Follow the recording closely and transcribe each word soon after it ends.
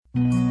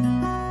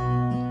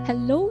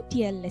Hello,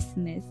 dear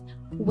listeners.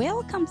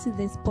 Welcome to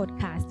this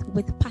podcast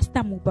with Pastor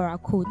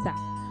Mubarak Kota.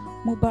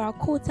 Mubarak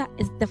Kota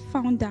is the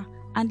founder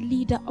and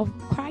leader of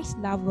Christ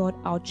Love World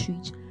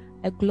Outreach,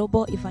 a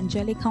global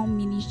evangelical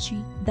ministry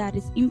that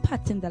is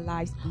impacting the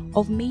lives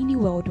of many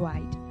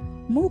worldwide.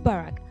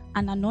 Mubarak,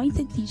 an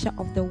anointed teacher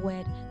of the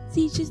word,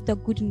 teaches the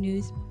good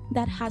news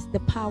that has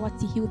the power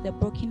to heal the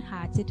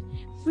brokenhearted,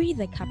 free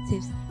the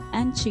captives,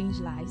 and change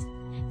lives.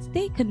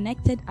 Stay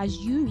connected as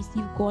you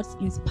receive God's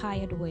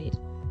inspired word.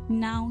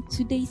 Now,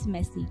 today's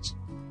message.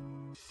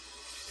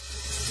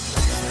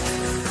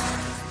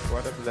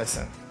 What a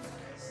blessing.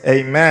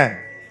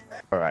 Amen.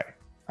 All right.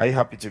 Are you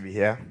happy to be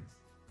here?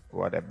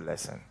 What a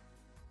blessing.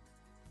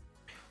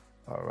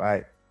 All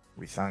right.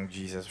 We thank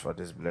Jesus for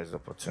this blessed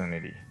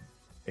opportunity.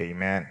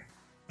 Amen.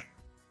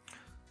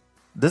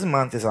 This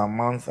month is our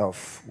month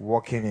of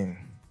walking in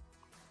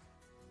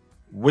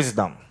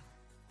wisdom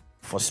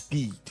for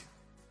speed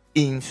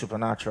in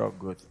supernatural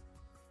growth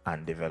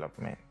and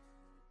development.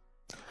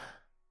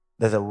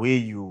 There's a way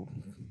you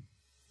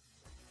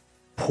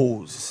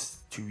pose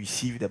to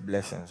receive the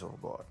blessings of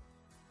God.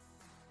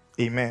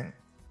 Amen.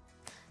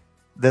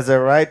 There's a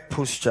right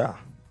posture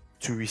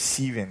to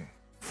receiving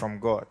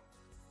from God.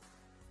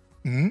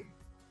 And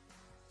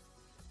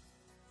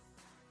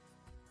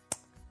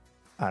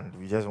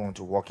we just want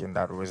to walk in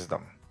that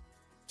wisdom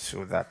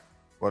so that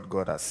what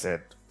God has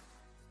said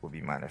will be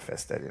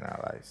manifested in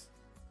our lives.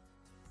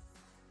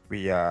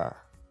 We are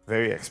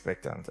very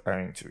expectant,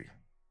 aren't we?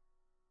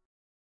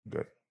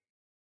 Good.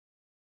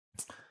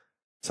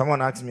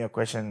 Someone asked me a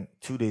question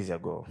 2 days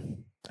ago,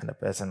 and the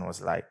person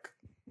was like,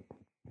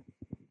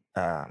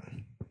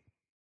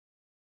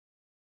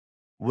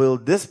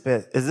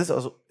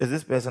 is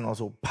this person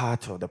also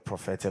part of the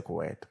prophetic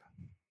word?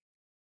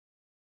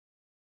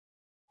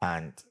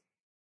 And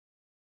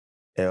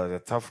it was a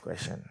tough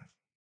question.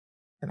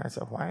 And I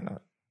said, why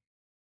not?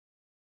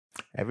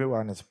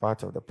 Everyone is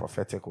part of the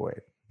prophetic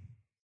word.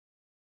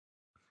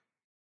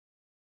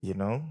 You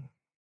know,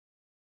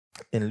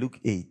 in Luke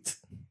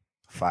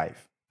 8:5,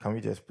 can we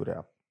just put it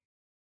up?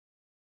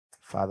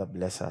 Father,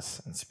 bless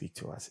us and speak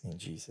to us in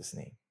Jesus'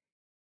 name.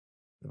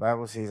 The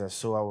Bible says a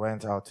sower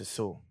went out to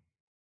sow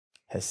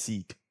his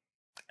seed,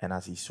 and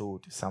as he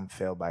sowed, some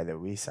fell by the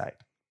wayside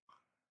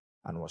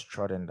and was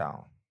trodden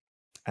down,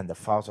 and the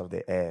fowls of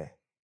the air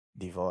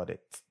devoured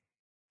it.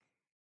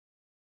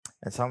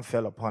 And some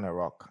fell upon a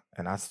rock,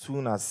 and as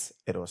soon as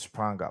it was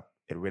sprung up,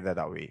 it withered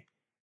away,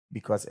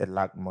 because it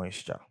lacked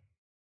moisture.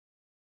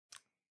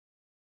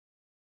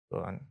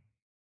 Go on.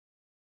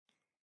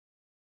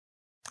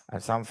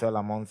 And some fell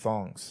among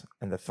thorns,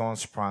 and the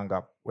thorns sprang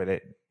up with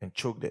it and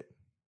choked it.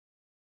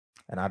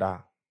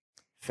 Another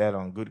fell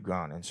on good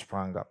ground and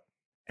sprang up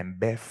and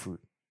bare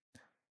fruit,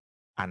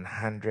 an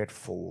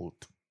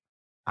 100-fold.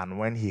 And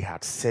when he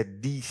had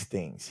said these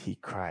things, he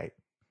cried,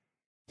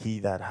 he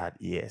that had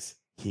ears,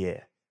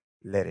 hear,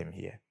 let him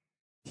hear.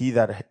 He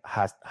that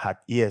has had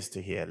ears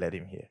to hear, let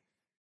him hear.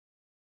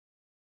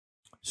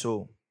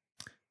 So,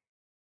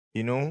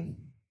 you know,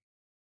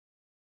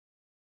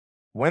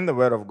 when the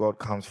word of God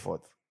comes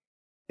forth,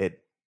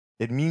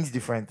 it means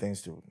different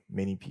things to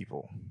many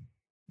people,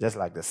 just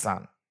like the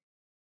sun.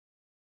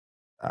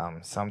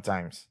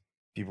 Sometimes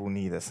people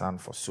need the sun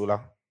for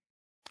solar,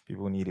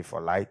 people need it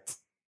for light,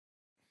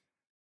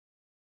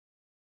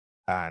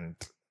 and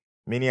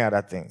many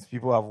other things.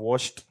 People have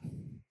washed,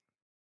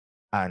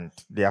 and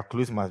their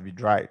clothes must be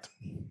dried.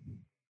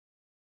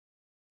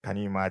 Can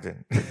you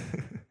imagine?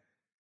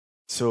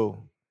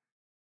 So,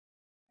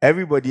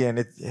 everybody and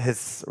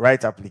his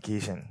right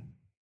application.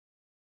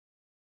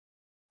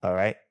 All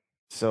right?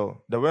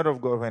 So, the word of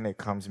God, when it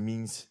comes,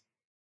 means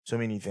so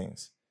many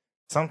things.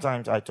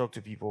 Sometimes I talk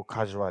to people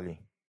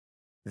casually.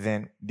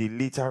 Then they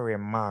later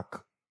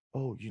remark,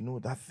 oh, you know,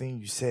 that thing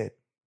you said,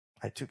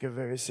 I took it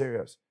very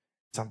serious.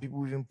 Some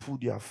people even pull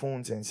their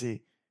phones and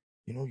say,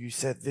 you know, you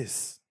said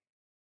this.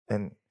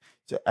 And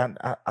so,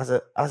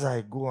 as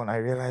I go on, I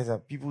realize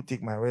that people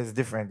take my words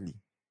differently.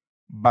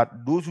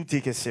 But those who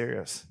take it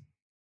serious,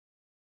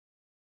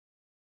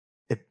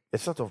 it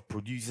sort of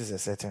produces a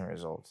certain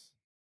result.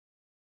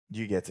 Do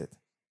you get it?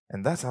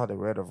 And that's how the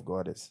word of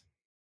God is.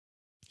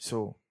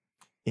 So,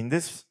 in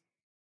this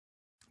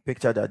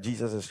picture that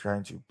Jesus is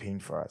trying to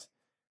paint for us,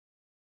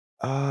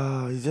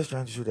 he's just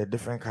trying to show the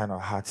different kind of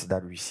hearts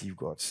that receive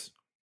God's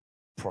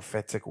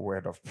prophetic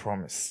word of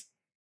promise.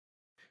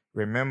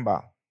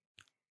 Remember,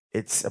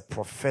 it's a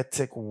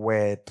prophetic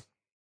word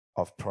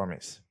of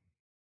promise.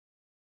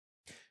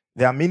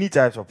 There are many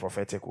types of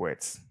prophetic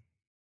words,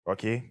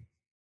 okay?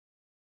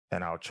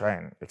 And I'll try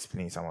and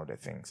explain some of the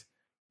things.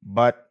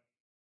 But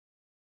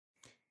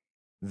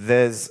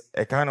there's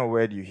a kind of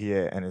word you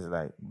hear and it's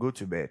like, go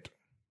to bed.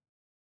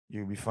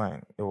 You'll be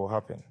fine. It will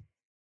happen.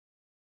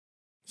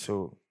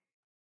 So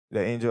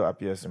the angel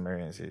appears to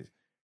Mary and says,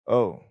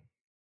 oh,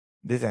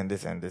 this and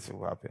this and this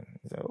will happen.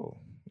 He said, oh,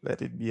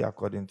 let it be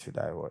according to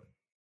thy word.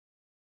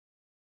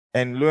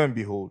 And lo and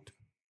behold,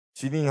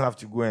 she didn't have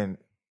to go and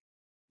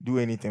do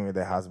anything with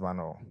her husband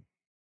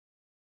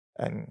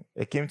and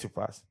it came to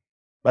pass.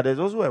 But there's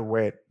also a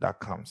word that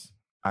comes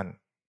And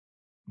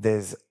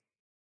there's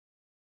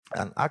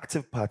an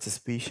active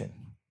participation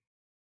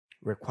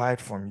required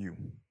from you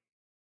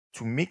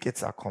to make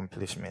its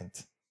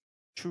accomplishment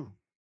true.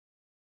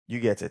 You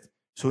get it?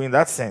 So, in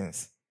that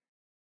sense,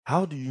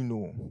 how do you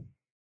know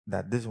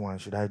that this one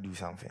should I do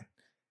something?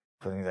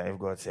 For instance, if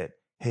God said,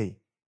 hey,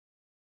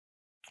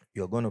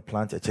 you're going to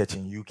plant a church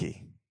in UK,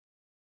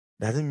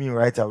 doesn't mean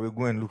right away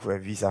go and look for a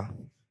visa.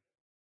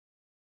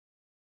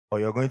 Or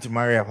you're going to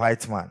marry a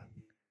white man,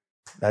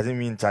 doesn't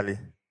mean Charlie.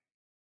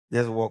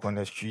 Just walk on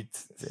the street,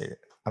 say,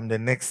 I'm the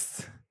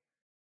next.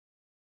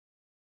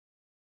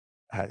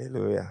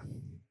 Hallelujah.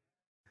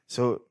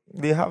 So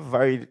they have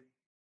varied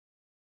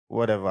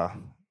whatever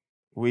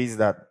ways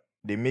that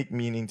they make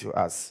meaning to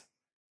us.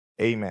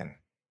 Amen.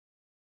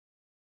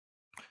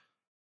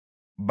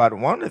 But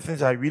one of the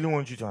things I really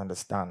want you to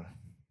understand,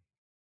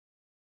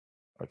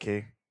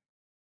 okay,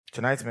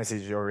 tonight's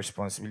message, your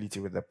responsibility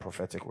with the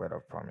prophetic word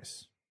of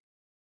promise,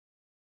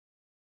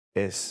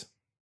 is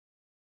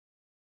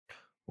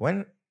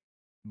when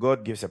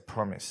God gives a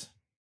promise,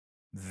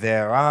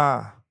 there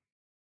are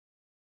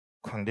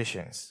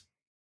conditions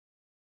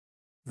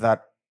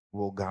that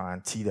will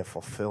guarantee the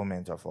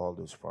fulfillment of all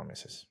those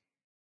promises.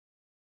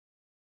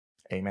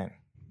 Amen.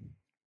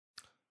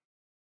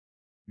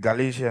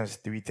 Galatians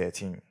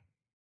 3:13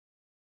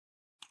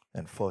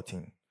 and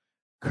 14.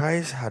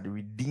 Christ had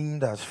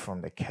redeemed us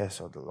from the curse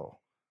of the law,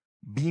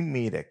 being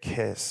made a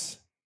curse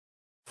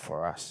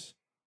for us.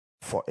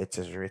 For it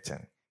is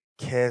written,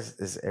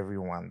 cursed is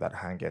everyone that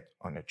hangeth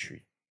on a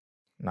tree.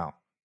 Now,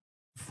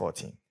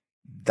 14.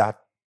 That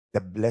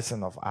the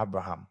blessing of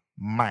Abraham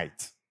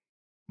might,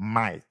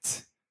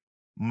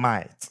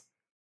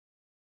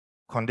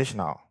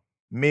 conditional,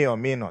 may or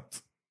may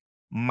not,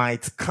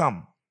 might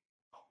come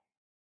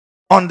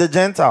on the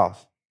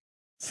Gentiles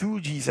through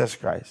Jesus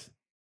Christ,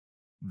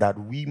 that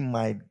we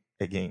might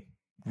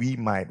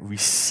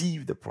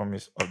receive the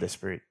promise of the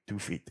Spirit through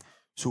faith.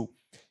 So,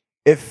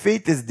 if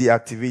faith is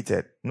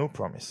deactivated, no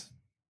promise.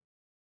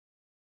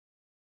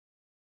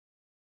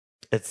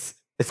 It's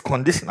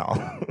conditional.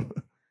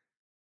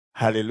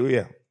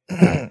 Hallelujah.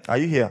 Are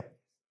you here?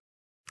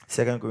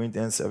 2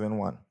 Corinthians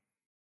 7:1.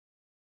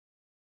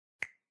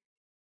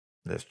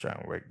 Let's try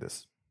and work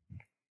this.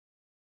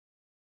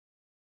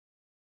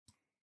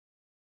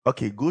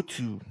 Okay, go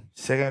to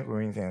 2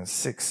 Corinthians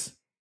 6,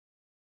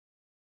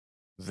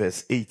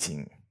 verse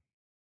 18,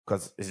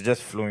 because it's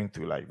just flowing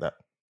through like that.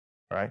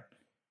 Right?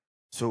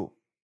 So,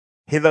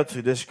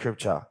 hitherto this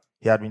scripture,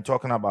 he had been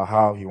talking about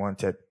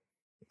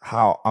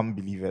how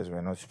unbelievers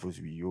were not supposed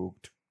to be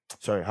yoked.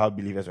 Sorry, how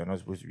believers were not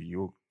supposed to be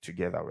yoked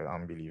together with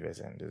unbelievers,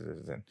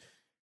 and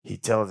he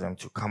tells them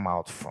to come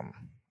out from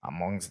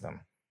amongst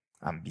them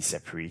and be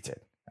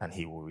separated, and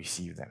he will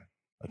receive them.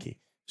 Okay,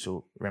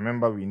 so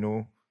remember, we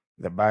know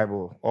the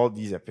Bible, all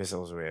these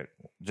epistles were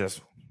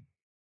just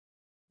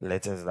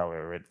letters that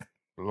were read,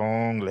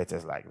 long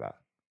letters like that.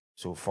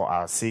 So for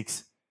our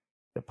sakes,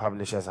 the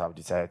publishers have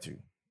decided to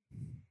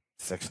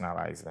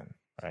sectionalize them,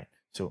 right?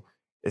 So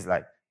it's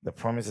like the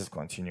promise is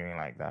continuing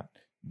like that.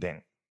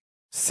 Then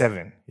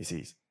 7, he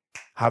says,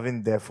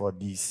 having therefore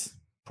these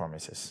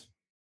promises.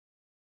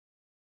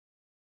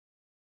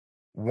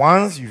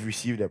 Once you've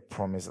received a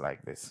promise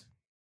like this,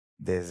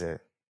 there's a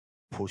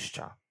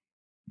posture.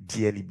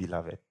 Dearly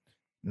beloved.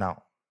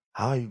 Now,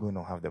 how are you going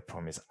to have the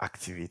promise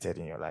activated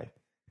in your life?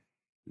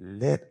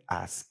 Let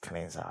us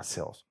cleanse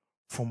ourselves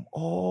from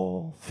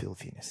all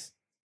filthiness.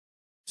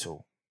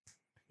 So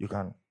you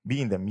can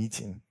be in the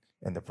meeting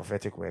and the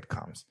prophetic word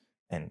comes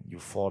and you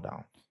fall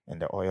down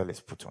and the oil is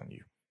put on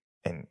you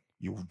and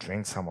you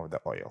drink some of the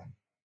oil.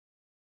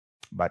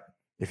 But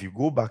if you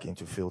go back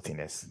into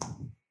filthiness,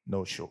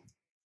 no show.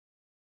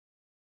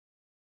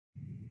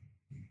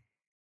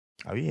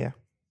 Are we here?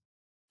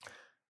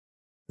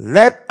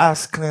 Let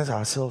us cleanse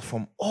ourselves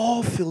from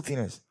all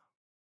filthiness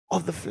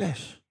of the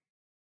flesh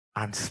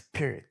and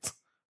spirit,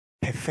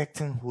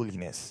 perfecting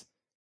holiness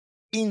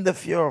in the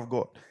fear of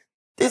God.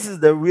 This is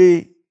the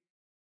way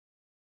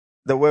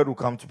the word will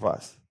come to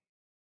pass.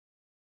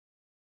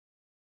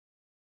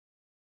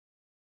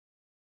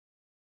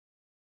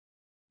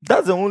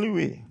 That's the only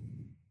way.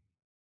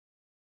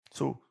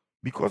 So,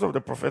 because of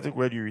the prophetic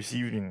word you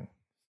received in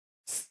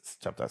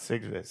chapter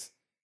 6, verse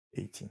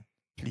 18,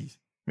 please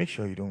make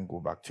sure you don't go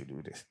back to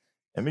do this.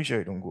 And make sure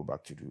you don't go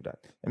back to do that.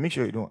 And make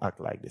sure you don't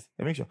act like this.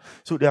 And make sure.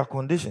 So, there are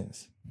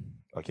conditions.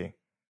 Okay.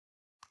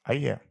 Are you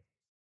here?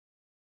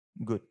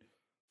 Good.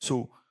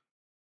 So,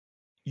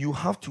 you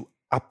have to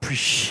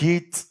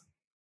appreciate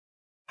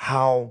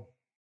how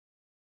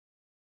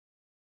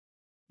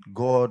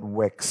God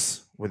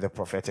works with the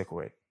prophetic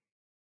word.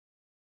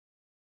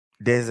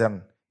 There's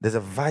a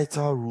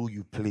vital role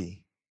you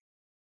play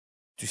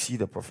to see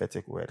the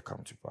prophetic word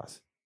come to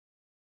pass.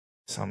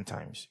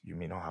 Sometimes you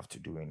may not have to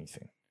do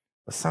anything,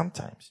 but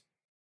sometimes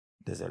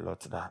there's a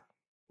lot that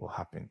will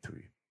happen to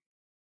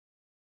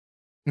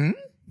you.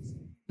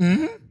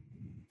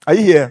 Are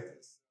you here?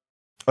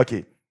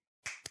 Okay.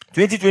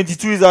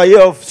 2022 is our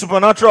year of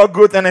supernatural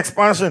growth and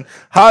expansion.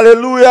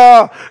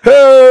 Hallelujah.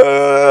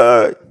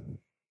 Hey!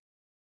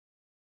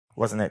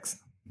 What's next?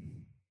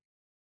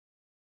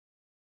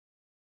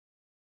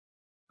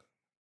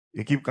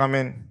 You keep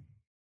coming.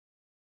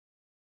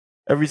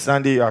 Every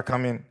Sunday you are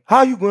coming. How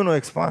are you going to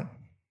expand?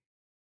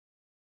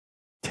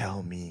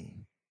 Tell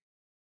me.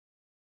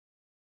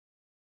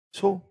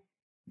 So,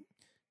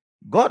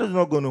 God is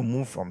not going to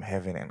move from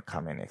heaven and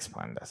come and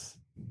expand us.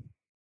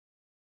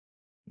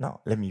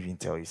 Now, let me even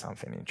tell you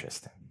something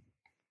interesting.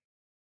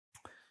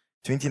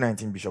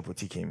 2019, Bishop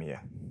Oti came here.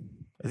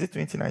 Is it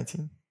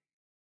 2019?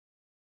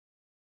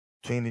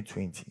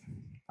 2020,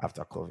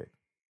 after COVID.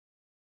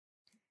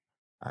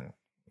 And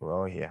we're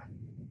all here.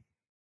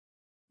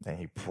 Then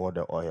he poured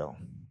the oil.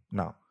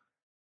 Now,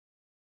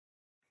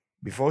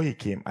 before he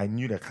came, I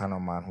knew the kind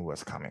of man who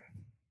was coming.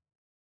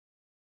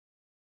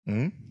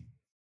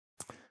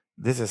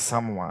 This is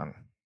someone,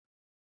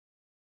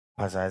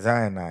 as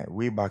Isaiah and I,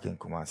 way back in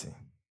Kumasi,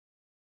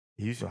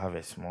 he used to have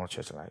a small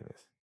church like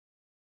this.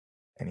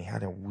 And he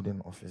had a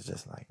wooden office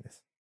just like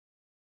this.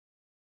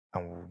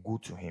 And we'll go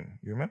to him,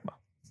 you remember,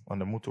 on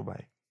the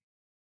motorbike.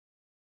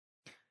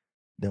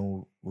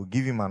 Then we'll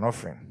give him an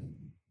offering.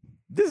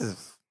 This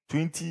is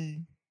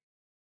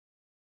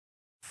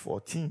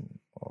 2014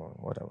 or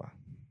whatever.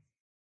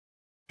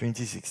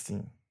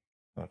 2016.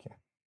 Okay.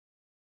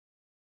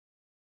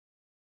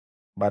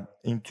 But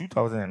in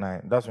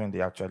 2009, that's when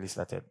they actually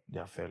started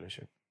their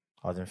fellowship.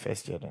 I was in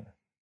first year then.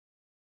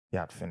 They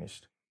had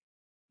finished.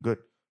 Good.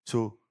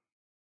 So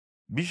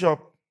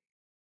Bishop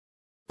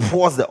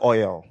pours the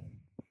oil.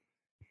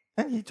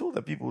 And he told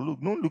the people,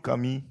 look, don't look at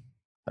me.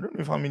 I don't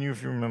know if how many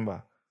of you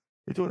remember.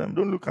 He told them,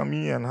 don't look at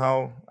me and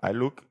how I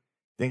look,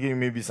 thinking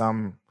maybe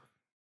some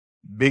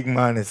big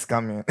man is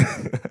coming.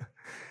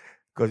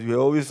 Because we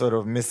always sort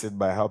of miss it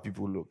by how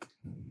people look.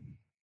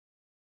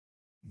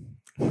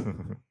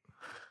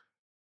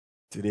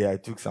 Today I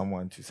took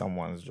someone to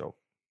someone's job.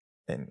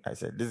 And I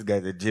said, this guy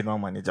is the general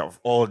manager of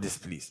all this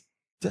place.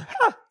 Said,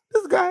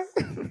 this guy.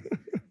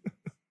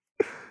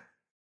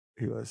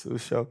 He was so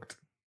shocked.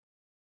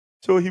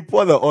 So he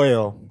poured the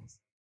oil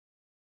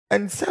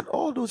and said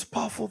all those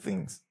powerful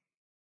things.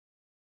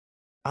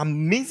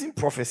 Amazing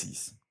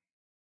prophecies.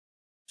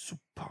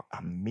 Super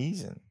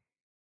amazing.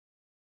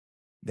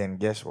 Then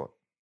guess what?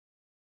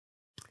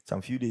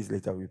 Some few days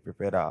later, we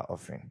prepared our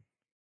offering.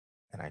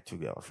 And I took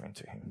the offering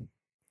to him.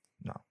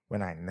 Now,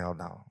 when I knelt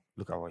down,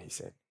 look at what he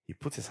said. He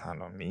put his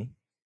hand on me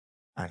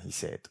and he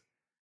said,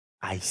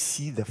 I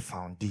see the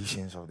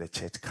foundations of the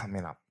church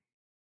coming up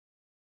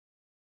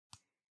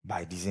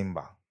by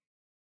December.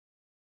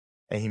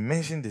 And he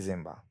mentioned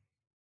December.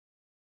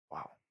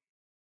 Wow.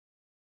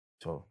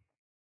 So,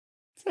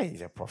 say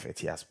he's a prophet,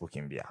 he has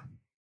spoken beer.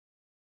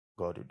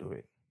 God will do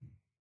it.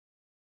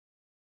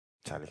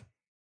 Charlie.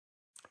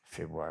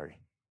 February,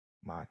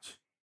 March.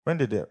 When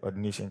did the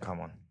ordination come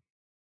on?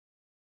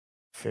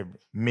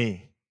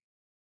 May.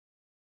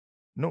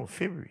 No,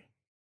 February.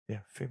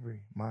 Yeah,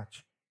 February,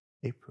 March,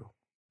 April,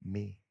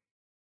 May.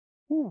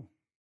 Ooh,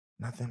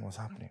 nothing was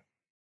happening.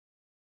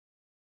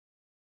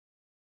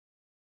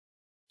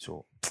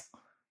 So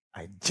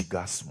I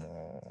jigger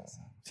small.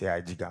 Say I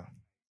jigger.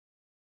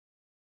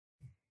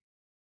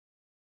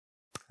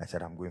 I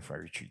said I'm going for a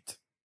retreat.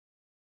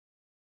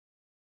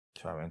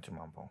 So I went to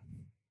Mampong.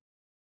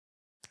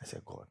 I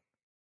said, God,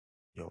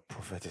 your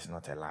prophet is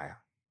not a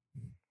liar.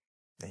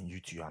 Then you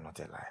too are not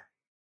a liar.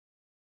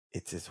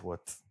 It is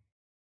what?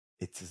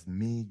 It is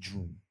May,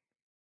 June.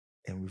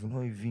 And we've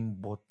not even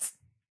bought.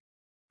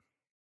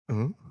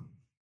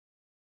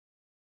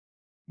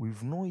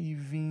 We've not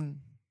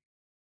even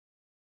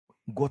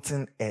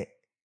gotten I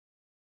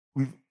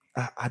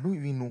don't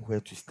even know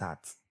where to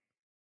start.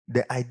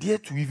 The idea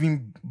to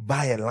even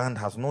buy a land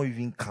has not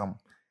even come,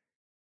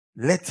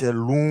 let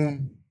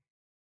alone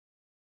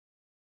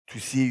to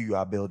say you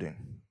are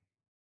building.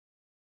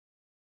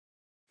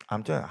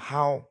 I'm telling you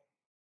how,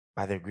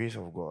 by the grace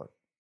of God,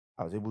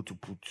 I was able to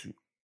put to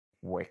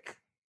work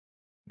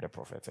the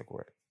prophetic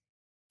word.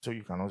 So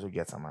you can also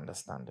get some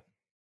understanding.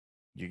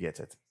 You get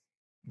it?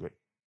 Good.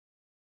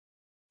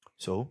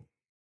 So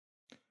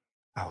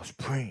I was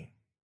praying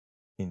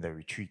in the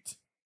retreat.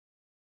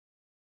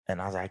 And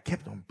as I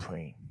kept on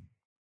praying,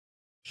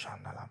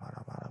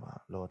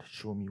 Lord,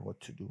 show me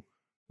what to do.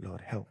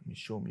 Lord, help me,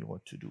 show me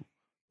what to do.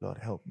 Lord,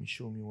 help me,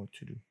 show me what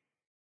to do.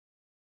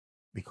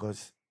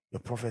 Because the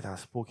prophet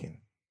has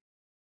spoken.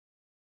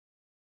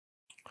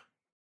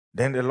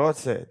 Then the Lord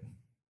said,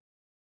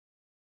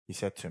 he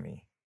said to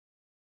me,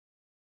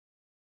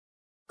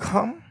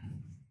 come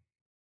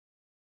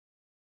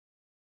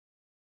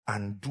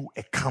and do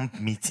a camp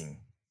meeting.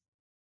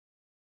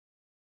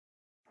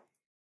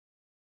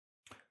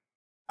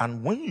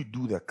 And when you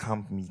do the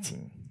camp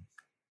meeting,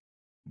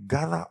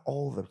 gather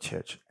all the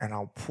church and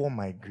I'll pour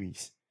my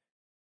grace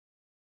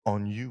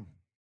on you.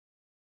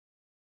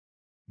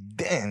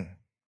 Then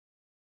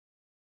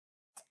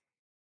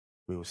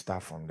we will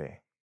start from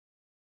there.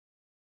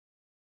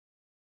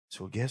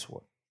 So guess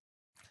what?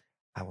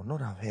 I would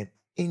not have heard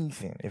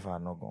anything if I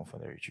had not gone for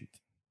the retreat.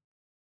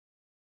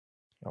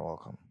 You're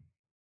welcome.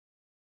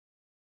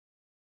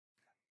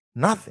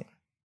 Nothing.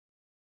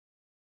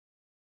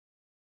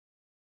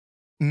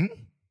 Hmm?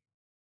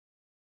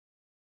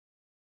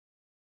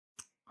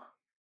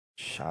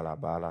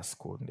 Shalabala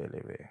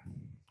Skundeleve.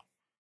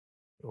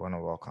 We want to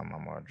welcome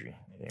Mama Audrey.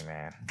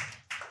 Amen.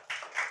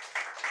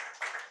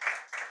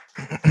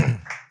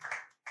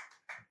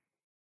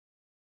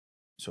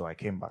 So I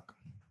came back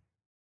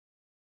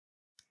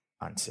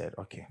and said,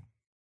 okay,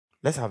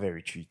 let's have a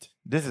retreat.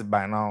 This is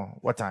by now,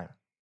 what time?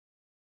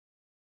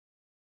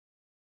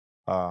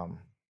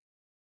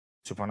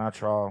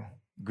 Supernatural,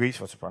 grace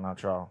for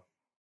supernatural.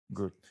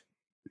 Good.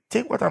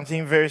 Take what I'm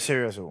saying very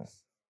serious. Oh.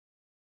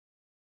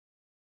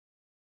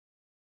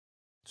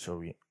 So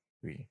we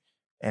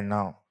and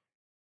now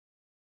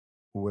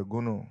we're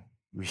gonna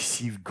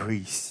receive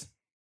grace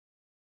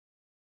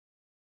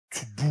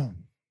to do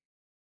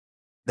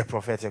the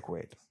prophetic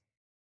word.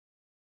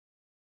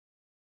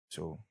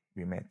 So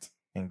we met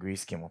and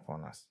grace came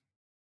upon us.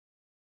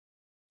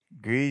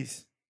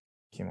 Grace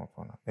came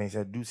upon us. And he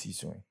said, do see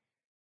so.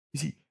 You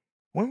see,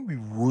 when we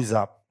rose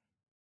up,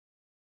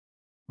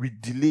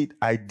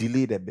 I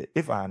delayed a bit.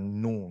 If I had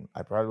known,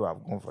 I probably would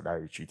have gone for that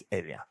retreat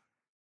earlier.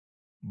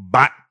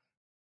 But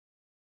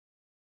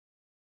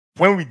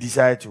when we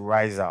decided to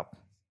rise up,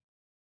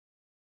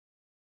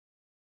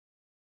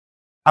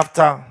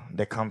 after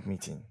the camp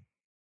meeting,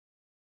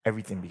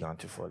 everything began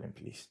to fall in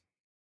place.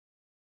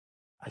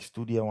 I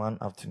stood here one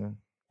afternoon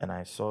and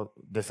I saw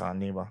this our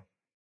neighbor.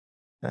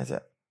 And I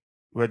said,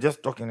 we were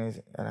just talking,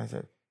 and I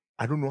said,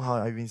 I don't know how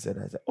I even said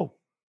that. I said, oh,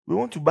 we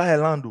want to buy a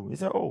land. He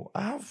said, oh,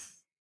 I have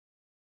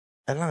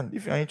a land.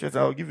 If you're interested,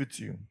 I'll give it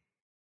to you.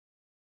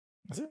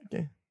 I said,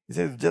 okay. He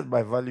said, just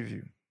by Valley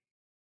View.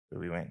 So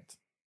we went.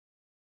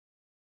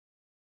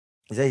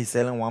 He said he's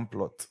selling one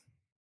plot.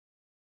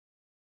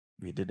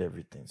 We did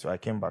everything. So I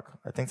came back.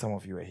 I think some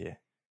of you were here.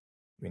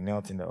 We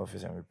knelt in the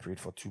office and we prayed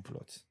for 2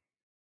 plots.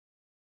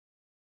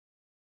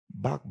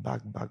 Back.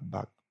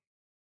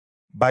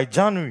 By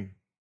January,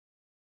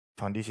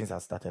 foundations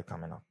had started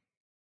coming up.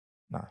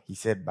 Now, he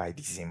said by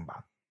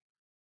December.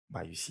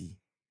 But you see,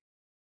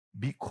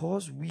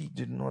 because we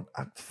did not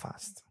act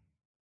fast,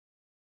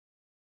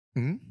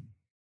 we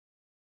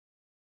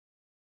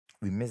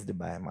missed it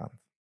by a month.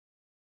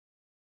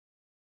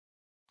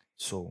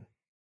 So,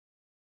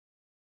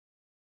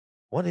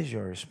 what is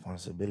your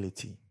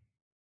responsibility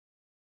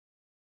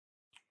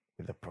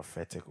with the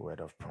prophetic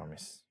word of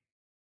promise?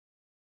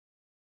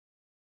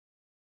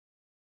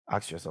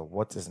 Ask yourself,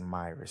 what is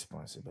my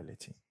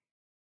responsibility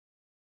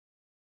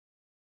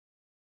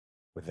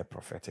with the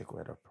prophetic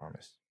word of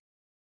promise?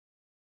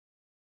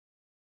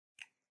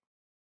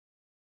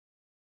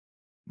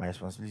 My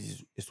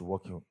responsibility is to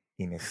walk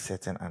in a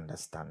certain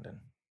understanding.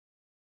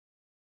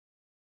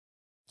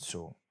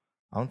 So,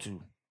 I want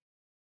to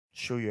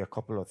show you a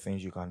couple of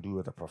things you can do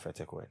with the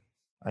prophetic word.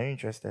 Are you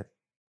interested?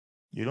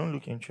 You don't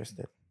look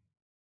interested.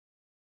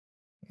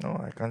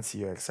 No, I can't see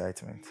your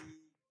excitement.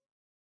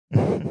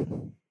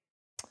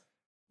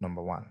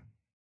 Number 1,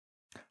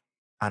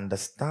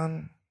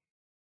 understand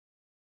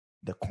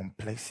the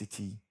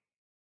complexity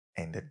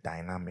and the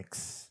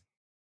dynamics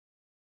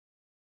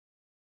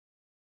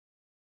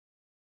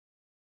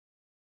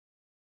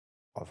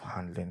of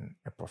handling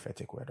a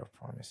prophetic word of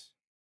promise.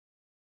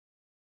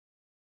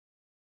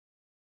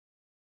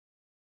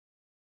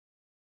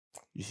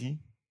 You see,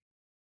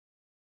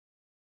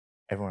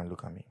 everyone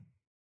look at me.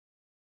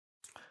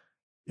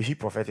 You see,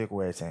 prophetic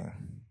words,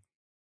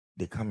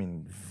 they come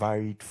in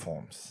varied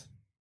forms.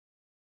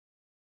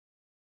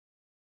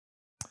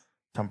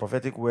 Some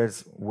prophetic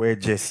words wear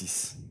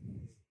jerseys.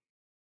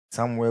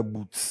 Some wear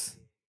boots.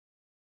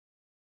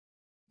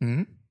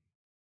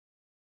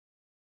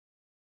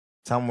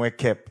 Some wear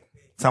cap.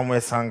 Some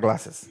wear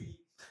sunglasses.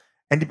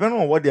 And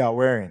depending on what they are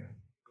wearing,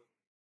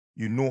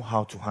 you know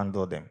how to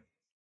handle them.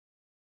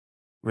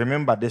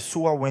 Remember, the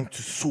sower went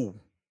to sow,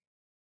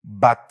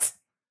 but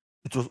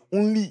it was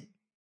only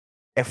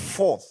a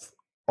fourth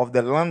of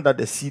the land that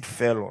the seed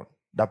fell on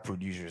that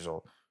produced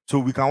result. So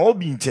we can all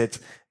be in church,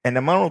 and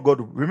the man of God,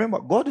 remember,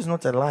 God is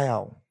not a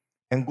liar,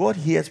 and God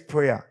hears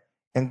prayer,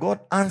 and God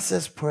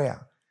answers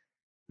prayer.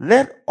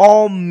 Let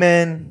all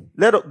men,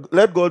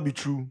 let God be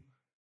true,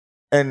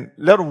 and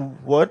let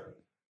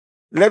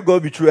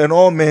God be true, and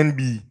all men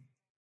be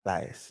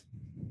liars.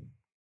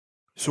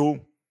 So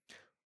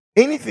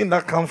anything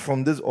that comes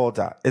from this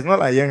altar, it's not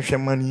like yen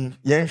money,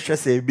 yen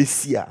say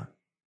besia.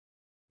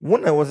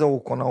 When I was a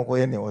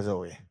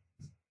was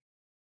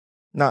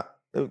now,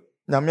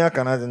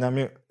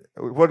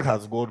 what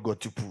has God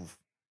got to prove?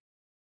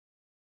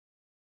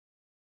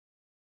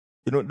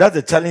 You know, that's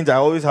a challenge I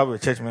always have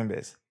with church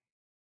members.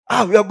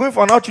 We are going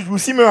for an outreach, we'll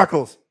see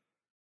miracles.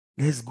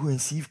 Let's go and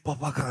see if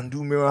Papa can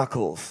do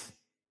miracles.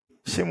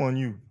 Shame on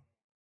you.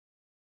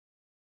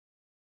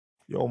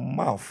 Your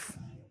mouth.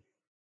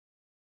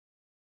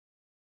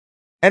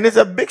 And it's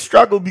a big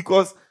struggle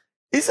because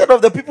instead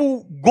of the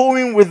people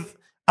going with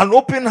an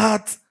open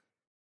heart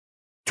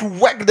to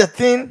work the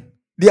thing,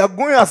 they are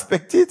going as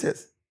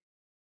spectators.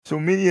 So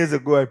many years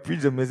ago, I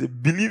preached a message,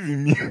 believe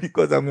in me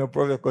because I'm your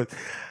prophet. Because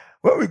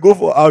when we go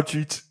for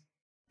outreach,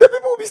 the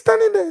people will be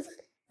standing there and say,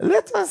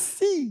 let us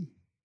see.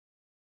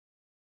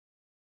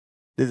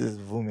 This is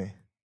Vume.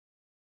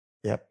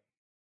 Yep.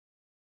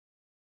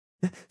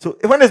 So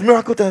when there's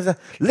miracle times,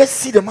 let's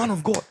see the man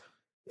of God.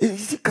 You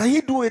see, can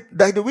he do it?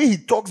 Like the way he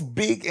talks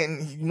big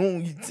and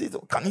he says,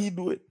 can he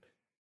do it?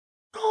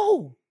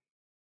 No.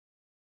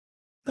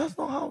 That's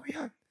not how we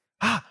are.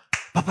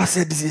 Papa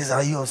said this is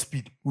our year of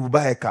speed. We'll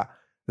buy a car.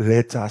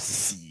 Let us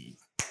see.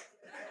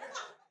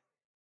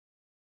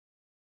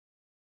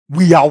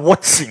 We are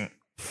watching.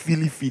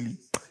 Philly.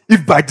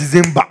 If by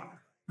December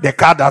the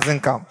car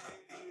doesn't come,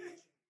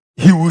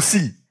 he will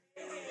see.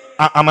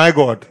 Am I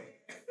God?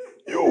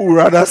 You would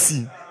rather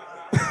see.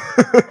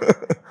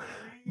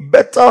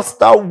 Better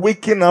start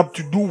waking up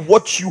to do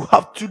what you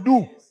have to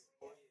do.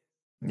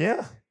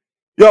 Yeah.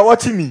 You are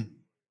watching me.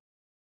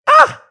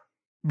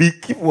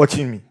 Keep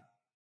watching me.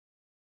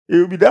 It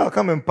will be there. I'll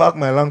come and park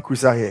my Land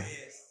Cruiser here.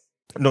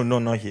 No,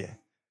 not here.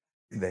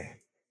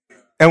 There.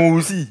 And we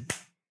will see.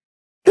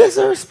 There's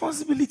a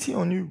responsibility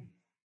on you.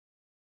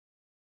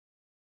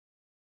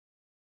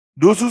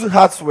 Those whose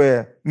hearts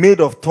were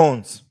made of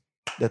thorns,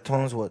 the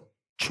thorns would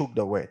choke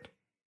the word.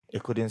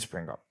 It couldn't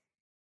spring up.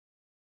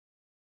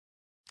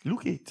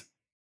 Look at it.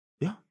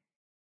 Yeah.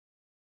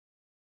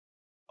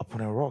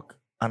 Upon a rock.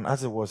 And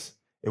as it was,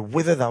 it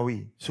withered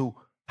away. So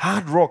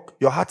hard rock.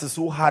 Your heart is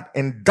so hard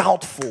and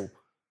doubtful.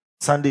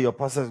 Sunday, your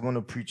pastor is going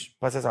to preach.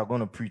 Pastors are going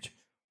to preach.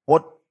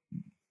 What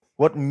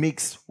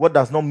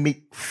does not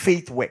make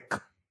faith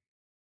work?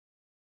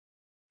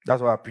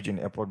 That's why I preach in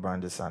the airport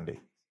brand this Sunday.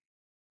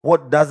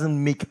 What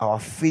doesn't make our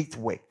faith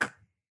work?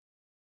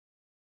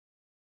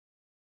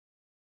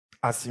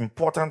 As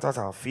important as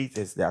our faith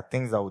is, there are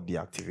things that will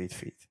deactivate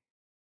faith.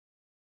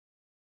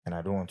 And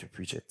I don't want to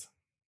preach it.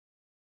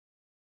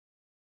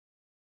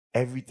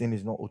 Everything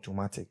is not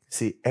automatic.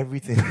 Say,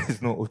 everything is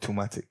not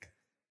automatic.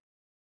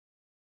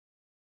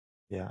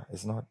 Yeah,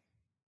 it's not.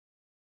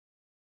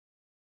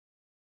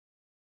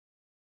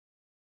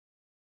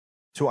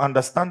 To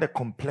understand the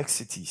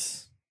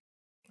complexities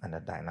and the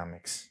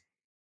dynamics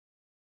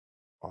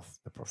of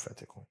the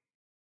prophetic.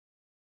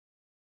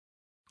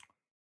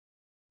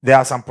 There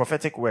are some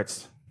prophetic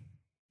words.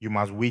 You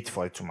must wait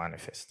for it to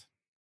manifest.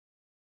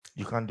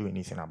 You can't do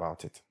anything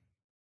about it.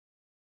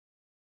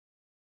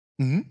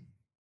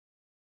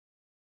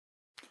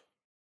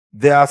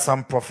 There are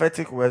some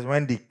prophetic words,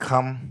 when they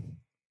come,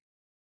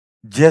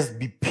 just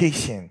be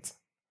patient.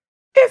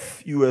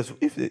 If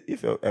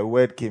a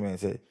word came and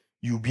said,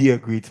 you be a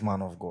great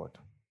man of God.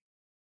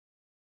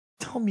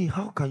 Tell me,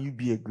 how can you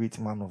be a great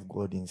man of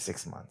God in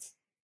 6 months?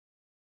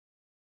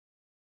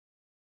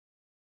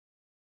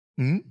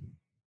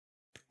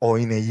 Or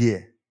in a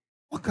year?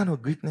 What kind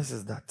of greatness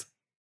is that?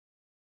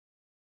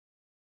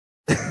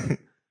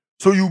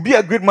 So you be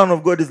a great man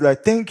of God is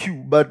like, thank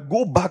you, but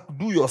go back,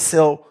 do your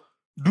cell,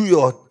 do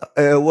your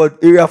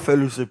area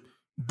fellowship,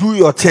 do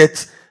your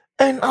church,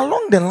 and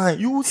along the line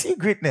you will see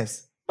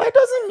greatness. But it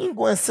doesn't mean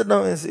go and sit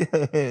down and say,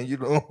 hey, you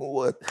know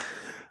what?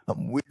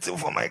 I'm waiting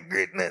for my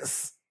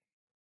greatness.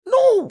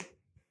 No.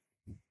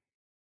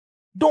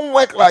 Don't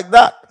work like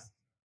that.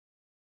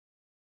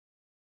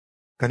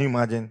 Can you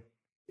imagine?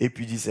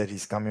 APG said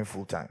he's coming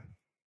full time.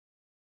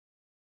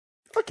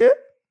 Okay.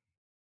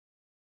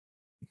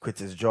 He quit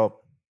his job,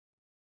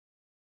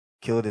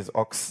 killed his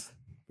ox,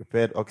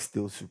 prepared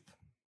oxtail soup,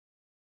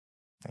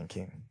 and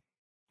came.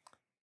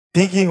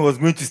 Thinking he was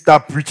going to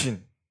start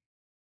preaching.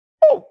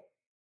 Oh!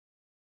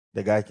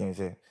 The guy came and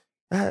said,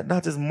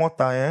 that is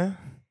mortar, eh?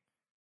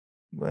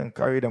 Go and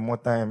carry the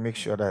mortar and make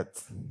sure that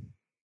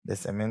the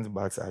cement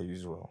bags are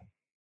used well.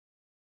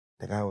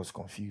 The guy was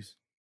confused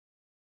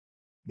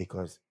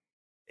because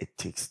it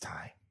takes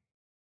time.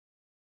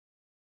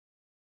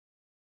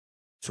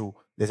 So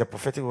there's a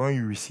prophetic when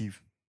you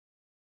receive,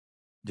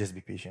 just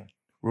be patient.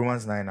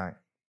 Romans 9:9.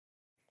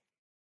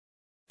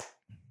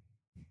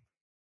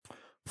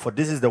 For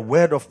this is the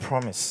word of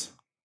promise.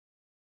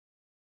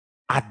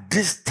 At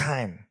this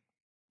time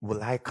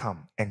will I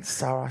come, and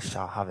Sarah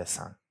shall have a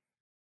son.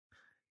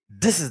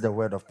 This is the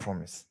word of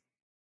promise.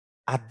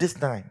 At this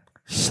time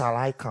shall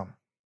I come,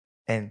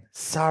 and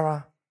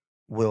Sarah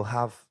will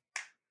have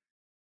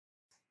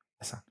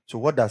a son. So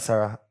what does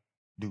Sarah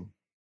do?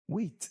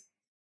 Wait.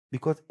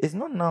 Because it's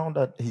not now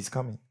that he's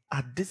coming.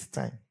 At this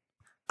time,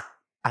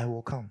 I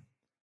will come.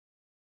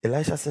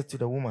 Elisha said to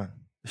the woman,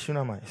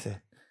 Shunammite, he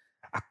said,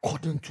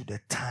 according to the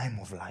time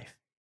of life,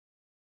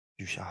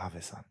 you shall have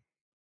a son.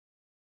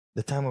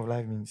 The time of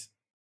life means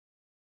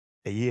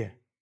a year.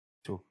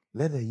 So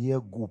let the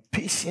year go.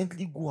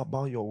 Patiently go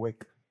about your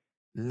work.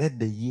 Let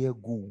the year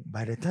go.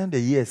 By the time the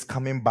year is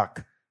coming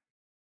back,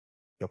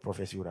 your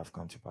prophecy would have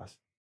come to pass.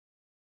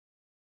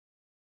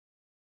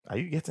 Are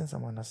you getting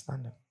some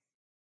understanding?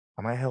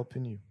 Am I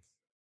helping you?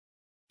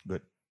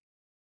 Good.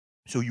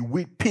 So you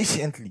wait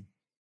patiently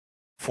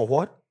for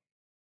what?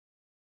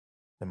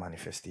 The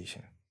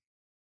manifestation.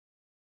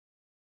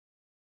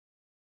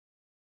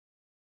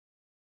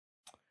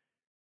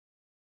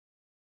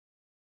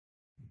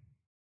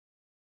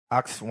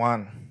 Acts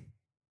 1,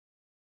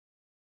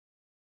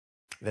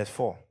 verse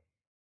 4.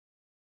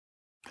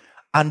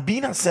 And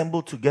being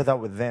assembled together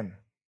with them,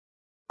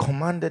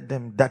 commanded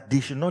them that they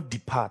should not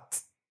depart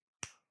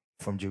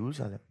from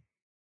Jerusalem.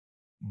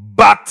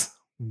 But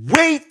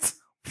wait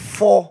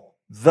for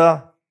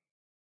the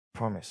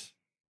promise.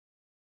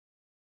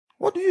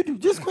 What do?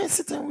 Just go and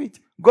sit and wait.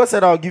 God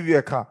said, I'll give you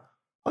a car.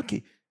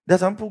 Okay. There's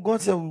some people,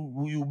 God said,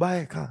 will you buy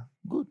a car?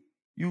 Good.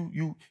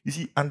 You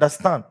see,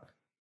 understand.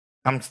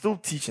 I'm still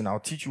teaching. I'll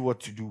teach you what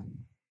to do.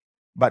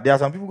 But there are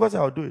some people, God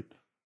said, I'll do it.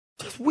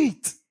 Just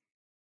wait.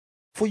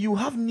 For you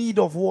have need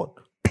of what?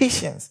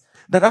 Patience.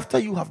 That after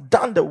you have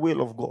done the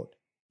will of God,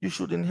 you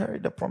should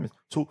inherit the promise.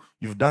 So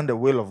you've done the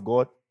will of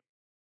God.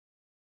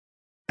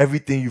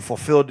 Everything, you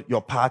fulfilled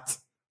your part.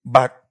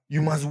 But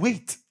you must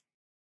wait.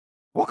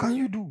 What can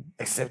you do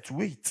except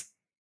wait?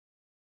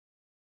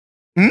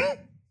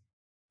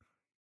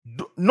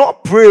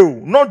 Not pray,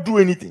 not do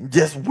anything.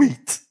 Just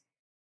wait.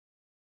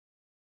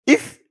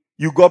 If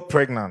you got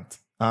pregnant,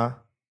 or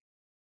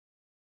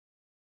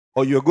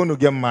you're going to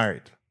get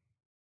married,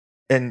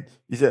 and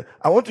you said,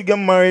 I want to get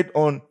married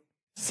on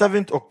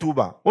 7th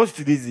October. What's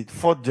today's date?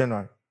 4th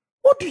January.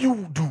 What do? You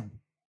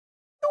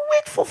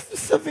wait for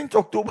 7th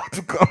October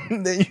to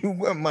come, then you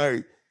get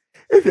married.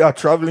 If you are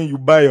traveling, you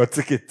buy your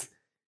ticket.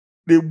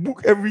 They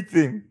book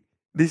everything.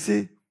 They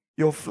say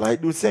your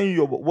flight, they'll send you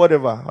your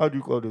whatever. How do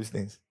you call those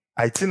things?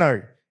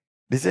 Itinerary.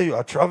 They say you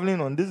are traveling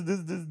on this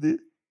day.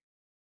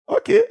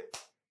 Okay.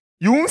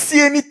 You won't see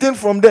anything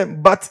from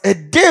them, but a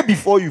day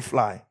before you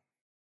fly,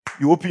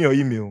 you open your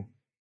email.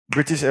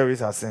 British Airways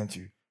has sent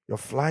you. Your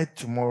flight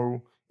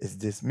tomorrow is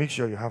this. Make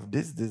sure you have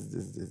this.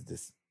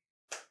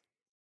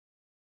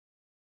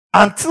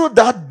 Until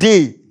that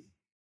day,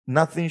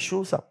 nothing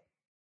shows up.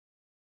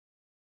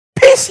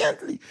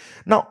 Patiently.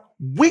 Now,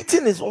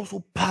 waiting is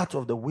also part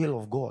of the will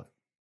of God.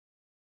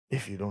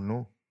 If you don't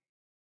know.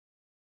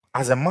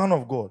 As a man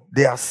of God,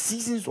 there are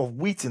seasons of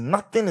waiting.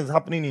 Nothing is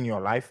happening in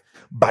your life,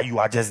 but you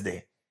are just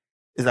there.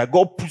 It's like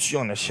God puts you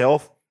on a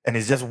shelf and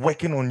is just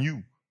working on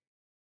you.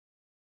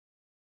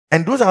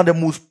 And those are the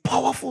most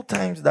powerful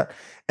times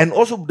and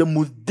also the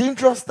most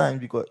dangerous times,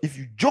 because if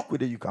you joke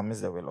with it, you can miss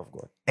the will of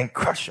God and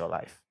crash your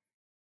life.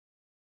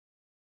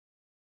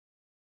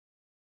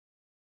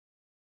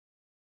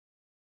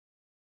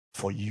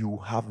 For you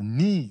have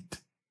need.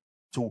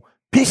 So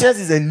patience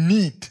is a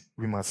need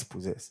we must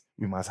possess.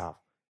 We must have.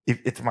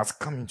 It must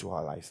come into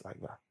our lives like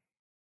that.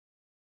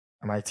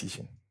 Am I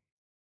teaching?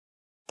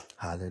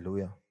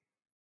 Hallelujah.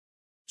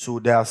 So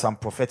there are some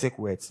prophetic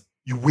words.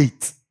 You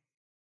wait.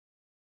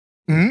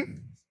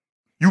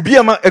 You be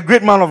a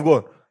great man of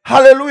God.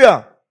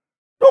 Hallelujah.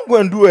 Don't go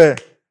and do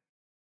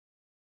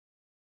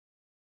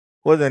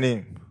what's the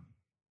name?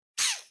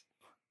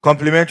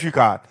 Complimentary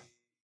card.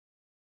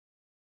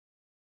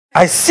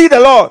 I see the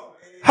Lord.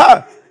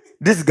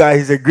 This guy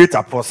is a great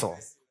apostle.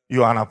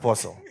 You are an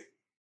apostle.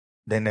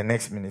 Then the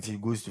next minute he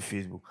goes to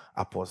Facebook.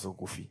 Apostle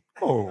Kofi.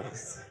 Oh,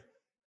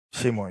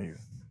 shame on you.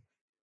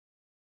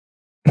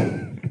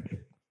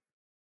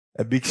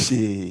 A big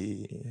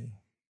shame.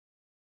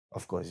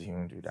 Of course, you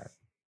won't do that.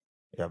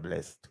 You're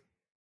blessed.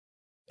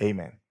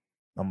 Amen.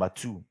 Number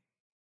 2,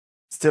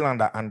 still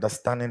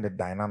understanding the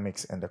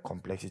dynamics and the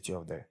complexity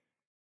of the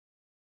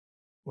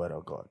word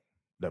of God,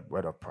 the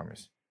word of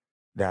promise.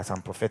 There are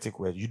some prophetic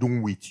words. You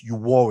don't wait. You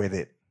war with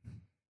it.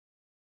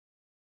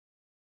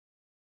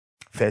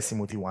 1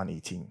 Timothy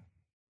 1:18.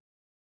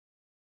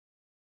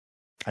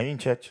 Are you in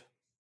church?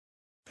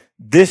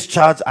 This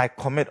charge I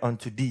commit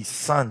unto thee,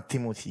 son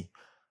Timothy,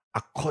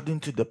 according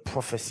to the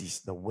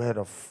prophecies, the word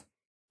of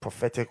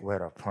prophetic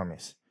word of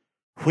promise,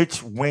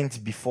 which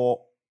went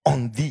before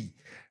on thee,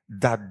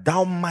 that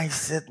thou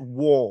mightest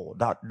war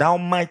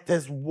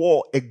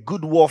a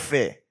good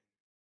warfare.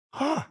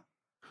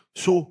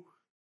 So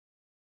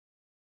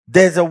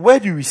there's a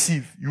word you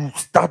receive, you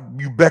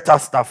better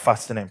start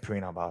fasting and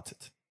praying about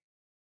it.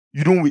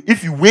 You don't wait.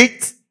 If you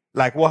wait,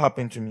 like what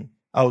happened to me,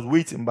 I was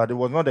waiting, but it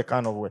was not the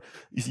kind of word.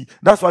 You see,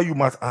 that's why you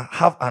must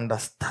have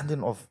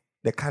understanding of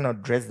the kind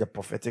of dress the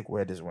prophetic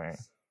word is wearing.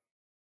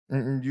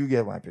 You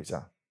get my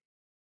picture?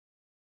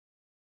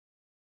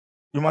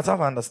 You must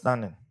have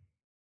understanding.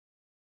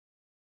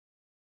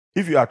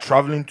 If you are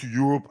traveling to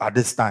Europe at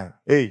this time,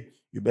 hey,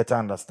 you better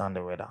understand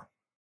the weather.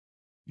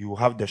 You will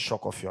have the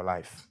shock of your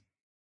life.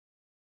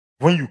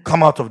 When you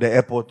come out of the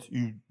airport,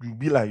 you'll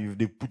be like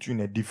they put you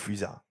in a deep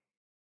freezer.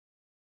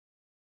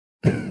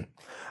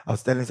 I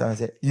was telling someone, I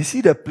said, you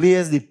see the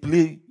players, they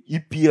play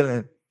EPL,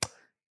 and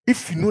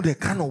if you know the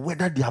kind of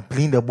weather they are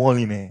playing the ball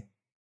in,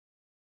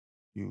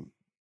 if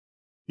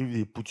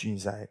they put you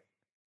inside,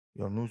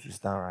 your nose will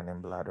start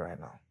running blood right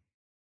now.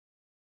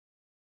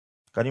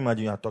 Can you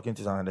imagine you are talking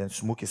to someone and then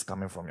smoke is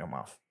coming from your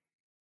mouth?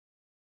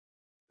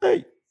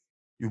 Hey,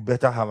 you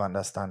better have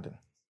understanding.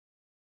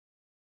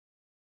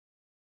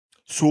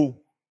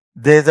 So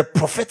there's a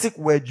prophetic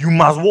word you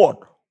must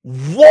what?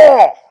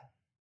 War.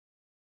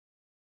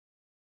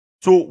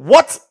 So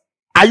what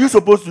are you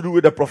supposed to do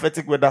with the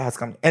prophetic word that has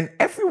come? And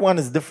everyone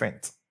is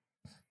different.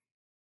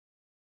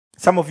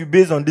 Some of you,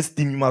 based on this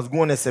theme, you must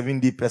go on a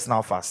 7-day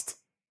personal fast.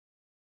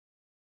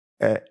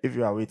 If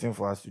you are waiting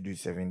for us to do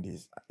 7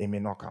 days, it may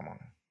not come on.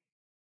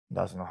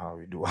 That's not how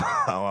we do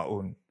our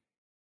own.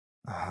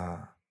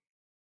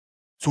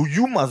 So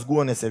you must go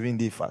on a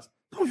 7-day fast.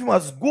 Some of you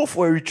must go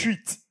for a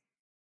retreat.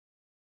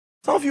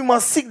 Some of you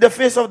must seek the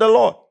face of the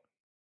Lord.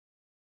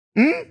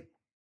 1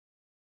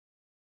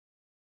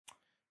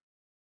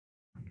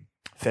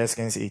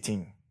 Kings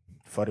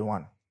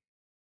 18:41.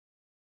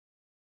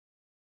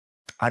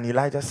 And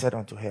Elijah said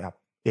unto Ahab,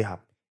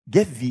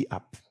 get thee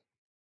up,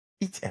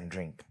 eat and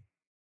drink,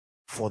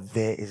 for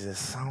there is a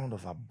sound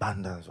of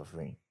abundance of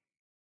rain.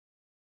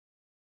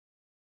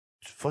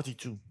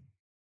 42.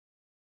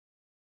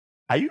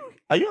 Are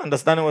you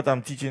understanding what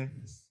I'm teaching?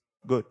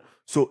 Good.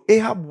 So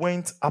Ahab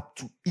went up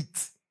to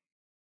eat.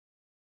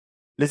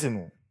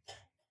 Listen.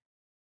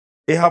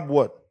 Ahab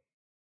what?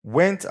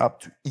 Went up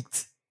to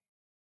eat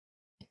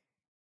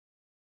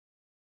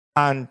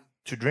and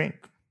to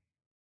drink.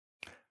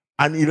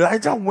 And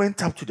Elijah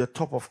went up to the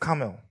top of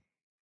Carmel,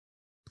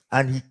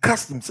 and he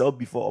cast himself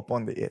before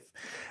upon the earth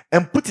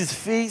and put his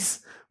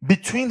face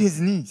between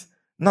his knees.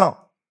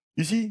 Now,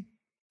 you see,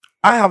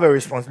 I have a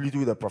responsibility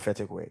with the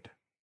prophetic word.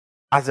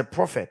 As a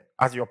prophet,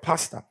 as your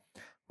pastor,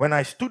 when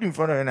I stood in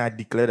front of you and I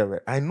declared a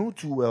word, I know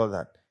too well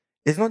that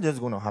it's not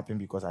just going to happen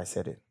because I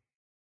said it.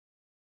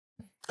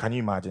 Can you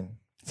imagine?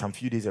 Some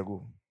few days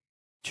ago,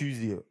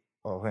 Tuesday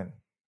or when,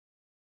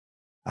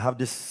 I have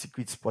this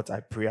secret spot I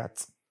pray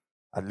at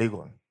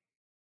Legon.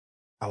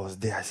 I was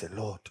there. I said,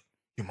 Lord,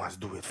 you must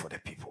do it for the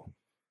people.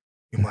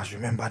 You must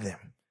remember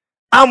them.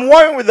 I'm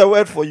working with the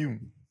word for you.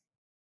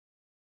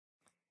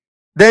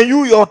 Then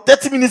your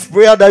 30 minutes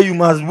prayer that you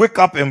must wake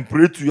up and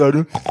pray to your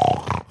room.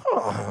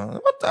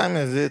 What time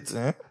is it?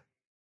 Eh?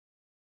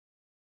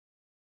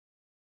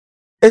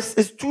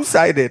 It's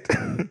two-sided.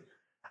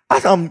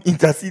 As I'm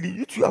interceding,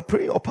 you two are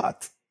praying your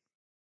part.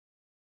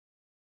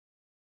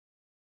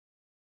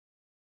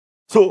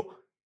 So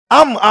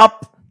I'm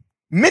up.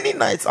 Many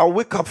nights I'll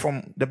wake up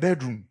from the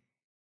bedroom.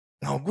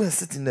 And I'll go and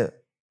sit in the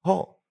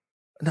hall.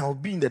 And I'll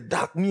be in the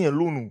dark, me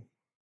alone.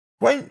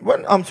 When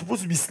I'm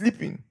supposed to be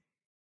sleeping.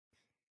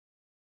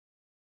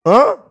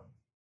 Or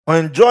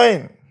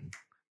enjoying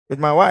with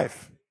my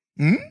wife.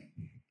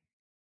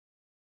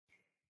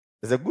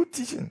 It's a good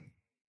teaching.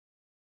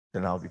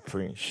 Then I'll be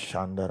praying.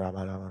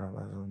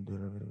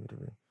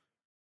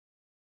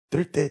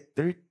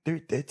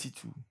 3:30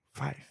 to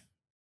 5.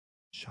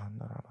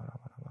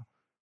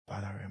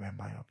 Father,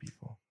 remember your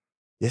people.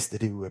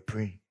 Yesterday we were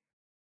praying.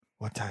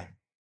 What time?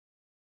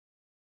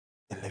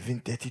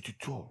 11:30 to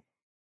 12.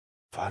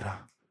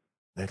 Father,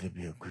 let it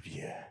be a good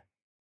year.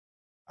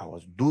 I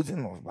was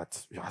dozing off,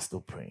 but you are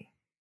still praying.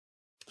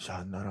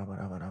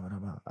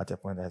 At a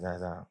point,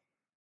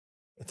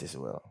 it is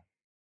well.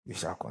 We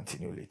shall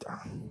continue later.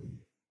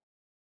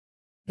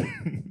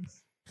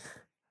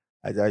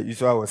 You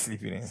saw I was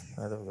sleeping.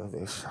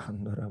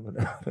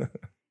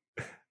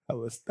 I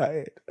was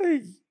tired.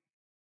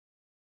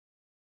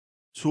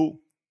 So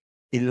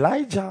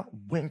Elijah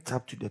went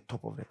up to the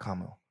top of the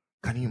camel.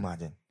 Can you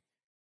imagine?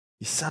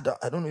 He sat down.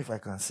 I don't know if I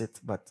can sit,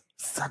 but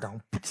he sat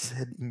down, put his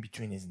head in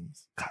between his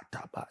knees.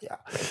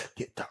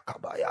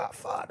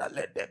 Father,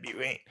 let there be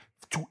rain.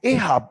 To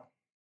Ahab,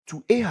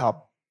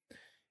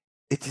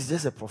 it is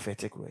just a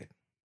prophetic word.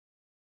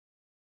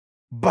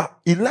 But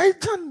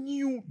Elijah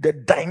knew the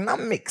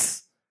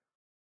dynamics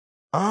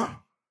of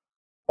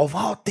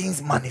how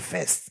things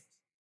manifest.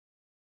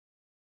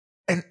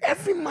 And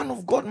every man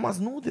of God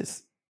must know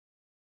this.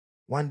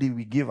 One day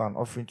we gave an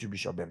offering to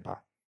Bishop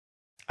Bempa.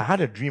 I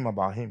had a dream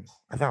about him.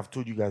 I think I've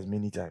told you guys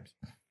many times.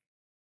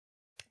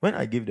 When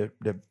I gave the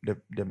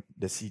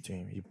seed to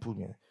him, he pulled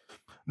me.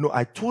 No,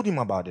 I told him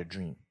about the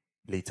dream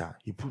later.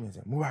 He pulled me and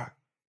said, Mura,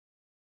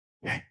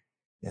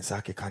 yes,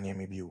 I can hear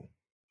me.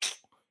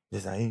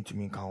 There's an aim to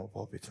me in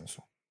pulpit and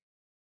so.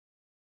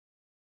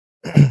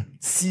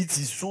 Seeds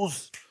he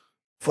sows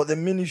for the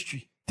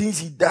ministry, things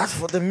he does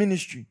for the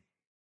ministry.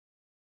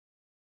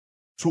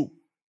 So,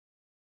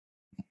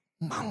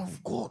 man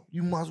of God,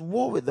 you must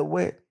war with the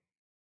word.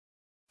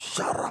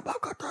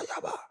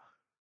 Sharabakatayaba,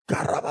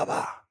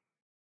 Garababa,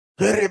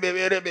 then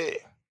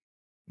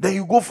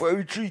you go for a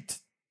retreat.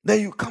 Then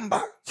you come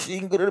back.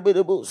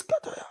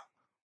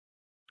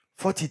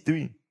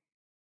 43.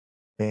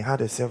 Then he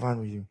had a servant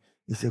with him.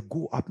 He said,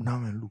 go up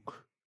now and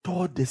look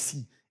toward the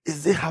sea.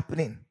 Is it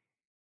happening?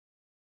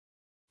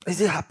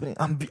 Is it happening?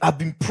 I've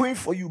been praying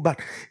for you, but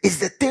is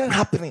the thing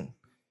happening?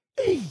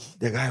 Hey,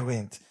 the guy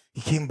went.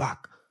 He came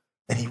back.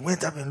 And he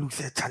went up and looked,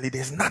 said, Charlie,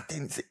 there's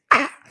nothing. He said,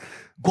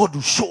 God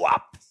will show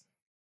up.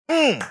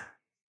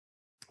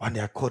 One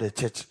day I called the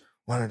church,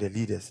 one of the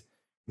leaders.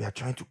 We are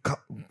trying to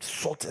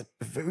sort a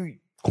very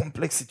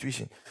complex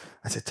situation.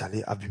 I said,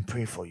 Charlie, I've been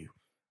praying for you.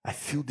 I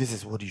feel this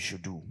is what you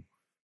should do.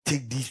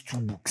 Take these 2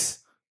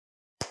 books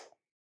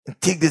and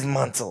take this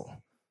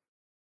mantle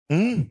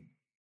and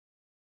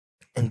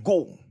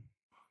go.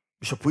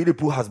 Bishop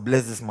Oyedepo has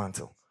blessed this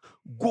mantle.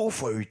 Go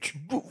for it.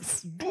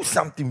 Do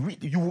something.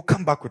 You will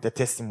come back with a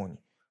testimony.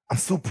 I'm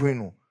still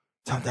praying.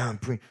 Sometimes I'm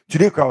praying.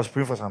 Today I was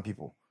praying for some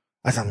people.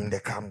 As I'm in the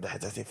camp, I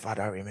just say,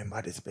 Father,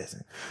 remember this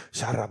person.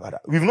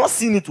 We've not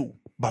seen it all,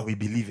 but we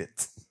believe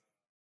it.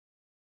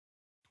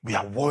 We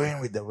are warring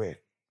with the word.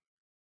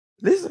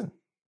 Listen,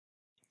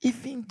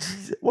 Even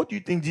Jesus, what do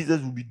you think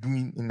Jesus will be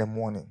doing in the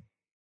morning?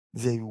 He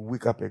said he will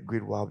wake up a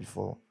great while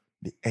before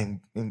the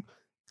end.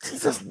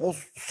 Jesus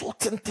was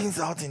sorting things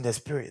out in the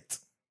spirit.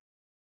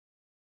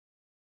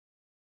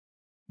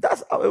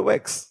 That's how it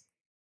works.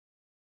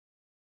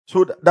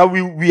 So that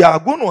we are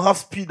going to have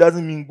speed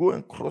doesn't mean go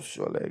and cross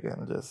your leg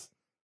and just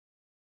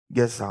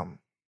get some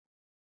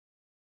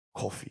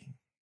coffee.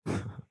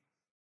 Then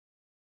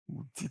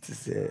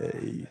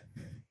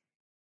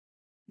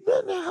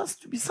there has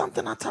to be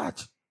something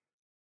attached.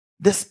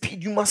 The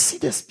speed, you must see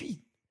the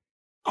speed.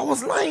 I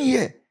was lying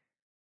here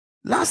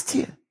last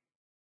year.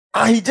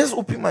 And he just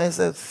opened my eyes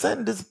and said,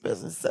 send this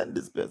person, send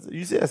this person.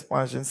 You say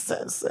expansion,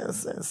 send.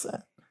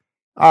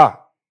 I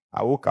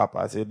woke up.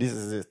 I said, this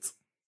is it.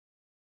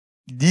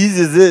 This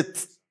is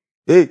it.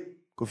 Hey,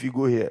 Kofi,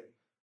 go here.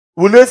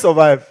 Will they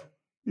survive?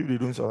 If they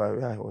don't survive,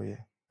 we are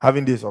here.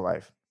 Haven't they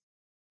survived?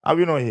 Are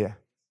we not here?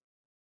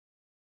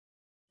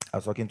 I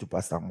was talking to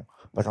Pastor Mo.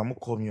 Pastor Mo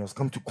called me. I was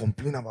coming to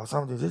complain about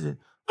something.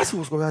 As he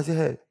was coming, I said,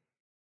 hey,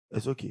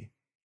 it's okay.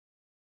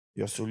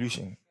 Your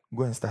solution,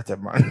 go and start a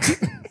brand.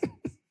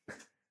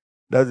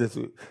 That's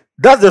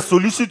the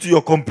solution to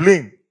your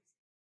complaint.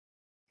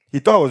 He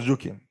thought I was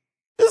joking.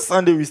 This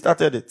Sunday we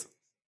started it.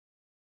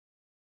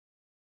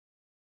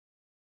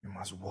 You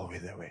must war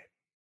with the way.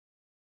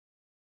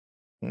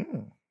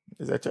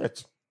 It's a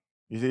church.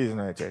 You say it's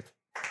not a church.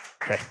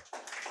 Okay.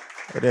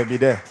 But they'll be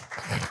there.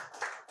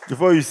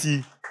 Before you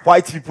see,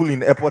 white people in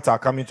the airport are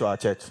coming to our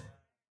church.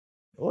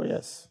 Oh,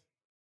 yes.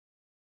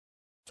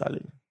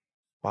 Charlie.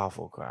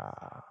 Powerful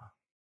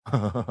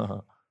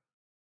crowd.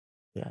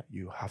 Yeah,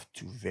 you have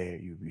to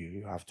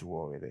you have to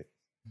war with it.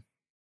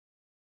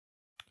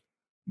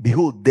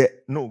 Behold,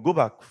 go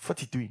back,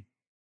 43.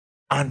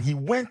 And he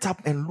went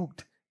up and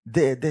looked.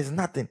 There's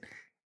nothing.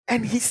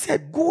 And he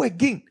said, go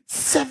again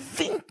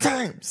 7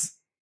 times.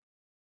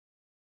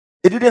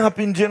 It didn't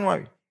happen in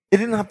January. It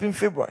didn't happen in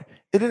February.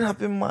 It didn't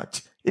happen in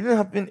March. It didn't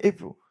happen in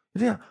April.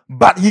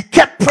 But he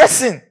kept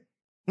pressing.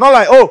 Not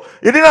like, oh,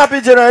 it didn't happen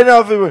in January, it didn't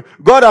happen in February.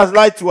 God has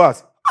lied to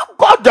us.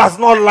 God does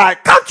not lie.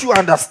 Can't you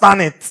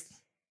understand it?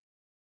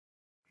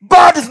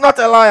 God is not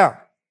a liar.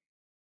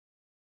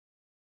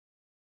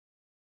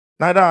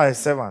 Neither are his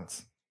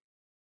servants.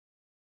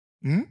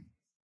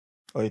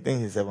 Or you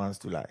think his servants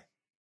to lie?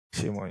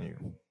 Shame on you.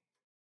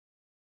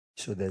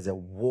 So there's a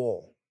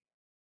war.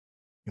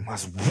 You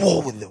must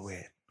war with the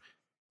word.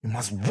 You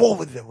must war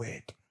with the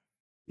word.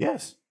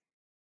 Yes.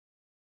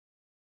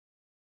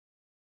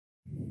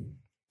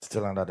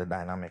 Still under the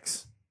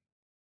dynamics.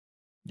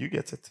 You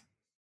get it?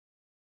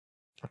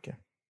 Okay.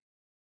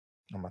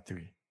 Number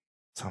 3.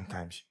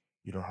 Sometimes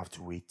you don't have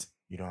to wait.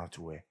 You don't have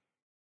to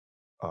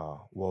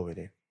war with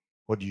it.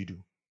 What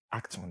do?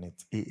 Act on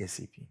it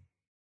ASAP.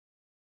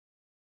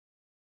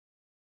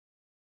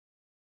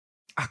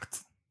 Act.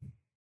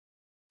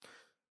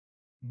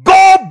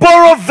 Go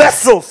borrow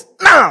vessels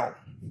now.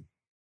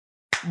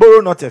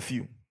 Borrow not a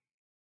few.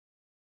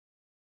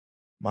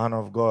 Man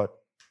of God,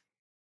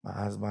 my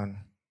husband,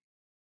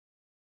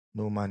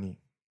 no money,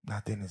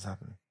 nothing is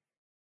happening.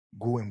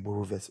 Go and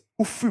borrow vessels.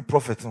 Who free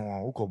prophet?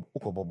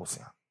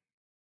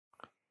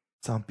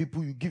 Some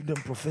people, you give them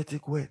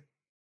prophetic word.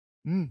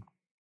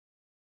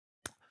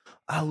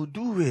 I will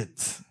do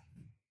it.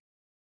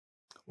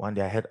 One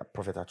day I heard a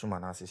Prophet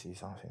Achumana say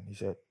something. He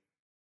said,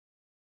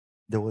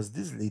 there was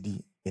this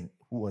lady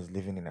who was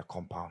living in a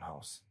compound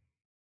house.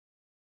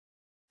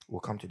 We'll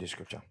come to the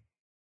scripture.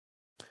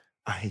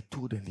 And he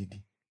told the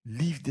lady,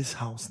 leave this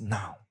house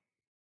now.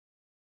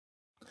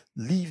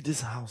 Leave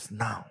this house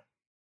now.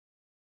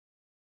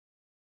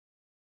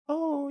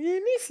 Oh,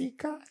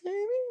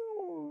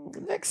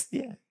 next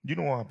year. Do you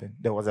know what happened?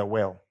 There was a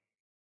well.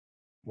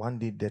 One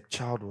day the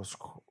child was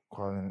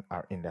crawling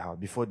in the house.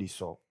 Before they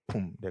saw,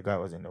 boom, the guy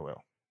was in the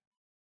well.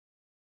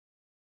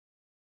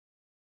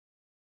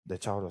 The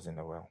child was in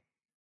the well.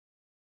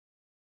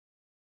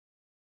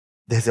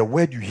 There's a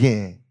word you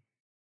hear.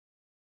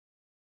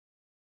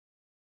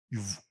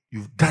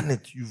 You've done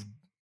it.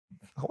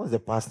 What was the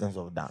past tense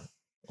of done?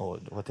 Or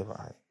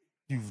whatever.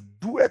 You've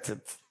duet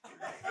it.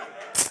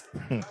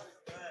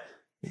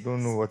 You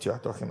don't know what you are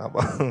talking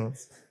about.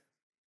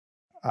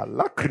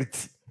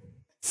 Alacrity.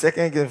 2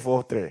 Kings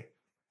 4:3.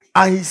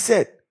 And he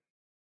said,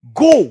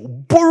 go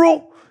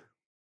borrow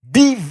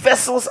the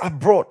vessels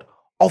abroad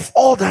of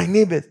all thy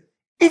neighbors,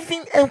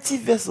 even empty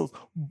vessels.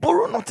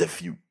 Borrow not a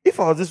few. If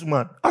I was this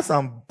woman, as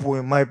I'm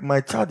borrowing,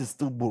 my child is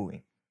still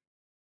borrowing.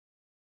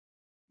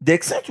 The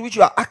extent to which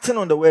you are acting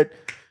on the word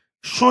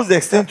shows the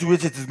extent to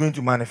which it is going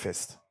to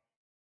manifest.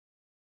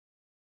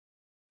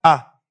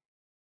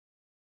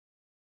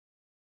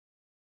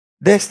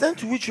 The extent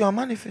to which you are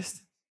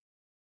manifesting.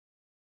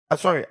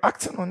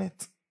 Acting on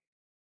it.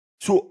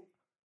 So,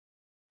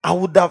 I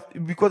would have,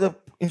 because the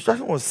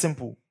instruction was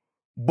simple,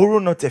 borrow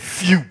not a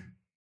few.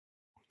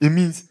 It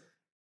means,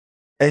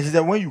 and she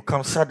said, when you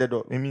come shut the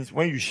door, it means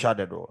when you shut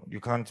the door, you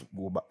can't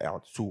go back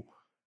out. So,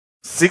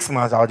 6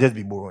 months, I'll just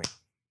be borrowing.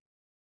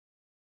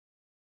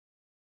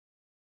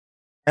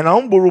 And I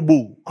won't borrow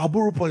bowl, I'll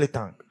borrow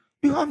polytank.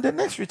 Because I'm the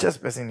next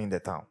richest person in the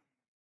town.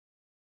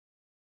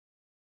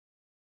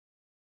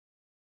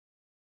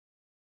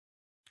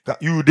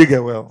 You dig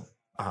a well.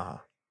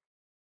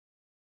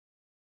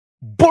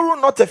 Borrow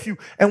not a few,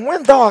 and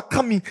when thou art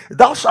coming,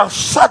 thou shalt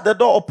shut the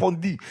door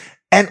upon thee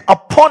and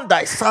upon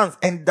thy sons,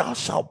 and thou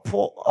shalt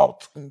pour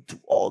out into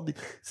all the.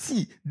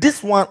 See,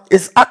 this one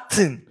is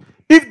acting.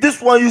 If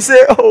this one you say,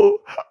 oh,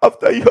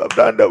 after you have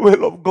done the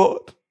will of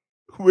God,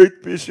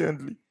 wait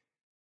patiently,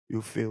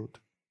 you failed.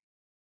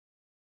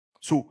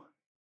 So,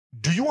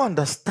 do you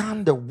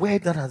understand the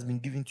word that has been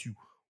given to you?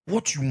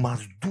 What you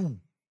must do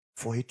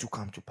for it to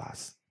come to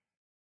pass.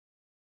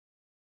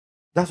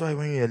 That's why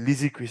when you're a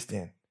lazy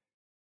Christian,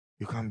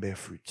 you can't bear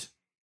fruit.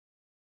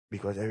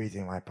 Because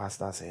everything my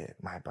pastor said.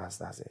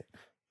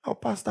 Our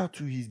pastor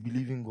too, he's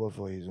believing God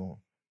for his own.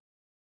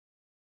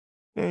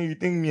 And you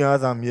think me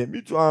as I'm here,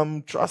 me too,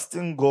 I'm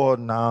trusting God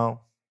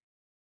now.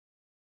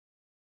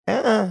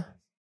 Or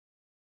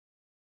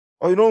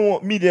you don't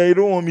want me there, you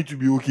don't want me to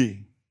be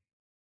okay.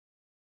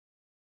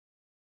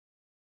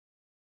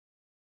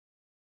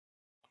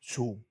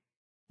 So,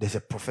 there's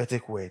a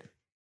prophetic word.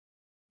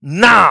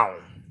 Now!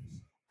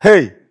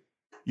 Hey,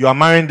 you are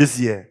marrying this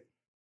year.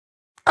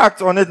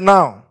 Act on it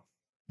now.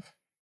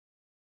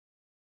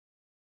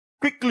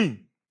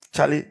 Quickly.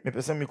 Charlie, me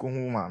person me ko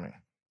hu mame.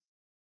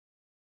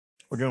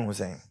 What do you know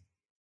saying?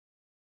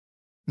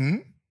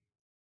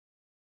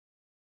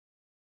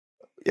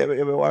 Yeah,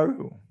 but worry.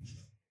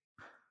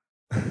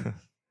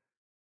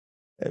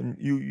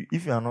 You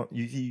if you are not,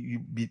 you see,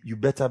 you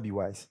better be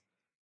wise.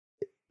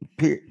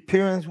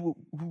 Parents who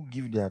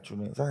give their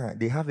children,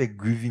 they have a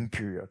grieving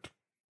period,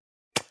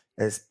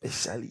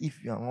 especially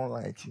if you are not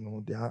like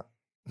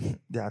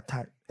they are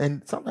tired,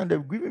 and sometimes the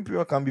grieving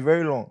period can be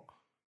very long.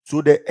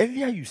 So the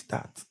earlier you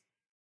start,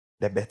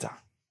 the better.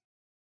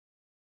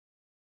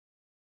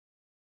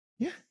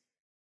 Yeah,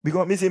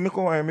 because me say me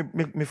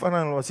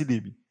father-in-law see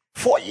baby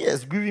 4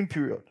 years grieving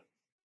period.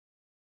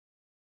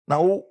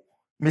 Now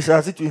me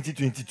shall see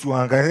 2022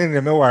 and can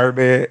remember worry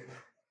be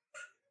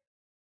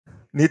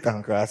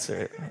Nathan Crass.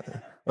 I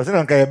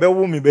say can be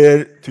wo me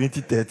be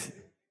 2030.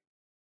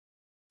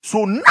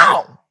 So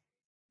now,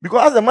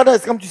 because as the mother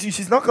has come to see,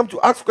 she's now come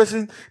to ask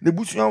questions. The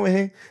bush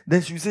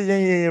then she will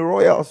say, yeah,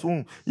 royal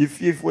soon.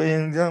 If we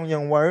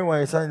young worry,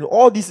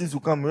 all these things will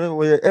come.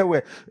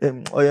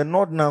 Or you're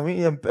not now.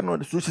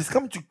 So she's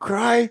come to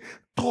cry,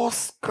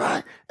 toss,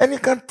 cry, and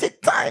it can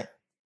take time.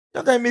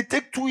 That time may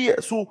take 2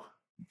 years. So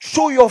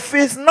show your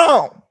face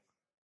now.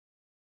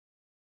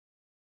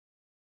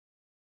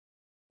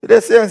 They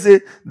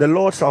say, the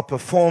Lord shall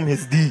perform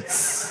his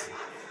deeds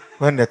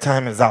when the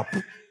time is up.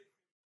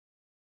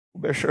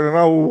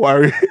 Now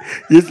worry.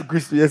 Jesus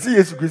Christ. You see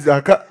Jesus Christ.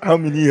 How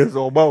many years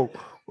or about?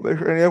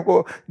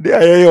 They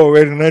are here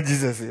already. Not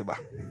Jesus.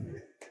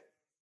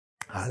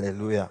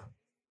 Hallelujah.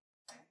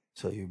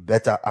 So you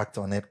better act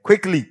on it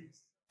quickly.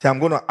 See, I'm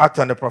going to act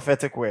on the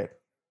prophetic word.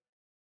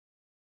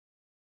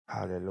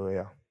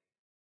 Hallelujah.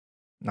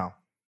 Now,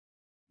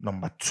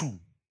 number 2.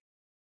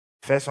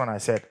 First one I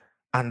said,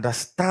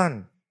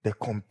 understand the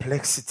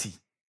complexity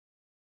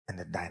and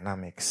the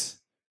dynamics,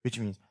 which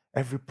means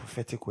every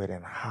prophetic word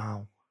and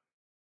how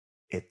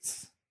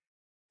it's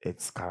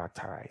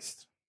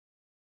characterized.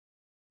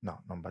 Now,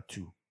 number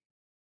 2,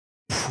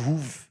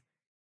 prove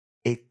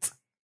its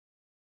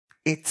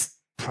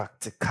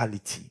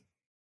practicality.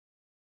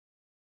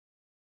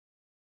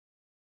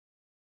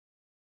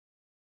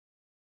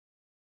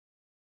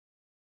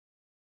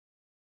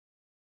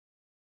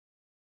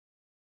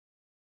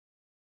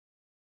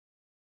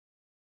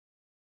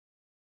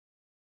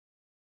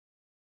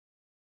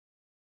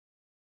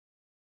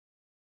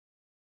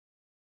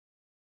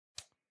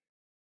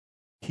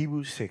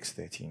 Hebrews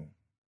 6:13.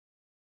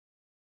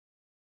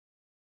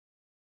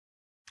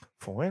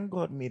 For when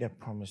God made a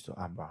promise to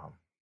Abraham,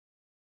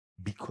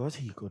 because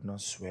he could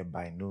not swear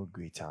by no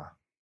greater,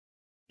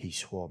 he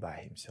swore by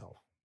himself.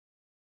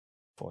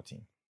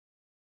 14.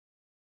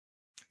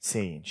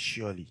 Saying,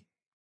 surely,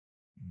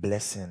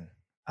 blessing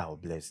I will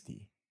bless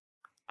thee,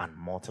 and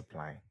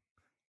multiplying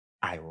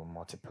I will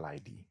multiply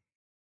thee.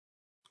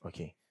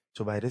 Okay,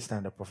 so by this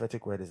time, the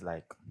prophetic word is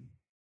like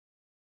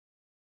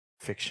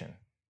fiction.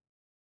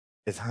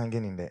 It's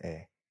hanging in the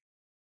air.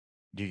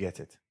 Do you get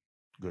it?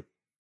 Good.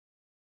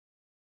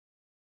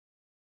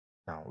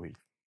 Now wait.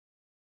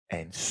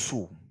 And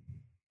so,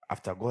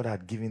 after God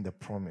had given the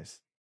promise,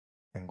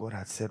 and God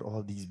had said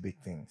all these big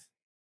things,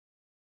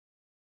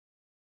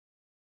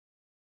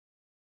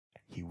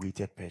 he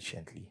waited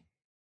patiently.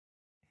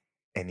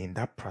 And in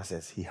that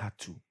process, he had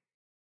to,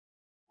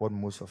 what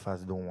most of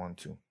us don't want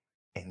to,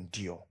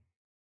 endure.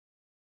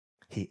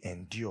 He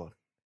endured.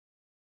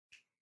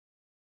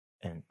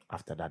 And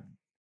after that,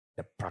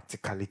 the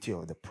practicality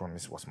of the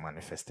promise was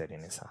manifested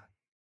in his hand.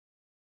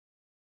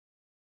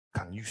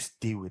 Can you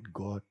stay with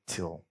God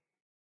till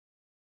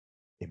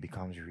it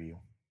becomes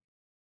real?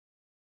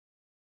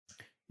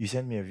 You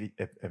sent me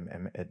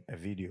a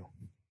video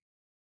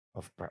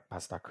of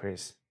Pastor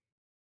Chris,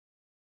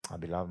 a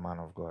beloved man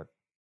of God,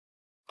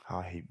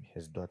 how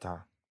his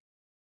daughter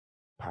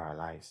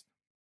paralyzed,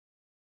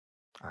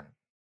 and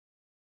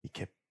he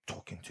kept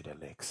talking to the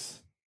legs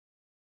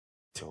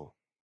till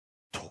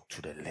talk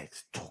to the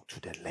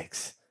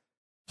legs,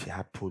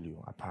 had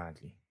polio,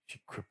 apparently. She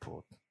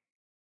crippled.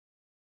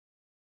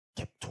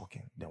 Kept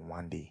talking. Then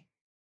one day,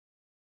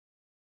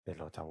 the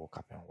daughter woke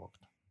up and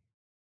walked.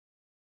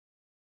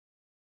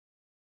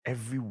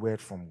 Every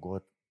word from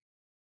God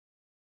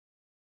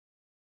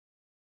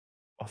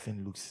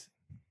often looks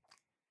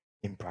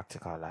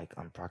impractical, like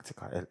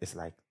unpractical. It's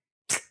like,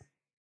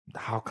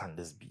 how can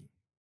this be?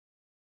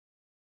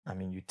 I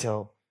mean, you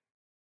tell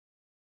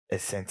a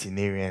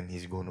centenarian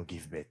he's going to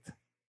give birth,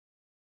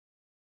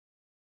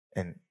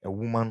 and a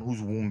woman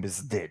whose womb is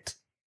dead.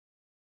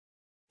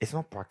 It's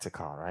not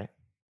practical, right?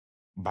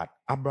 But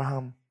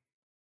Abraham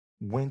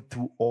went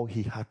through all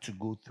he had to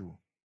go through.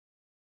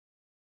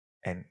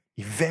 And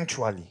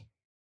eventually,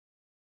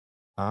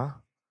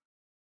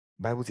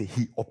 Bible says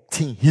he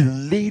obtained, he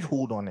laid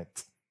hold on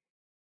it.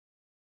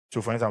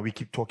 So, for instance, we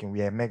keep talking,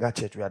 we are a mega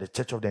church, we are the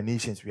church of the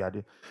nations,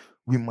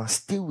 we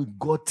must stay with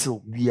God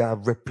till we are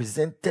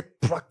represented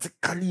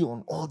practically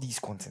on all these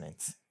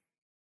continents.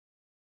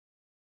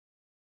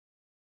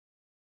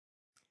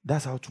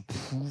 That's how to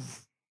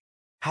prove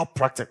how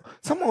practical.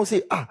 Someone will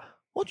say,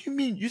 what do you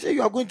mean? You say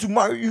you are going to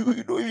marry,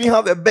 you don't even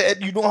have a bed,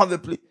 you don't have a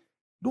place.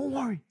 Don't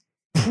worry.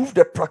 Prove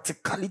the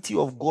practicality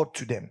of God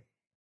to them.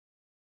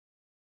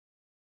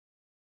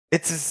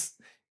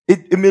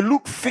 It may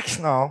look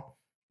fictional,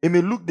 it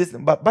may look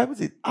distant, but Bible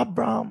says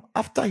Abraham,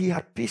 after he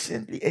had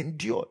patiently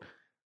endured,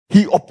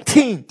 he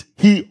obtained,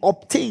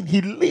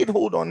 he laid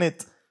hold on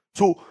it.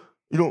 So,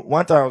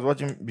 one time I was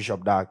watching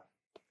Bishop Dag,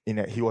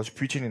 he was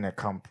preaching in a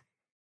camp,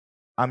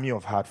 army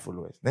of hard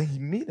followers. Then he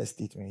made a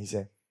statement. He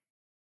said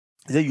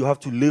you have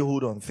to lay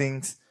hold on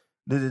things.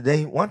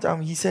 Then one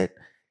time he said,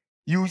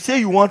 you say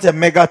you want a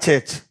mega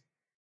church,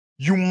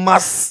 you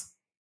must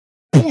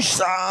push.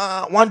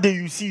 One day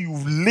you see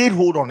you've laid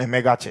hold on a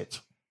mega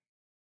church.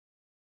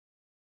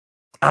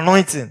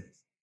 Anointing.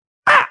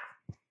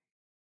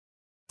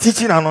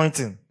 Teaching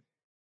anointing.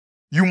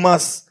 You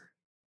must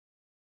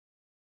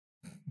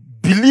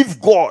believe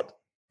God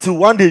till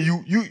one day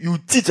you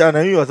teach and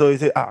then you yourself you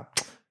say,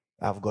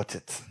 I've got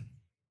it.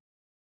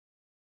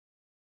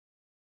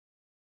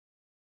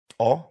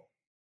 Or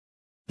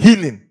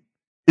healing.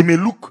 It may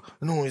look,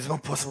 no, it's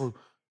not possible.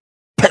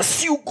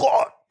 Pursue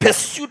God.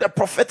 Pursue the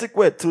prophetic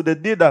word till the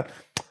day that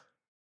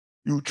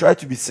you try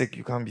to be sick,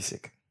 you can't be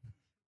sick.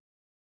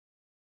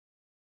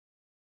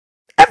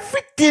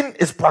 Everything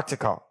is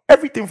practical.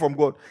 Everything from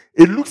God.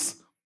 It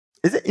looks,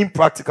 is it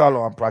impractical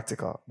or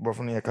unpractical? But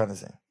from here, kind of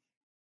say,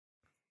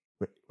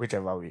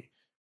 whichever way.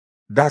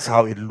 That's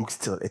how it looks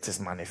till it is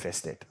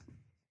manifested.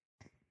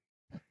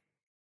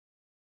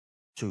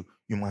 So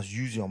you must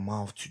use your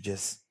mouth to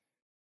just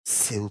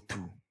sail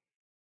through.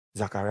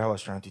 Zachariah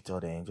was trying to tell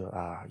the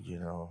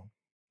angel,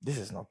 this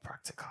is not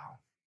practical.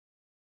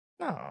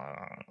 No.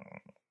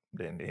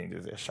 Then the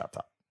angel said, shut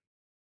up.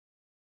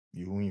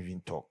 You won't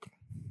even talk.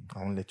 I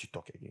won't let you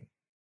talk again.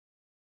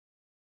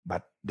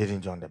 But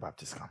didn't John the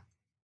Baptist come?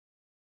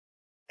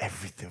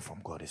 Everything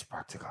from God is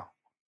practical.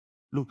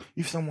 Look,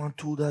 if someone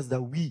told us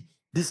that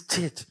this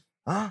church,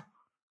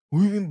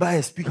 we even buy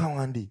a speaker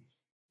one day,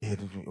 it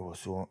was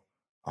so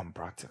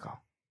unpractical.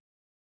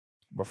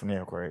 But for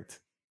now, correct.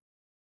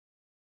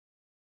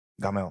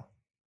 Gamel,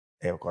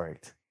 you're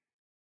correct.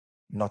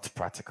 Not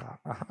practical.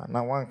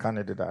 Now one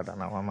candidate that and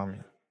now mommy.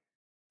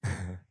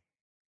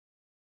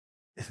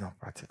 It's not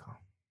practical.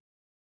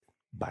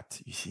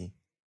 But you see,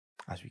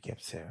 as we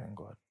kept serving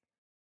God,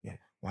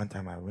 one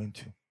time I went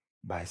to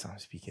buy some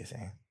speakers,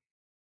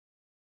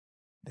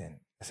 then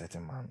a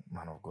certain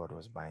man of God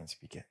was buying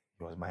speaker.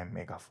 He was buying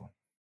megaphone.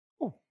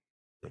 Oh,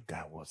 the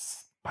guy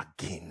was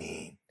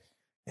bargaining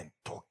and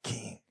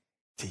talking.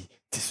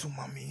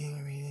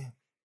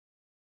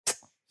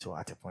 So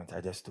at a point,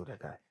 I just told the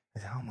guy, I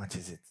said, how much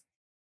is it?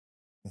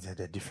 He said,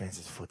 the difference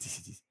is 40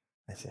 cities.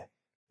 I said,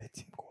 let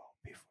him go, I'll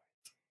pay for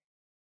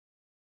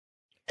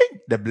it. Hey,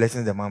 the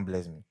blessings the man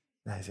blessed me.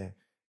 And I said,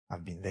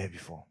 I've been there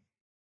before.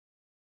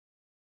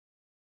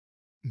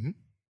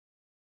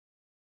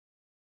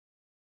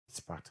 It's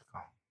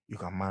practical. You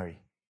can marry.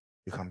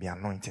 You can be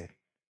anointed.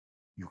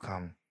 You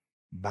can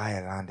buy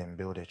a land and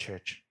build a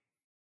church.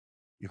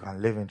 You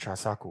can live in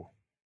Trasaco.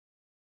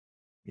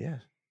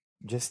 Yes.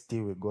 Just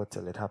stay with God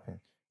till it happens.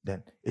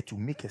 Then it will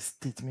make a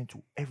statement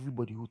to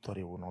everybody who thought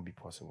it would not be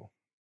possible.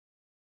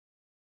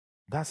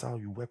 That's how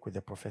you work with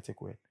the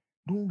prophetic word.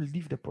 Don't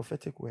leave the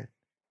prophetic word.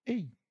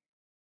 Hey.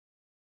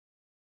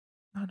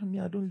 I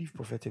don't leave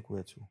prophetic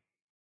words.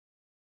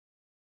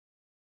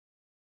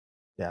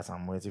 There are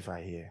some words if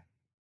I hear.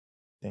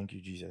 Thank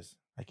you, Jesus.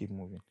 I keep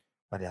moving.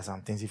 But there are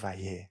some things if I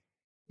hear.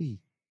 Hey.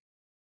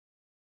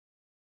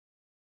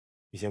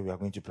 We said we are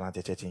going to plant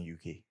a church in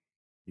UK.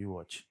 You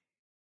watch.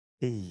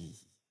 Hey.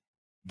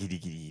 Giddy,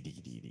 giddy,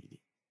 giddy, giddy,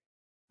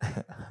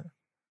 giddy.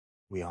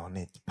 We are on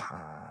it.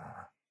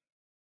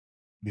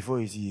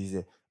 Before you see, he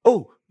said,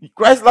 oh,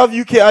 Christ Love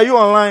UK, are you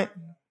online?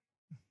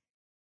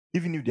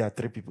 Even if there are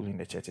 3 people in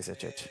the church, it's a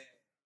church.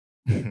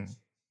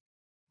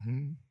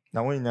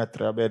 Now when you're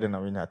 300,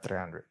 then when you're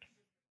 300.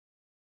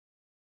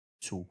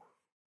 So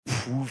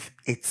prove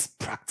its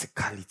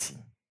practicality.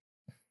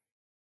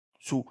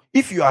 So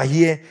if you are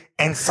here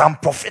and some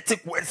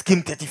prophetic words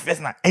came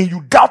 31st night and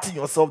you doubt in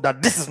yourself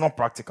that this is not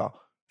practical,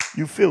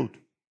 you failed.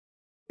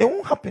 It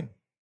won't happen.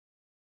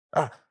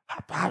 What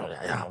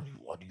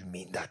do you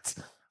mean that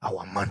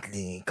our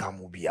monthly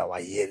income will be our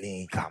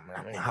yearly income?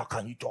 I mean, how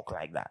can you talk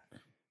like that?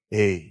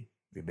 Hey,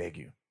 we beg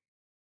you.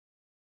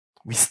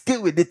 We stay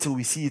with it till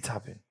we see it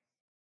happen.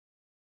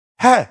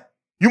 Hey,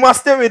 you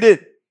must stay with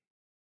it.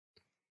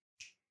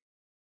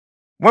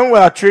 When we were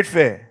at trade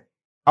fair,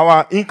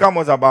 our income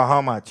was about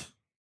how much?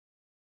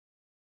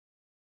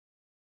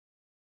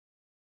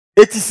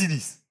 80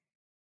 cedis.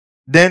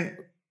 Then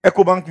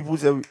EcoBank people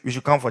said we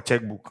should come for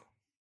checkbook.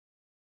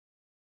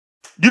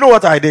 Do you know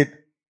what I did?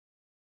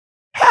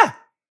 Ha!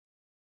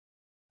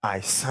 I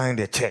signed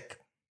a check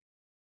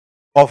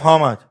of how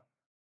much?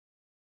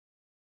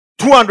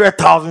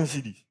 200,000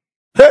 cedis.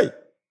 Hey!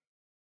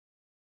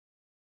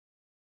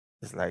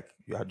 It's like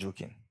you are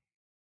joking.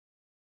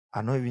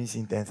 I've not even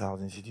seen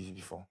 10,000 cedis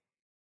before.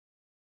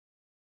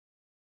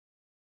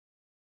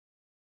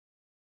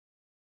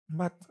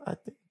 But I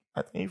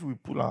think if we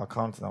pull our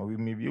accounts now, we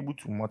may be able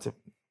to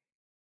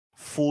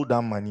fold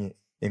that money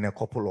in a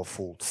couple of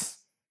folds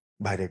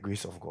by the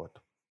grace of God.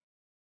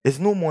 It's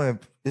no more,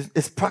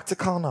 it's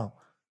practical now.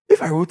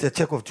 If I wrote a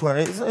check of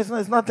 200,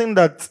 it's nothing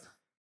that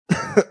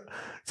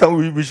so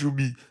we should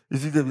be, you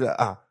see, they'll be like,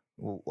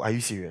 are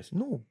you serious?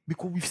 No,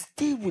 because we've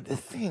stayed with the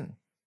thing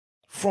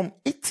from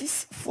 80,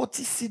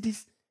 40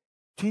 CDs,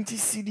 20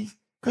 CDs.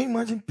 Can you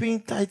imagine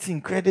paying tithes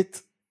in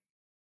credit?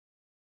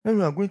 When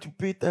we are going to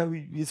pay tithe,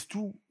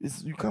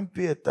 you can't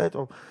pay a tithe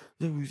of,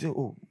 then we say,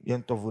 oh, you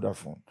have to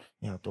Vodafone.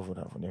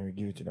 Then we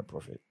give it to the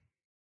prophet.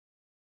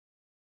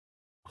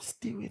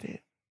 Stay with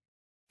it.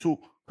 So,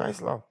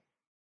 Christ love,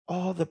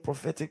 all the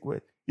prophetic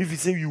word. If you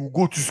say you will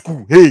go to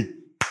school, hey,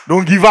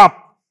 don't give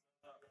up.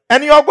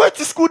 And you are going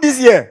to school this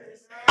year.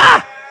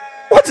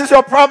 What is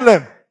your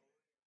problem?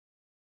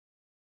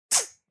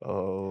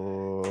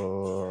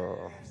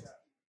 Oh.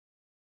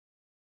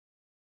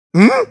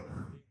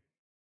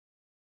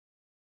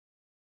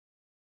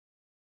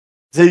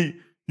 Say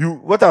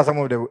what are some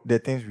of the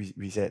things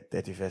we said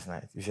 31st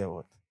night? We said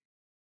what?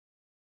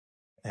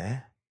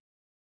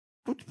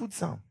 Put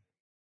some.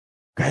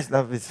 Guys,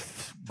 love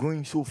is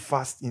going so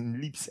fast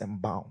in leaps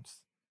and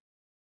bounds.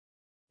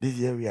 This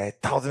year we are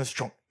 1,000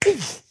 strong. Hey,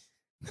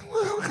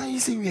 how can you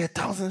say we are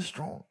 1,000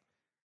 strong?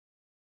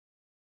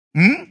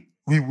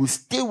 We will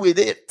stay with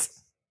it.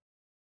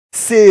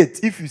 Say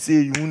it. If you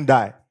say you won't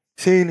die,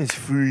 saying is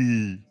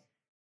free.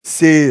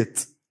 Say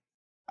it.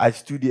 I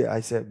stood here.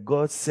 I said,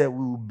 God said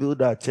we will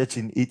build our church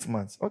in 8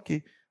 months.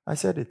 Okay, I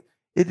said it.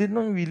 It did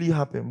not really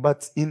happen.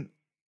 But in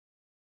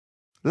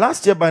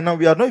last year, by now,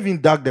 we are not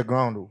even dug the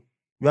ground. Though.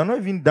 We are not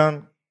even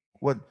done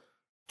what?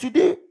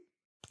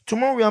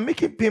 Tomorrow, we are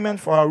making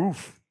payment for our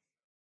roof.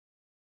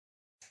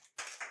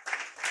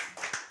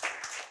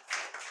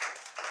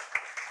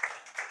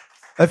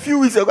 A few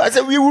weeks ago, I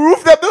said, we will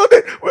roof the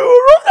building. We will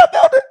roof the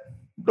building.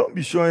 Don't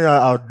be showing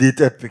our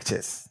outdated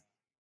pictures.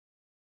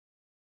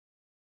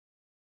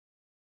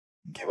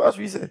 Give us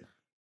reason.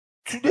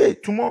 Today,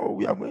 tomorrow,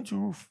 we are going to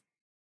roof.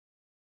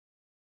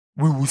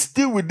 We will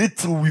stay with it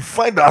till we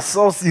find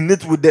ourselves in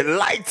it with the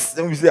lights.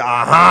 Then we say,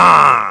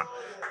 aha,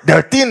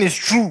 the thing is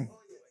true.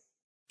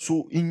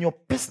 So in your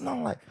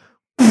personal life,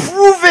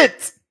 prove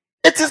it.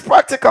 It is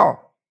practical.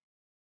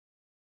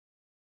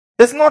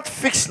 It's not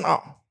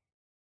fictional.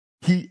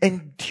 He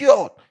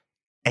endured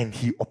and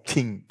he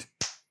obtained.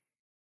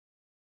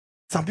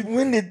 Some people,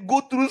 when they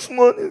go through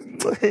small,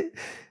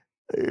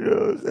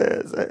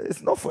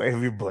 it's not for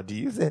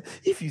everybody.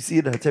 If you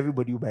say that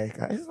everybody will buy a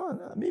car, it's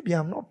not. Maybe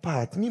I'm not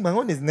part. Me, my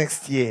own is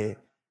next year.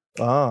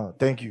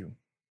 Thank you.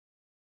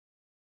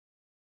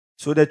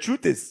 So the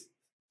truth is,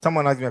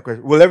 someone asked me a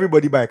question: will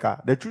everybody buy a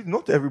car? The truth,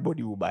 not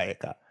everybody will buy a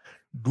car.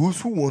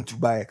 Those who want to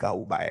buy a car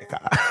will buy a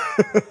car.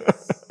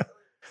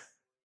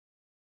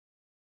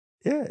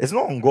 Yeah, it's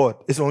not on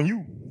God. It's on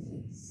you.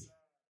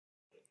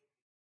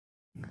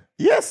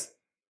 Yes.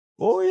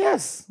 Oh,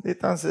 yes.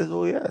 Nathan says,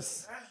 oh,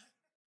 yes.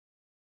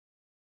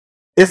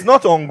 It's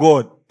not on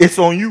God. It's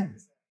on you.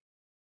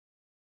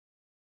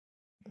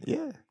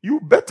 Yeah. You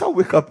better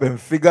wake up and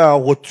figure out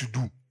what to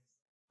do.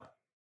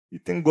 You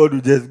think God will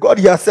just... God,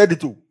 he has said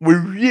it too.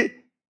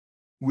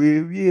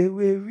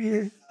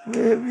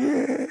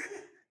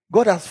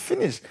 God has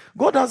finished.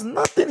 God has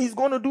nothing he's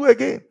going to do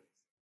again.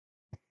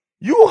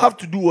 You have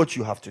to do what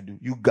you have to do.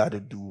 You got to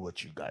do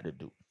what you got to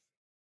do.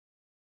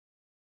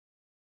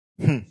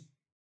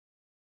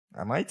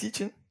 Am I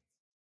teaching?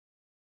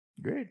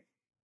 Great.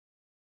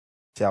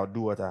 So I'll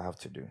do what I have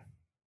to do.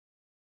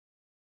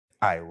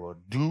 I will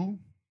do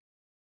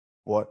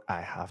what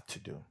I have to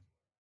do.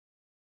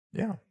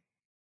 Yeah.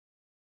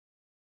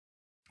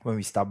 When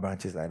we start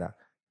branches like that,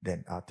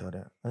 then I'll tell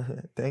them,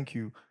 thank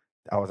you.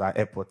 I was at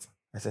airport.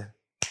 I said,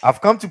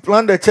 I've come to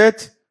plant the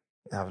church.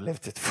 I've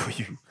left it for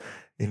you.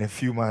 In a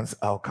few months,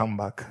 I'll come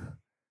back.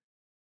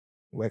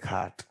 Work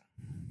hard.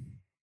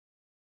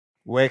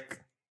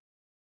 Work.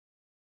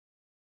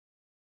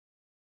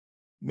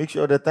 Make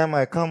sure the time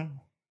I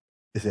come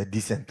is a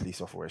decent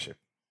place of worship.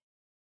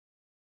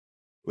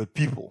 with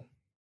people.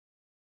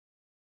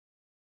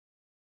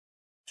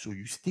 So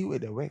you stay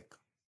with the work.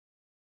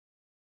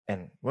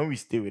 And when we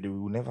stay with it, we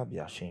will never be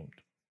ashamed.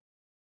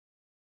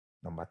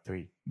 Number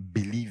 3,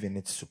 believe in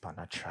its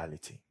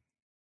supernaturality.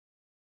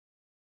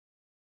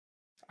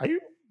 Are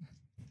you?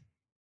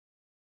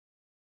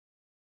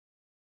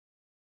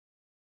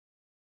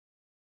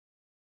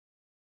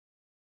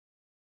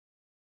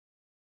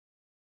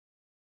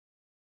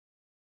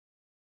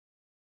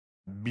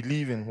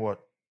 Believe in what?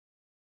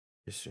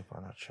 Its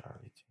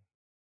supernaturality.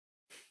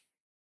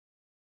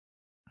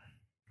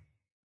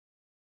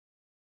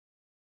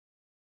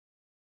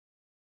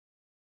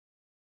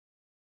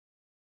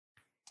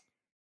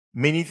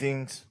 Many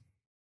things,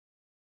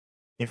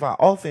 in fact,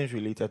 all things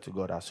related to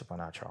God are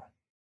supernatural.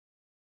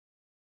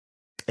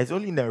 It's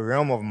only in the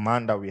realm of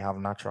man that we have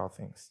natural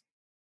things.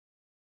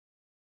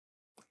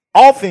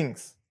 All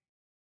things.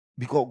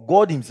 Because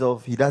God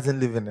himself, he doesn't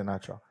live in the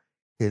natural.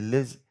 He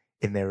lives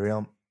in a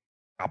realm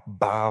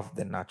above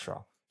the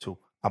natural. So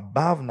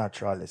above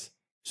natural is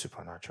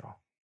supernatural.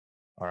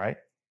 All right?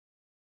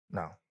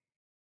 Now,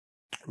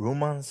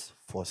 Romans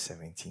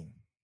 4:17.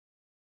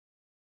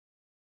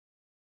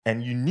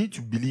 And you need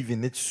to believe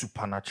in its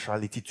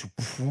supernaturality to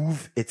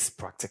prove its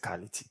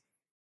practicality.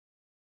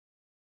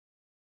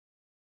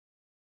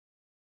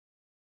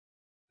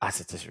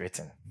 As it is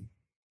written,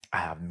 I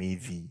have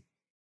made thee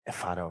a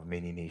father of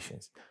many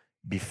nations.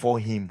 Before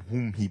him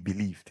whom he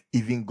believed,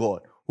 even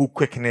God, who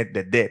quickeneth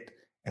the dead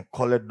and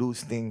calleth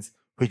those things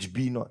which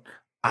be not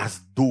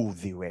as though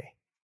they were.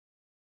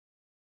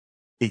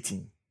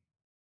 18.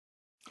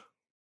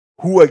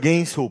 Who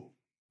against hope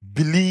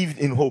believed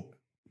in hope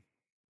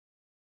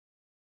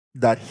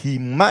that he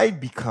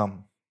might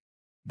become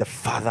the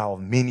father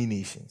of many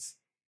nations,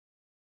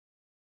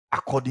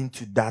 according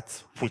to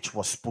that which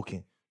was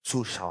spoken,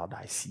 so shall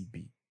thy seed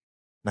be.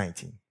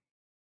 19.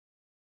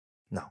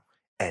 Now,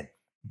 and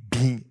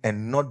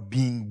not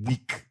being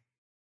weak,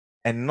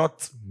 and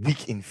not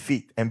weak in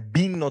faith, and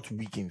being not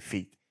weak in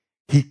faith,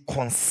 he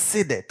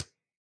considered,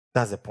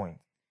 that's the point,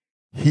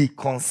 he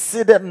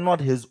considered not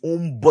his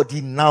own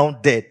body now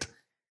dead.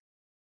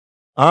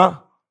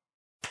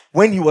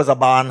 When he was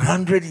about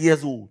 100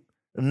 years old,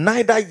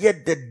 neither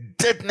yet the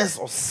deadness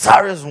of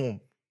Sarah's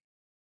womb.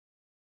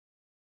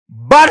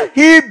 But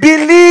he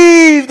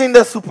believed in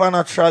the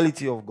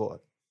supernaturality of God.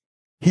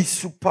 He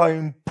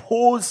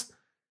superimposed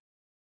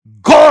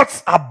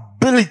God's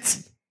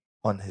ability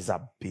on his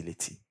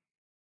ability.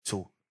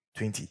 So,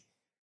 20.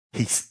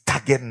 He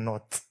staggered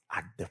not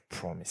at the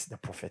promise, the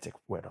prophetic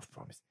word of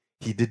promise.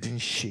 He didn't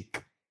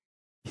shake.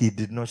 He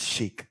did not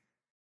shake.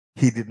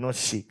 He did not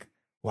shake.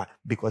 Why?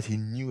 Because he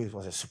knew it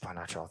was a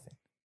supernatural thing.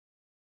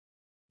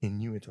 He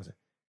knew it was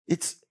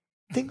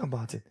think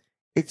about it.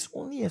 It's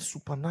only a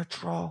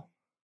supernatural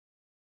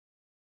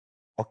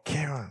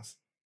occurrence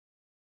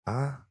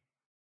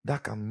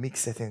that can make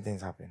certain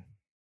things happen.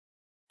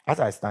 As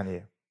I stand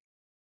here,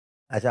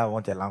 I say I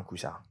want a Land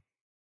Cruiser.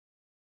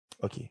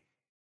 Okay.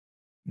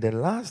 The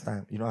last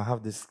time, I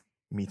have this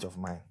mate of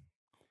mine.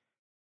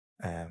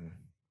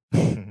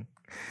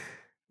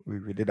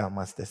 We did our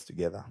masters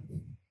together.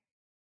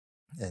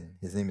 And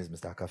his name is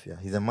Mr. Kafia.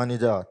 He's a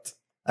manager at,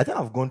 I think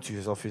I've gone to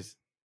his office.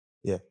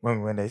 Yeah. When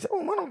we went there, he said,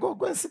 "Oh man, go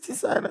and sit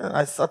inside." And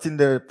I sat in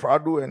the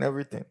Prado and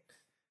everything.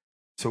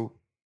 So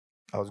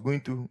I was going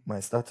through my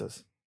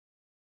status.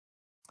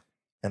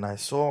 And I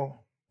saw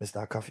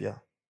Mr. Kafia.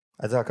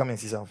 I said, "I'll come and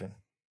see something."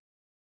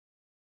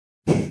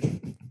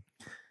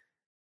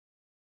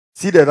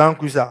 See the Land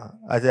Cruiser.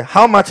 I said,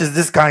 "How much is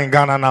this car in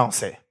Ghana now,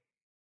 sir?"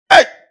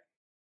 Hey!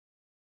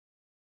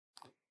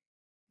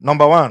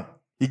 Number one,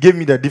 he gave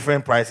me the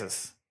different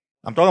prices.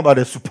 I'm talking about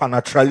the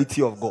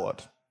supernaturality of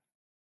God.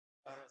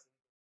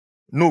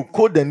 No,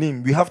 quote the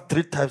name. We have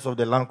 3 types of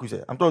the Land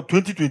Cruiser. I'm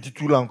talking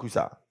 2022 Land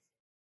Cruiser.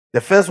 The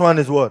first one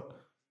is what?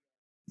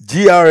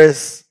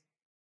 GRS,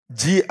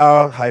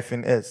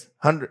 GR-S.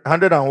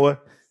 100 and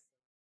what?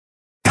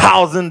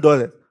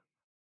 $1,000.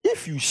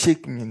 If you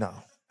shake me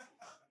now,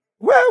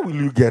 where will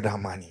you get that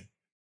money?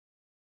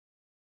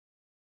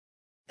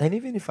 And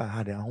even if I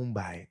had it, I won't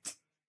buy it.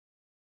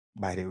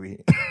 By the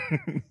way.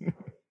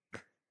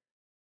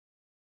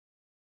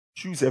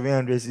 Shoe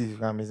 700 cedis,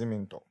 I'm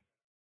missing.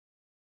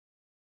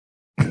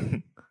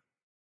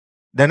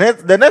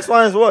 The next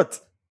one is what?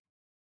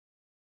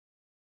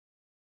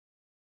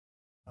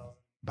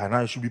 By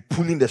now you should be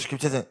pulling the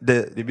scriptures and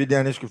the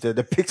Biblian scriptures,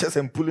 the pictures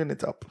and pulling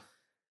it up.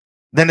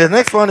 Then the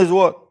next one is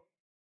what?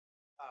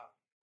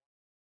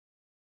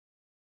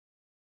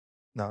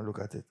 Now look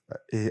at it.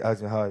 He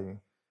asked me, "How are you?"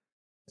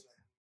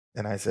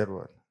 And I said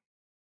what?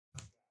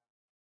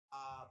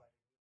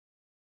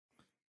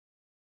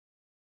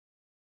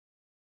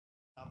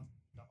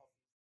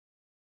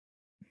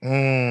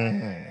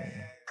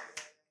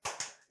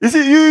 You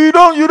see, you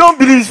don't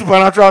believe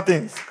supernatural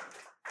things.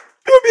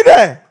 You'll be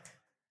there.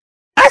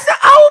 I said,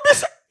 I will be.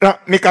 Now,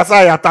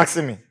 Mikasa, you're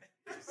taxing me.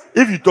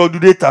 If you talk, do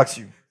they tax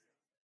you?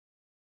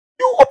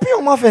 You open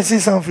your mouth and say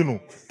something. No.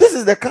 This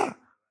is the car.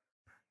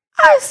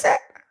 I said,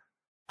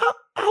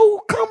 I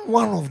will come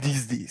one of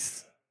these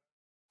days.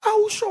 I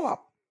will show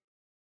up.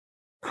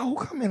 I will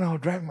come and I'll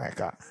drive my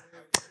car.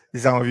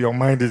 Some of your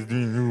mind is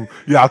doing you.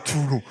 You are too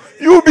low.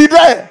 You be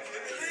there.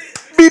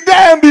 Be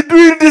there and be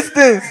doing these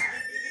things.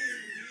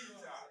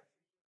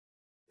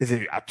 Is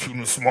it you are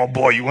too small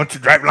boy? You want to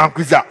drive Land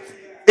Cruiser?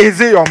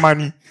 Is it your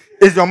money?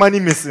 Is your money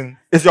missing?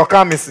 Is your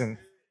car missing?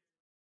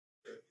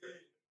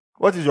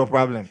 What is your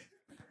problem?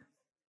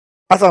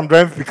 As I'm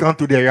driving Pican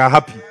today, you are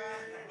happy.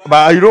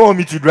 But you don't want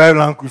me to drive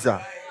Land Cruiser.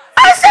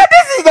 I said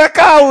this is the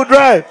car I will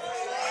drive.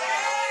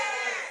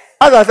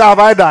 As I said, have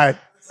I died?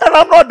 And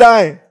I'm not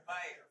dying.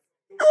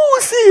 You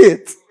will see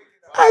it.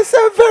 I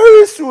said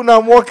very soon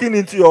I'm walking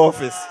into your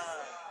office.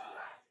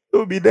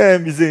 You'll be there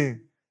and be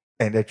saying,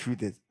 and the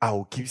truth is, I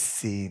will keep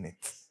saying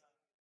it.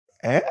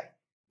 Eh?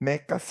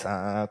 Make a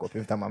sound. God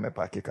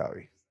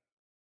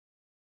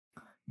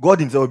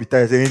himself will be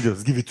tired. Say,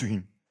 angels, give it to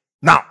him.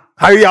 Now,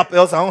 hurry up,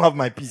 else I won't have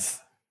my peace.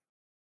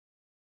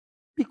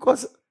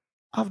 Because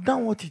I've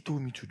done what he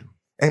told me to do.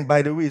 And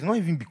by the way, it's not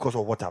even because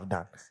of what I've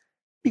done.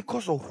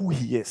 Because of who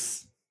he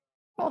is.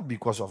 Not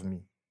because of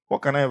me.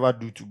 What can I ever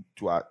do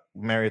to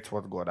merit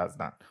what God has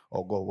done?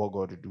 Or what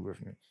God will do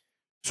with me?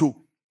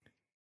 So,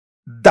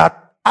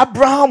 that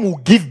Abraham will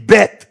give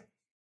birth,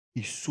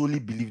 he solely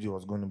believed it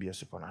was going to be a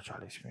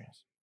supernatural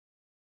experience.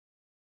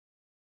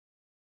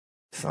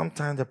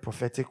 Sometimes the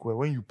prophetic word,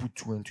 when you put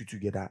two and two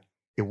together,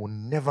 it will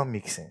never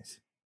make sense.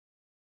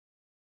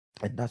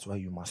 And that's why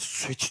you must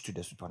switch to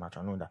the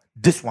supernatural, knowing that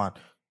this one,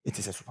 it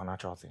is a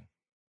supernatural thing.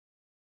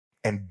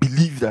 And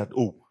believe that,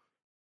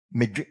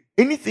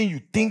 anything you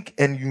think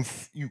and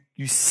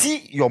you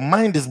see your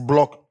mind is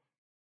blocked,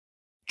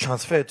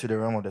 transfer it to the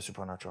realm of the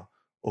supernatural.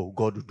 Oh,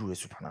 God will do it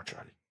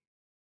supernaturally.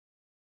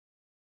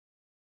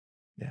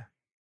 Yeah.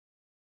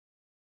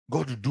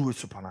 God will do it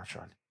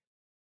supernaturally.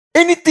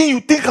 Anything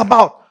you think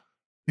about,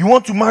 you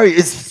want to marry,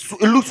 it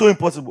looks so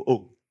impossible.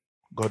 Oh,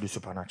 God will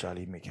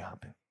supernaturally make it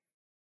happen.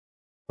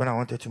 When I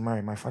wanted to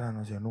marry, my father and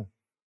I said, no.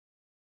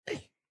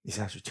 Hey, he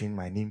said I should change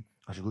my name.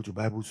 I should go to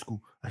Bible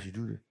school. I should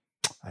do this.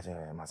 I said,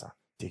 hey, Master,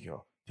 take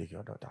your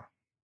daughter.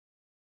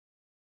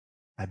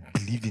 I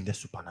believed in the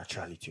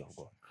supernaturality of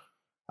God.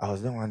 I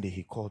was there one day,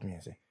 he called me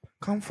and said,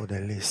 come for the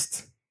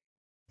list.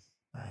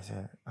 I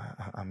said,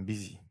 I'm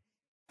busy.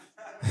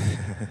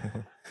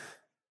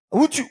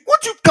 Would you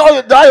call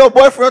your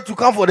boyfriend to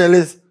come for the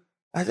list?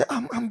 I said,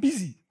 I'm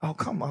busy. I'll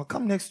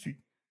come next week.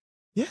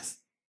 Yes.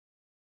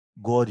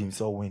 God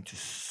himself went to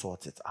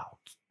sort it out.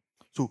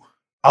 So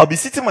I'll be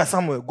sitting my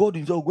somewhere. God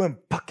himself will go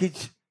and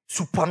package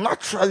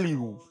supernaturally.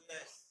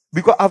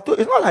 Because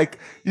it's not like,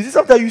 you see,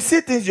 sometimes you say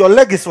things, your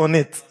leg is on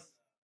it.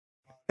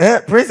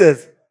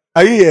 Princess,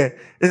 are you here?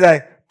 It's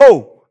like,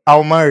 oh,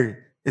 I'll marry.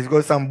 It's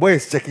because some boy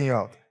is checking you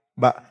out.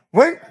 But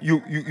when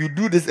you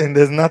do this and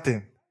there's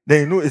nothing,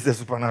 then you know it's a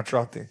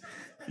supernatural thing.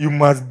 You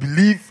must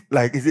believe,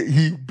 like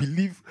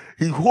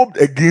he hoped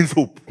against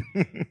hope.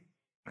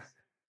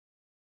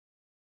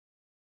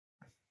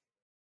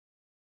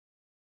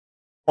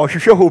 Or she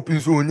should hope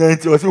in so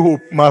or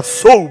hope my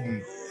soul.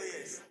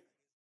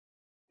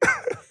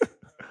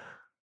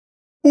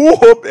 Who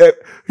hope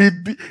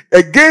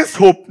against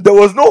hope? There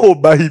was no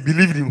hope, but he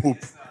believed in hope.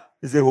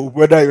 He said, hope,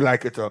 whether you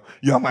like it or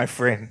you are my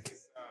friend.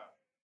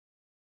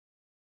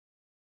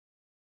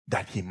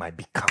 That he might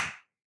become.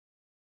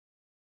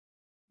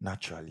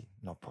 Naturally,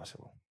 not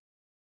possible.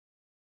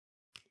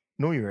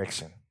 No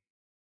erection,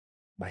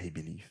 but he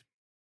believed.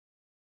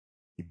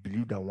 He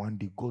believed that one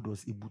day God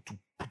was able to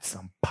put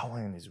some power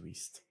in his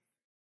waist.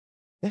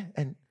 Yeah,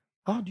 and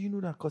how do you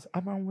know that? Because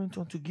Abraham went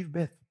on to give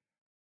birth.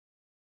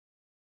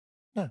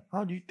 Yeah,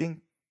 how do you think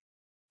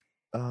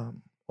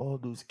all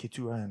those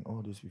Keturah and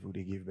all those people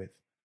they gave birth?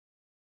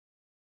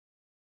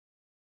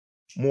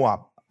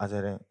 Moab, as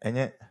I and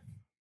yet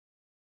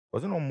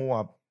was it not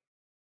Moab?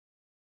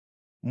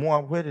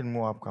 Moab, where did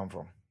Moab come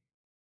from?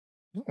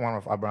 One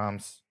of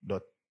Abraham's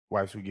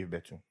wives who gave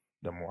birth to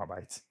the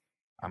Moabites.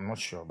 I'm not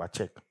sure, but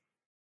check.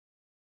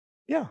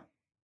 Yeah.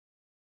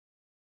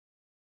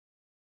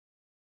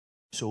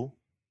 So,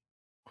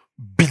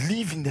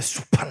 believe in the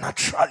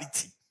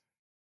supernaturality.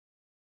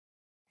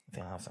 I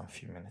think I have some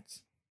few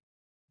minutes.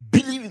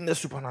 Believe in the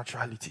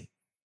supernaturality.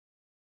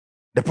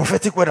 The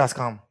prophetic word has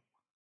come.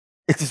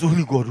 It is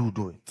only God who will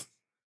do it.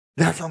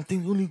 There are some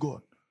things only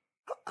God.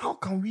 How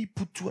can we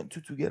put two and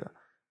two together?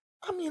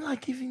 I mean,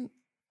 like even,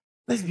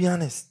 let's be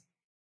honest.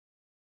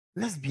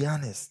 Let's be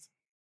honest.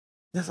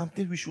 There's some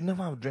things we should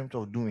never have dreamt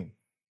of doing.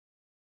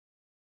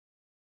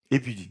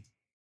 APG.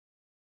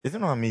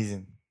 Isn't it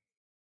amazing?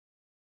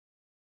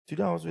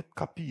 Today I was with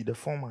Kapi, the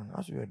foreman.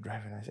 As we were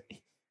driving, I said,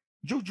 hey,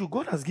 Jojo,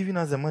 God has given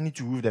us the money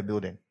to roof the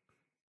building.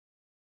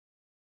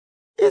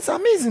 It's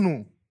amazing,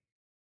 no?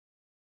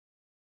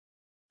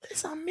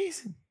 It's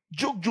amazing.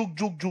 Joke.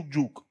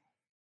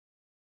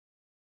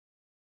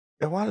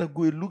 A while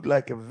ago, it looked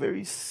like a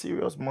very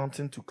serious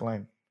mountain to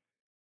climb.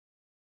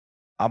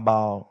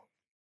 About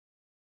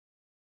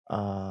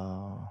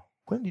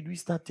when did we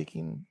start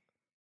taking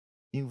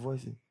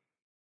invoices?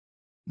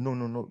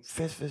 No.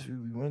 First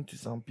we went to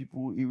some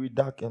people,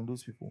 Iridak and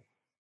those people.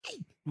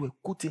 You were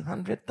quoting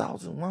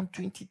 100,000,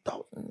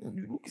 120,000.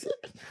 You look, say,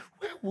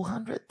 where will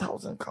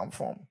 100,000 come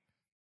from?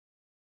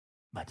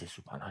 But it's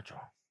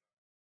supernatural.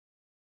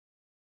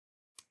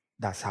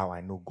 That's how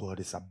I know God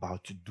is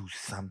about to do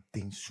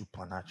something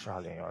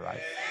supernatural in your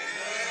life.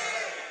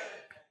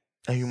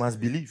 And you must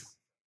believe.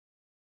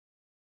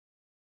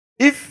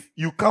 If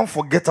you can't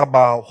forget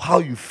about how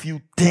you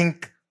feel,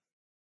 think,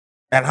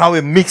 and how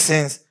it makes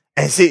sense,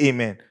 and say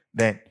amen,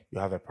 then you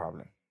have a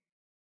problem.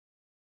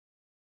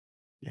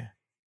 Yeah.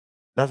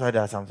 That's why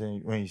there's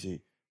something when you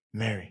say,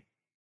 Mary,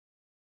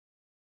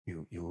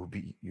 you will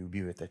be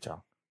with a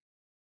child.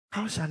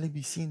 How shall it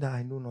be seen that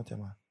I know not a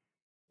man?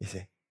 He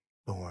said,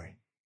 don't worry.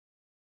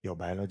 Your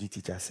biology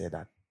teacher said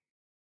that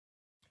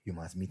you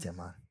must meet a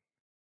man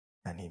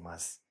and he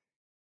must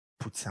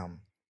put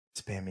some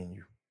sperm in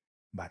you.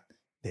 But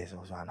there's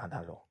also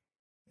another law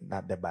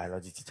that the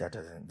biology teacher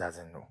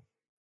doesn't know.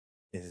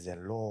 It is the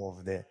law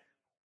of the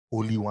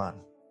Holy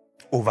One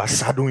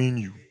overshadowing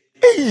you.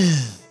 Hey!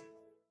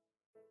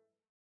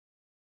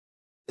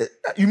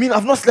 You mean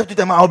I've not slept with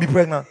a man, I'll be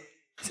pregnant?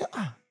 He said,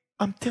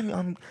 I'm telling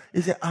you,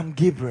 he said, I'm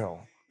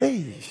Gabriel.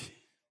 Hey!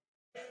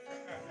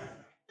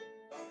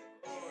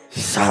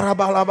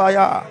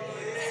 Sharabalabaya.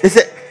 He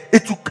said,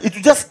 it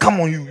will just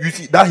come on you. You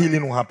see, that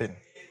healing will happen.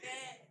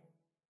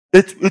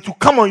 It will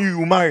come on you,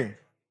 you marry.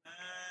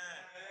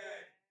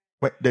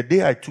 But the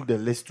day I took the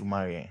list to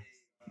marry,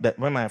 that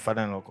when my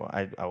father-in-law called,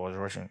 I was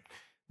rushing.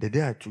 The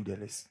day I took the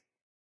list,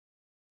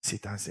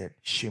 Satan said,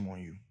 shame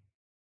on you.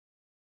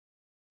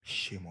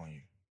 Shame on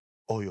you.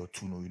 All your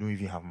two know you don't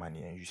even have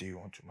money and you say you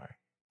want to marry.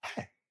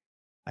 Hey,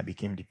 I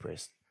became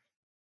depressed.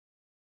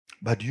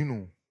 But do you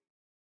know,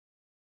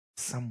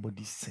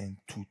 somebody sent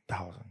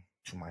 2,000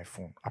 to my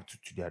phone up to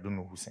today. I don't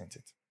know who sent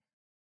it.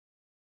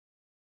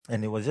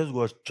 And it was just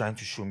God trying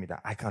to show me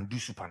that I can do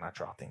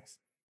supernatural things.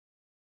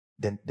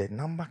 Then the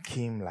number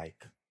came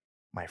like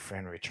my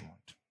friend Richmond.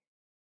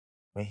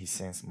 When he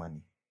sends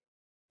money,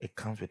 it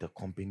comes with a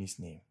company's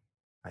name.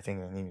 I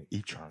think the name is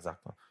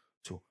e-transactor.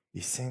 So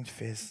he sent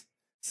first,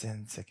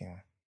 sent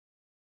second.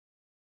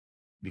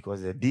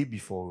 Because the day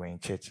before we were in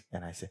church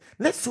and I said,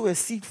 let's sow a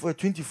seed for a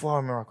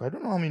 24-hour miracle. I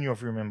don't know how many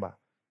of you remember.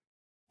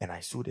 And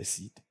I sowed a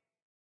seed.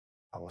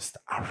 I was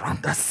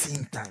around that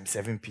same time,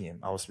 7 p.m.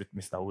 I was with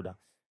Mr. Oda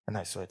and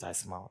I saw it. I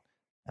smiled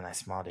and I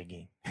smiled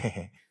again.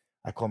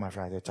 I called my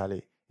friend. I said,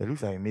 Charlie, it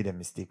looks like you made a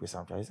mistake with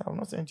something. He said, I've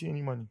not sent you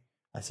any money.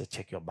 I said,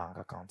 check your bank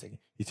account again.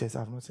 He says,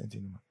 I've not sent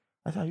any money.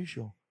 I said, are you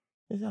sure?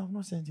 He said, I've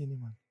not sent any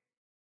money.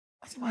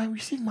 I said, well, I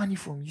received money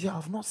from you. He said,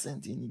 I've not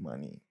sent any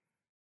money.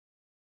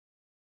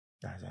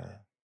 That's a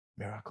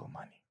miracle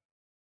money.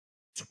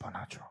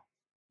 Supernatural.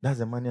 That's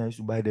the money I used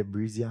to buy the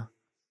brazier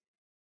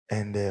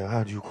and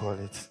how do you call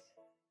it?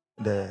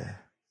 The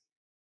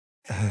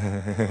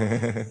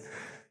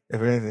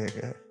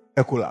everything.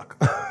 Ecolac.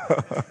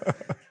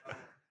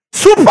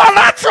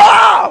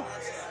 Supernatural!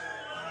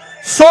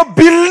 So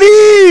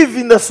believe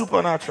in the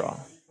supernatural.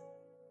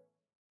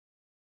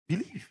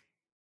 Believe.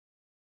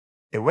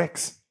 It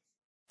works.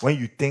 When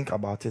you think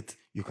about it,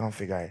 you can't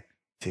figure it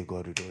till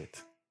God will do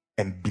it.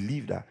 And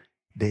believe that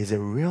there is a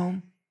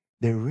realm,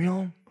 the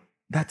realm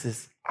that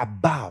is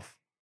above.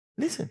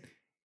 Listen,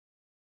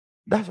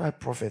 that's why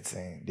prophets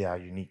saying they are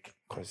unique,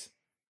 because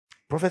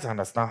prophets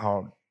understand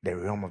how the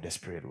realm of the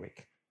spirit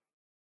works.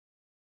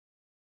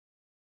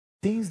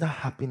 Things that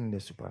happen in the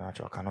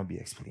supernatural cannot be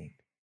explained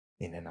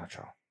in the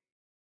natural.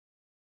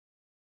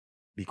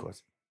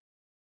 Because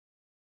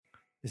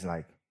it's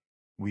like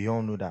we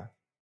all know that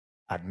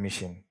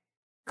admission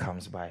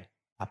comes by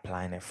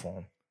applying a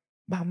form.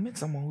 But I met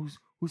someone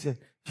who said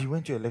she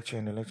went to a lecture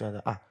and the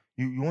lecturer said,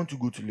 you want to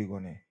go to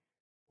Legon? Eh?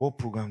 What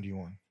program do you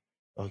want?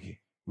 Okay,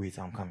 wait,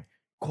 I'm coming.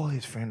 Call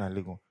his friend at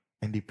Legon.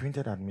 And they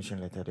printed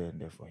admission letter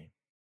there for him.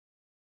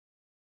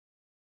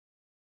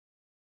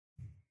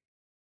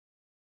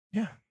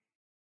 Yeah.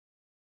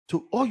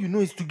 So all you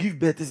know is to give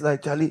birth. It's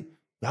like, Charlie,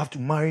 you have to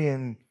marry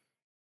and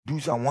do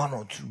some 1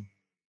 or 2.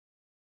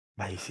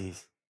 But he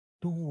says,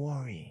 don't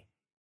worry.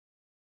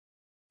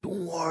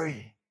 Don't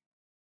worry.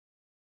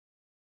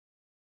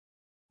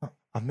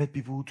 I've met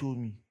people who told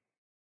me,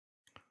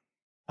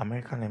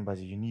 American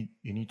embassy, you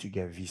need to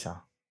get a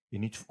visa. You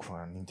need to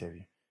for an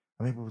interview.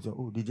 I met people say,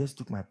 oh, they just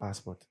took my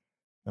passport.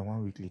 And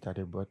 1 week later,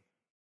 they brought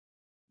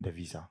the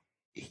visa.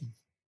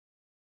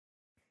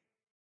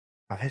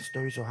 I've heard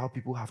stories of how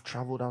people have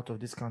traveled out of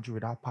this country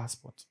without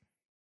passports.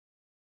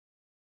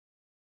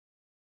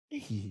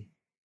 They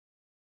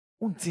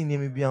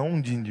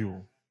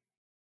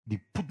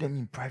put them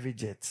in private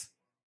jets.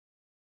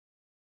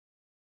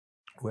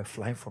 We're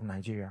flying from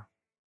Nigeria.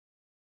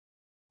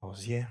 I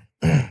was here.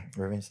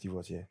 Reverend Steve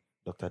was here.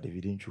 Dr.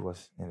 David Intri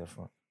was in the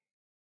front.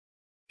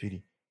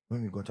 Judy,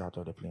 when we got out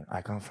of the plane,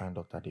 I can't find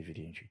Dr. David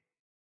Intri.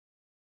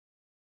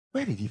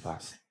 Where did he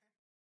pass?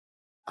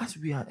 As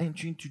we are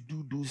entering to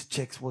do those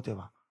checks,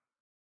 whatever,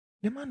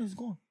 the man is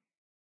gone.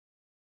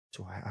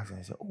 So I asked him,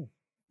 I said, oh,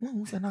 when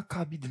was that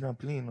car be in a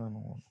plane?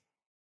 No.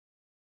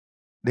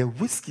 They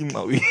whisked him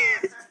away.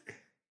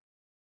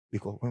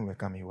 Because when we were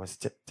coming, he was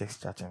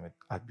text chatting with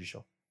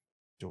Archbishop.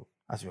 So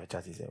As we were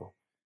chatting, he said, "Oh,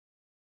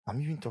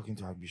 I'm even talking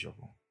to Archbishop."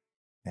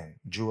 And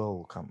Joel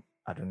will come.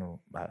 I don't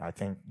know, but I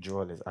think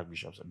Joel is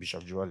Archbishop's.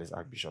 Bishop Joel is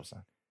Archbishop's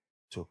son.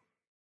 So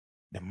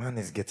the man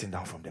is getting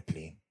down from the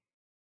plane.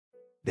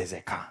 There's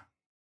a car.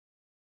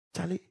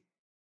 Charlie,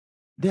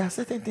 there are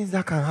certain things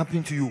that can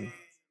happen to you.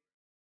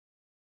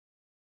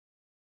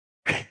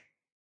 Hey,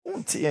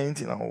 won't say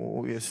anything now.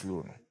 We're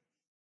slow.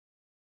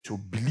 To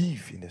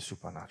believe in the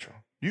supernatural.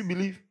 Do you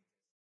believe?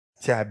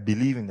 Say, I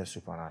believe in the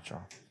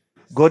supernatural.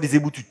 God is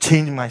able to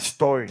change my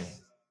story.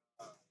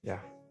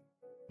 Yeah.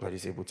 God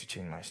is able to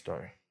change my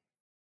story.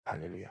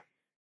 Hallelujah.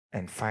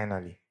 And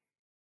finally,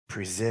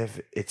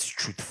 preserve its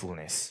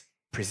truthfulness.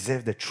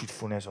 Preserve the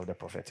truthfulness of the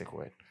prophetic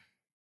word.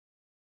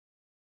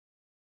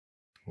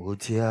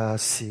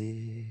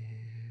 Utiasi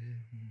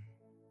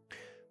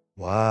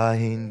wa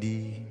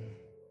hindi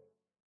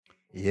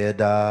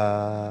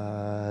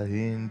yeda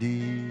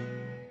hindi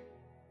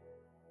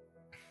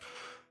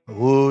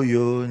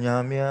uyo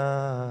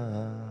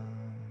nyamia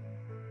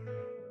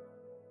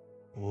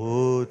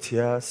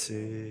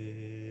utiasi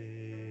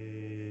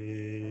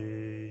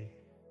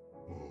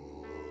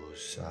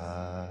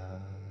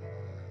usacha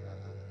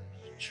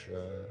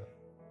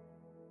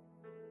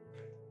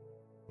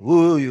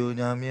uyo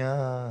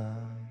nyamia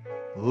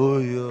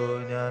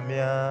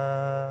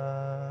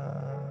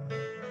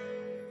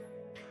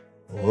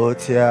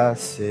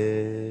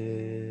otiase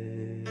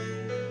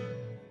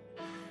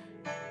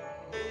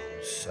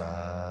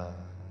usacha.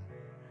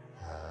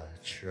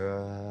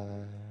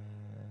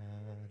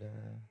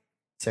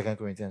 2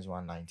 Corinthians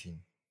 1:19.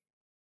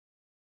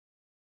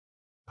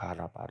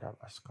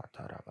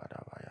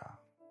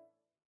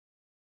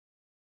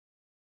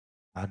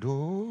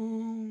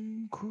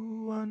 Adon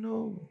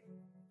kuano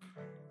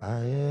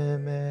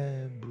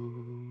ayemebu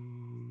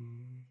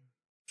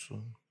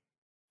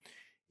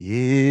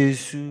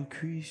Yesu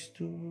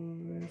Christo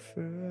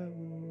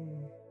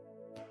refrewo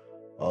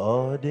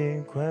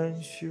Odin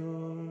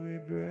quencio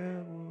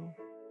ebrewo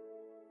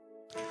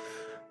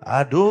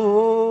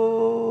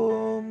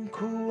Adom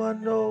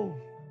kuano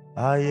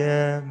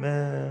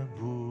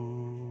ayemebu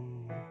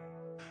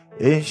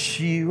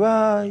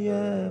Eshira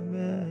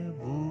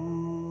yemebu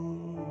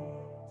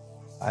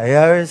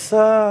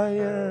Ayarisa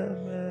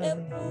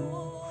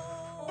yemebu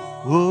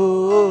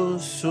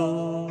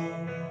Oso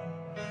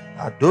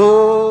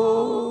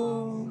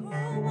Adom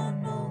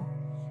kuano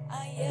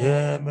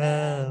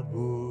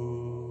yemebu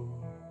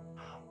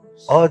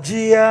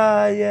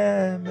Ojia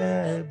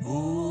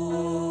yemebu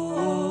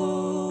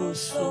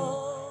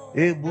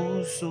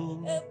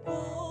Ebuso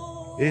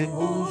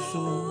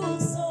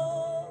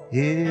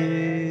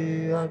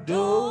He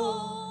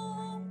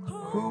Adom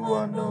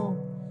kuano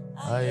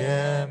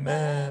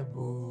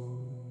ayemebu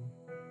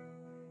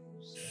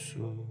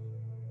So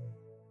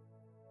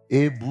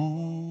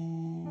Ebuso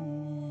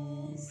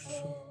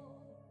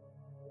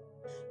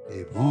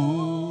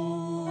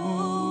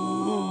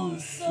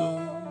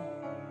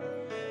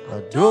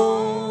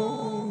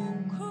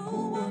Adon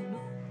kuano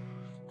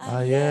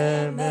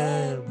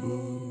ayemebu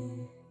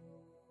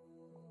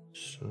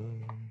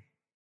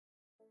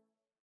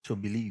So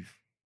believe.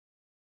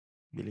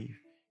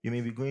 You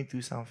may be going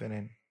through something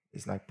and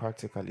it's like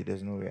practically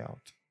there's no way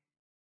out.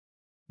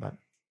 But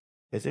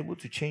it's able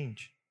to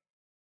change.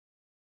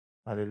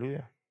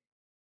 Hallelujah.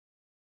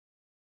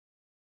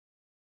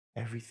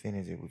 Everything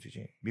is able to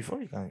change.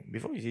 Before you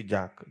say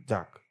Jack,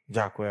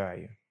 where are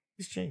you?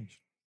 It's changed.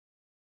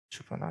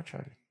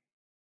 Supernaturally.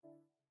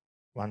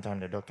 One time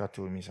the doctor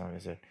told me something.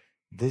 He said,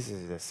 this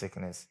is the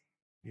sickness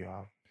you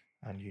have,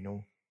 and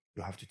you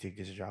have to take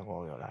this drug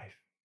all your life.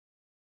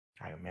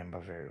 I remember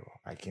very well.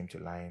 I came to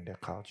lie in the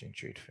couch in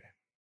trade fair.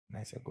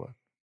 And I said, God,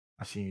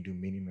 I've seen you do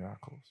many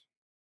miracles.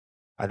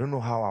 I don't know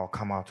how I'll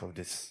come out of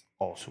this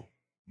also,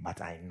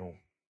 but I know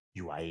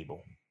you are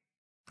able.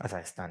 As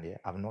I stand here,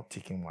 I've not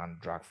taken one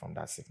drug from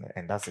that sickness,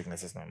 and that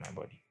sickness is not in my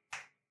body.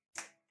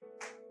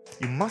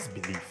 You must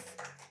believe.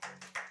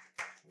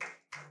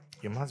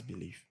 You must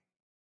believe.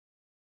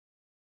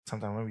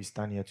 Sometimes when we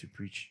stand here to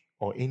preach,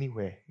 or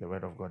anywhere the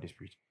word of God is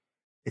preached,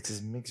 it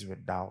is mixed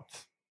with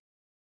doubt,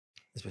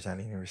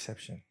 especially in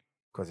reception,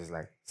 because it's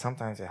like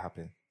sometimes it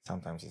happens,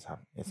 sometimes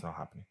it's not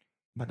happening.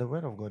 But the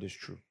word of God is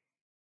true.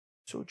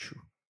 So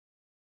true.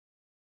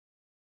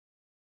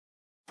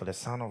 For the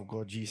Son of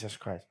God, Jesus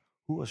Christ,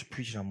 who was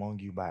preached among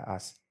you by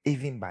us,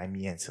 even by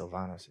me and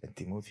Silvanus and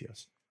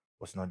Timotheus,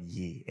 was not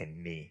yea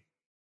and nay.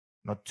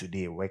 Not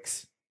today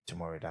works,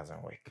 tomorrow it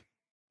doesn't work.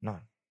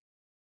 None.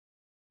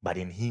 But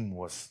in him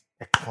was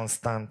a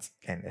constant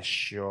and a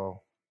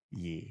sure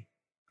yea.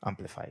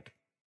 Amplified.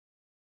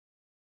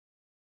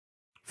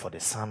 For the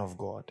Son of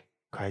God,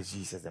 Christ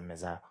Jesus the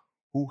Messiah,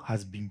 who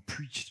has been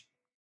preached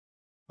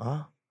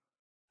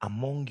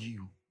among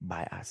you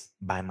by us,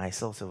 by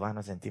myself,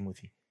 Silvanus and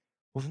Timothy,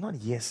 was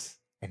not yes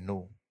and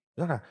no. It's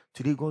not that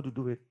today God will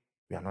do it.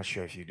 We are not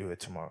sure if you do it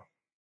tomorrow.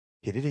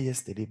 He did it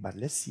yesterday, but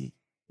let's see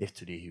if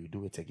today he will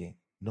do it again.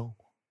 No.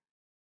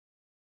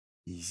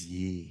 He's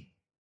yea,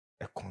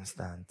 a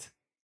constant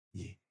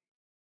yea.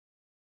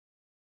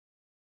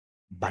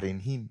 But in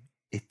him,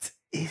 it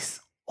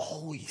is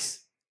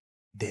always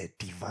the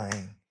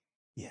divine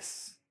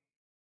yes.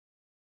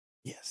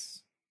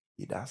 Yes.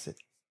 He does it.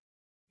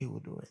 He will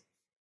do it.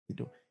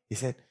 He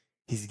said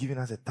he's giving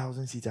us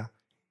 1,000-seater.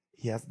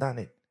 He has done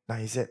it. Now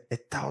he said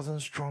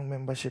 1,000-strong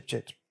membership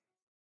church.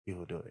 He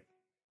will do it.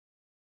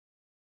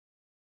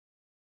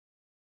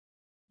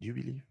 Do you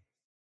believe?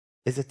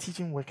 Is the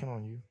teaching working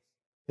on you?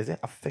 Is it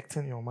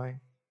affecting your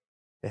mind?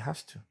 It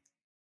has to.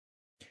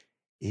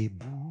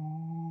 Ebuso.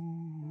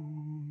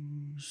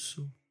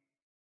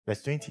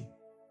 Verse 20.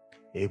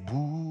 Ebuso.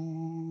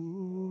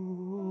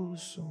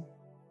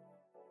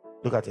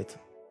 Look at it.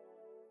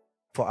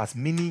 For as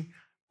many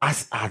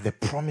as are the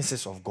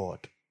promises of God,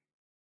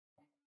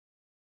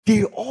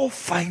 they all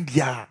find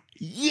their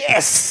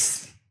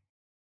yes.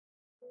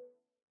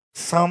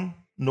 Some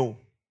no.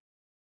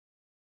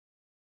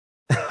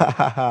 If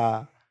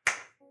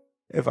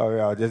I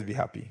were, I'll just be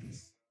happy.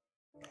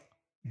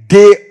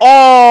 They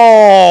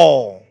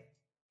all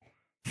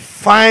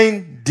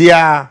find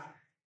their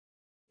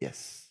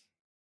yes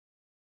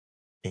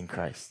in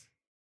Christ.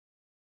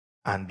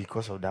 And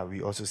because of that,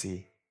 we also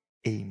say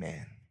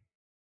amen.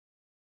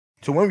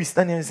 So when we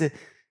stand here and say,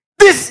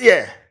 this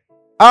year,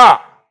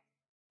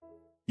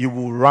 you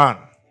will run.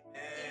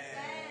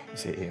 You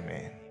say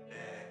amen.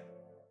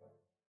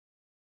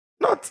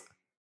 Not,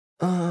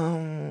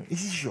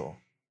 is it sure?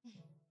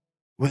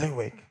 Will it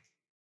work?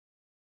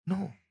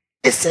 No.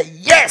 It's a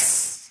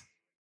yes.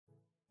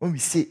 When we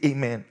say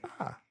amen,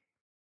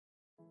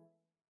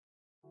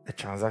 the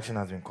transaction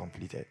has been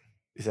completed.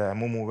 It's a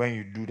moment when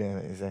you do then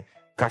it's a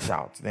cash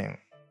out, then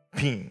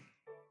pin.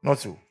 Not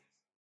so.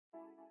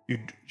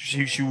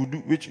 She will do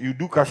which you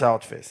do cash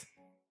out first.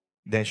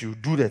 Then she will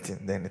do the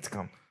thing, then it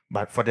comes.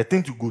 But for the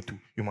thing to go to,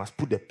 you must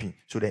put the pin.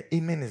 So the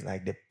amen is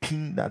like the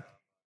pin that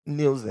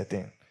nails the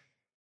thing.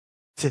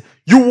 Say,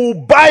 you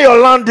will buy your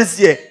land this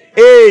year.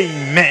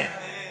 Amen.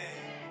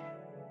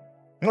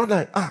 Not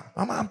like,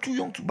 I'm too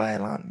young to buy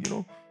a land, you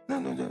know.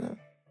 No.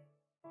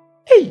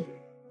 Hey,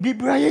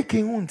 Bibraye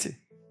Kenwunte.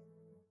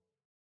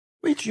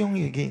 Wait young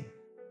again.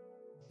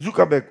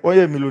 Zuckerberg, oh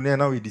yeah, millionaire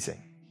now with this. I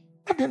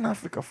in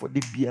Africa for the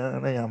beer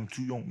and I am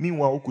too young.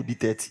 Meanwhile, who could be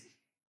 30?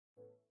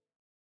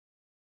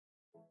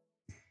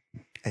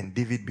 And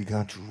David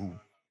began to rule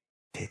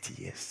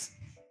 30 years.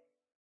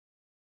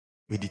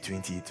 With the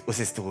 28.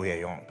 Was still very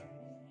young.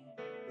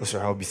 Also,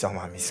 I'll be some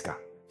miska.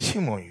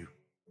 Shame on you.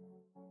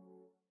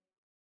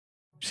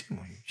 Shame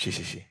on you.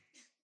 She.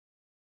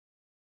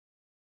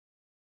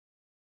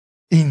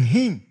 In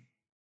him,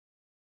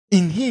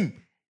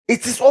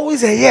 it is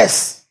always a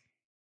yes.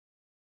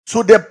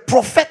 So the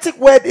prophetic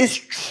word is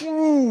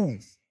true.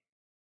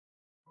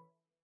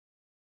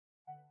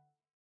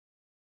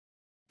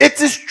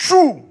 It is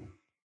true.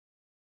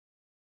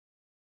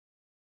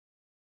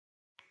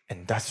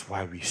 And that's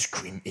why we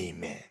scream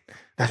amen.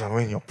 That's why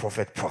when your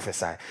prophet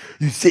prophesies,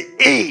 you say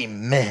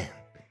amen.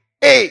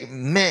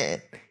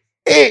 Amen.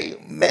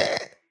 Amen.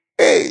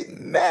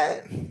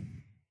 Amen.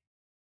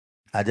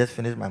 I just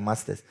finished my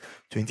master's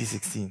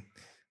 2016.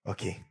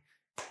 Okay.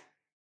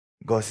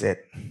 God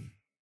said,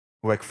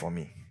 work for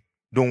me.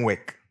 Don't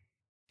work.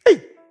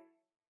 Hey.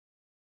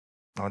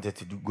 I wanted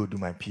to go do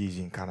my PhD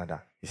in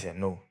Canada. He said,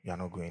 no, you're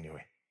not going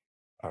anywhere.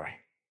 All right.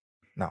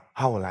 Now,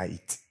 how will I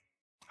eat?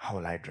 How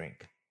will I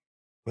drink?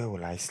 Where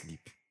will I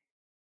sleep?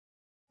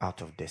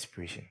 Out of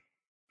desperation,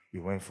 we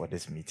went for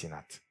this meeting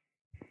at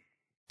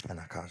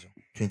Anakazo,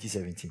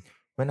 2017.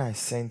 When I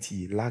sent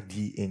ye, lacked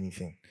ye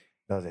anything?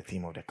 That was the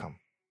theme of the camp.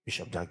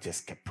 Bishop Jack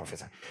just kept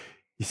prophesying.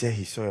 He said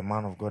he saw a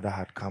man of God that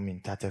had come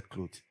in tattered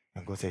clothes,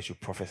 and God said he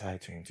should prophesy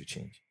to him to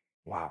change.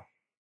 Wow.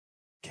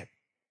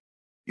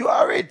 You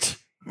are rich.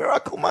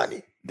 Miracle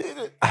money.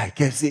 I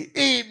kept saying,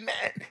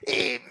 amen,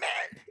 amen,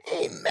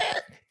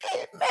 amen,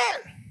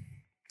 amen.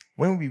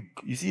 When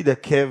you see the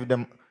curve,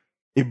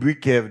 a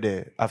brick curve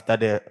there, after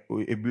the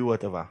a brick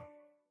whatever,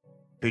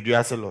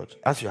 Pedro Lord,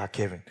 as you are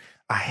curving,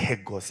 I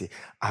heard God say,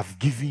 I've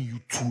given you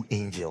 2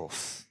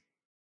 angels.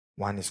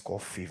 One is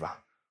called favor,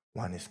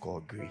 one is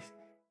called grace.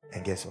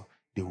 And guess what?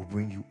 They will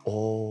bring you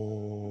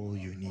all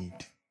you need.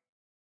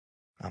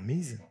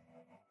 Amazing.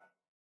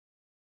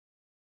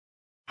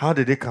 How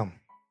did they come?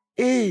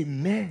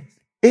 Amen.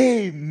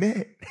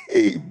 Amen.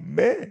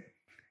 Amen.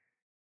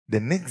 The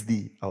next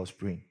day, I was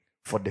praying.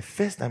 For the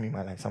first time in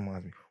my life, someone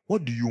asked me,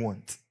 what do you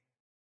want?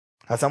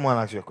 Has someone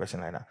asked you a question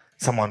like that?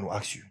 Someone will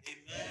ask you.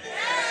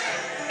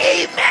 Amen.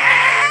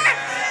 Amen.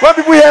 When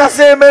people hear us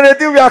say amen, they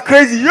think we are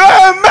crazy. You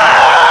amen.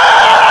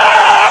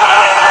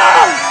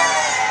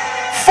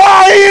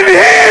 For in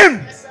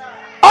him,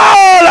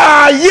 all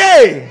are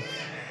yea.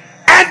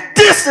 And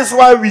this is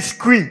why we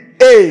scream,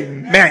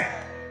 amen.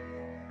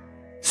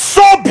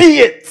 So be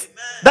it.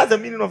 That's the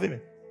meaning of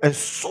amen. And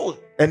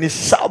it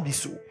shall be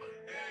so.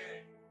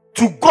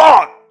 To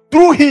God,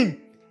 through him,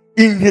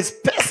 in his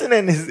person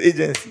and his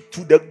agency,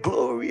 to the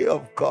glory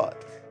of God.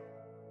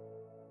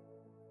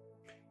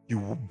 You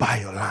will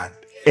buy your land.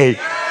 Hey,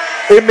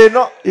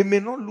 it may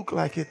not look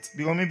like it,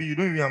 because maybe you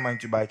don't even have mind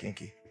to buy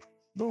Kenke.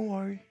 Don't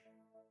worry.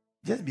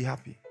 Just be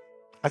happy.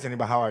 Ask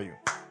anybody, how are you?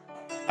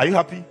 Are you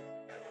happy?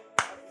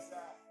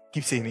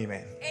 Keep saying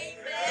amen.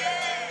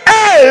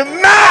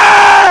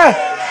 Amen.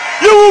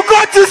 You will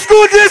go to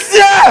school this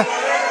year.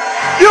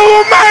 You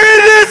will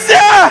marry this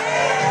year.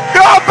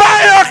 You will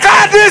buy your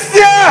car this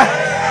year.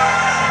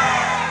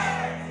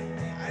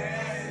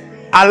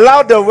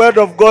 Allow the word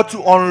of God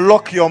to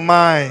unlock your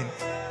mind.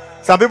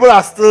 Some people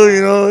are still,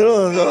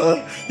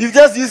 you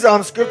just use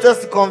some scriptures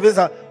to convince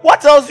them.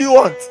 What else do you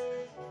want?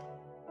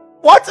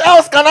 What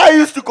else can I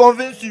use to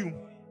convince you?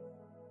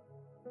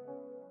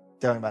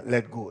 Tell me about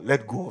let go.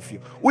 Let go of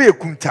you. Let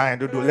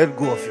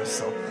go of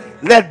yourself.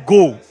 Let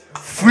go.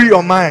 Free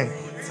your mind.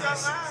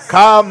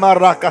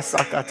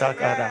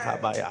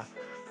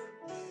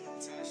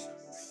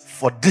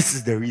 For this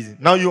is the reason.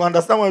 Now you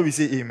understand why we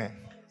say amen.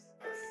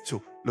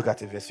 So look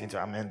at it, verse 20.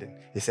 I'm ending.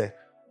 He said,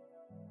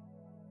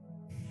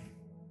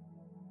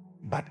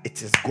 but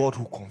it is God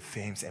who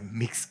confirms and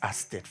makes us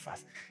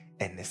steadfast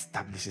and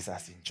establishes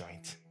us in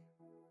joint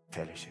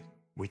fellowship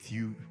with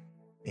you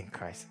in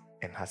Christ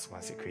and has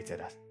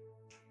consecrated us.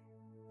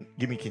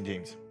 Give me King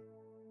James.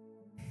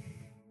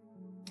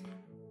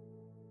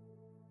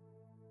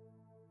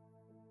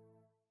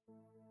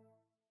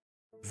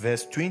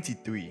 Verse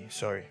 23.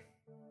 Sorry.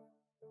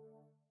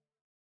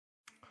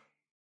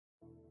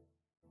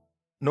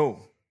 No.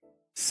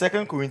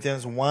 2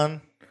 Corinthians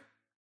 1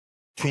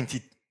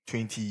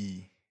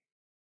 23.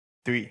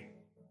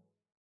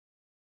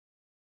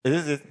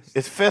 Is it?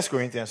 It's 1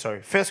 Corinthians, sorry.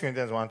 1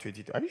 Corinthians 1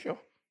 22. Are you sure?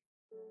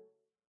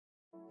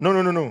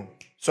 No.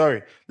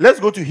 Sorry. Let's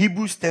go to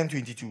Hebrews 10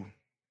 22.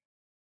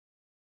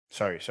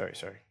 Sorry.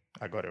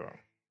 I got it wrong.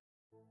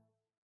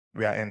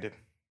 We are ended.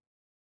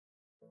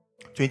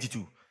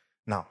 22.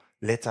 Now,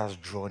 let us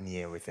draw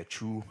near with a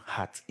true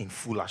heart in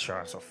full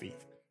assurance of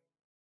faith.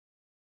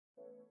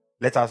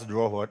 Let us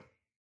draw what?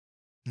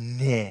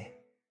 Near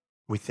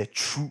with a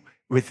true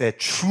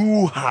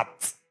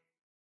heart.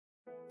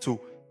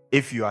 So,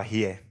 if you are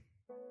here,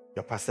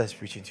 your pastor is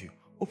preaching to you,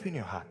 open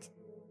your heart.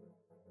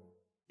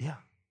 Yeah.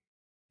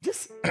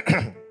 Just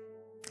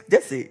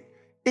say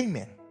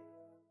amen.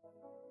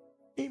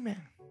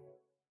 Amen.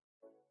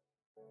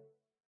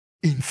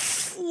 In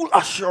full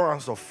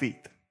assurance of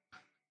faith.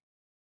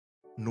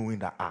 Knowing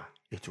that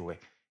it will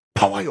work.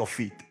 Power your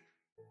faith.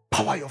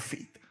 Power your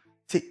faith.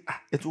 Say,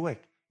 it will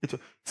work.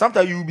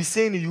 Sometimes you will be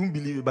saying it, you won't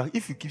believe it, but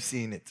if you keep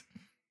saying it,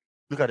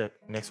 look at the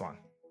next one.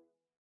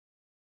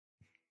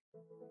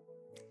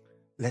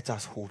 Let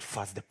us hold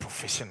fast the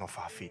profession of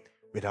our faith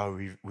without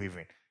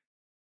wavering.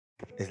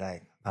 It's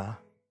like,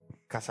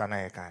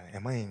 Kasana yakan,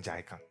 am I in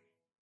Jaikan?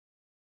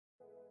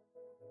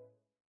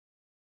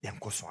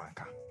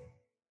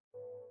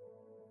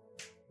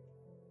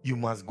 You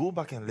must go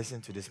back and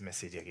listen to this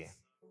message again.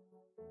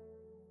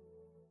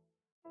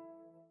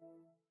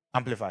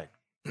 Amplified.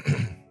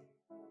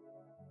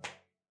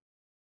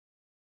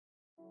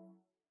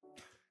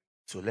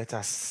 So let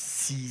us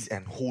seize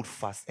and hold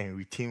fast and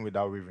retain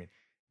without wavering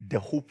the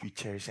hope we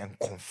cherish and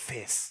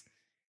confess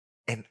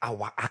and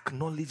our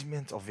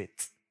acknowledgement of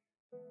it.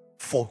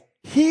 For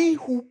he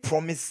who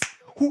promised,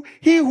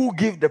 he who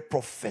gave the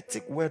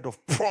prophetic word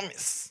of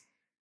promise,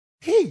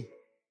 he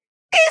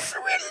is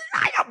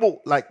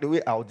reliable. Like the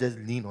way I'll just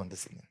lean on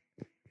this thing.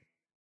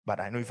 But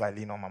I know if I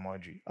lean on my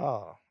Marjorie,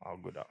 I'll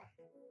go down.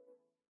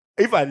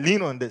 If I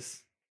lean on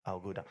this, I'll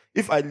go down.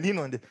 If I lean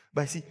on this,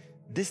 but see,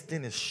 this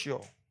thing is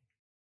sure,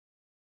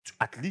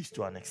 at least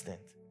to an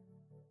extent.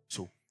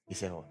 So he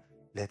said,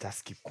 let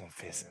us keep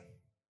confessing.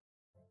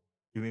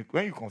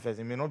 When you confess,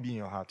 it may not be in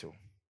your heart. It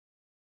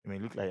may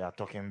look like you're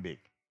talking big.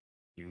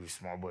 You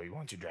small boy, you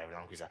want to drive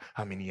around with.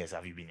 How many years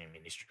have you been in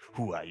ministry?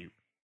 Who are you?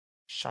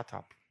 Shut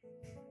up.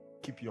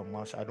 Keep your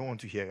mouth shut. I don't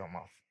want to hear your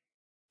mouth.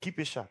 Keep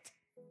it shut.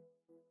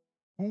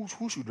 Who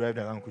should drive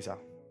the Land Cruiser?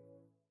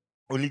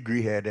 Only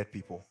gray-headed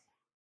people.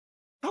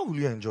 How will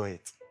you enjoy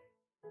it?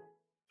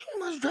 You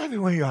must drive it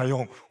when you are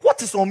young.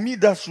 What is on me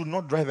that should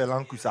not drive a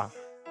Land Cruiser?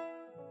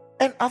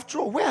 And after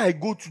all, where I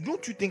go to,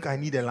 don't you think I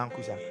need a Land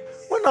Cruiser?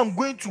 When I'm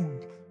going to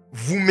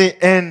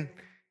Vume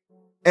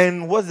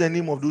and what's the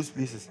name of those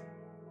places?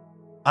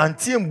 And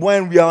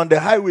when we are on the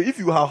highway, if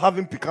you are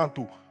having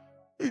Picanto,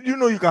 you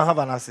know you can have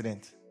an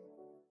accident.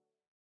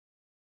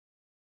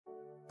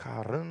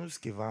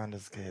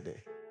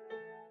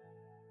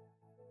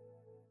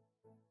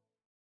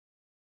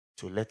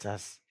 So let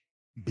us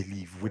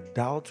believe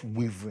without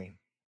wavering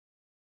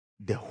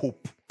the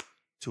hope.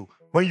 So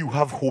when you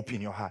have hope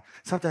in your heart,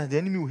 sometimes the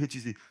enemy will hit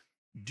you and say,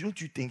 don't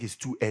you think it's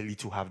too early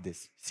to have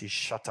this? Say,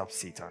 shut up,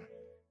 Satan.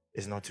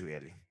 It's not too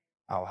early.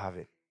 I'll have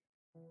it.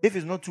 If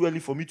it's not too early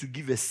for me to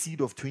give a seed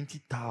of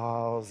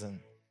 20,000,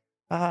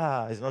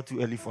 it's not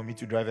too early for me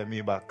to drive a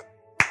Maybach.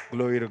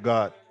 Glory to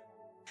God.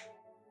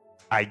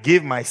 I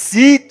give my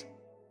seed,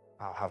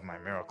 I'll have my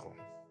miracle.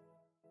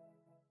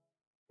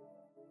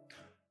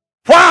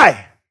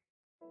 Why?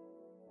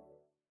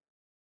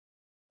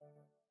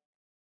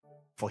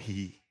 For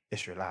he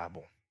is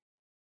reliable.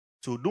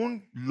 So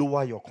don't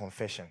lower your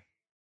confession.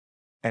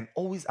 And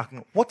always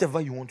acknowledge whatever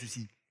you want to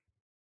see.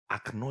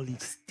 Acknowledge,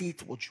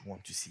 state what you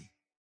want to see.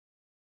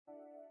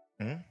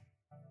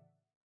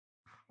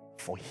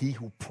 For he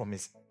who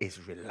promised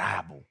is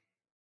reliable.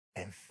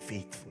 and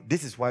faithful.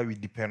 This is why we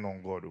depend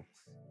on God,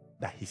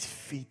 that He's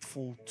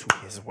faithful to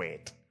His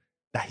word,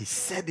 that He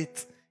said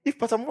it. If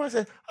Pastor Moore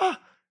said,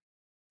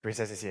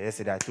 Princess is here.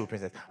 Yesterday I told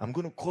Princess, I'm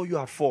going to call you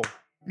at 4.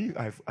 Me,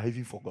 I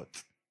even forgot.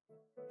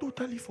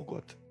 Totally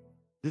forgot.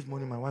 This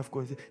morning my wife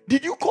called and said,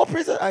 did you call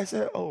Princess? I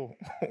said, oh,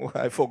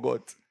 I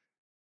forgot.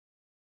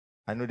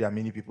 I know there are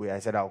many people here. I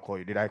said, I'll call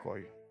you. Did I call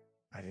you?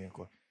 I didn't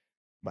call.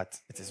 But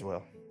it is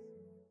well.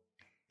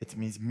 It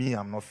means me,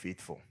 I'm not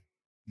faithful.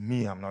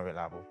 Me, I'm not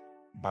reliable.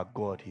 But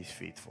God, He's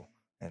faithful.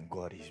 And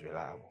God is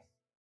reliable.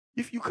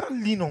 If you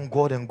can't lean on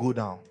God and go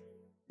down,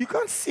 you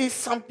can't say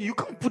something, you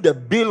can't put a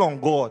bill on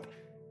God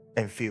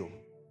and fail.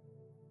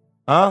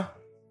 There are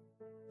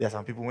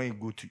some people, when you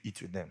go to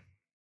eat with them,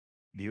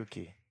 be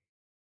okay.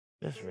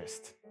 Just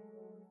rest.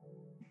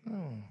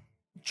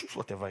 Choose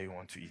whatever you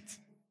want to eat.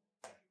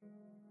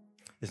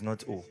 It's not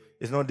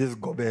this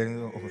gobe.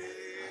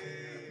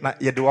 Na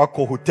you do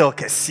call hotel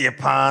kesiye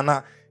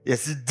pana.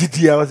 Yes,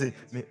 Didi. I was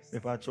me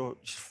pacho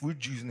food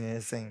juice na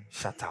saying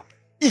shut up.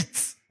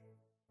 Eat.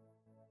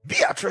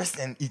 Be at rest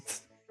and eat.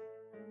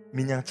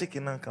 Minya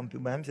chicken and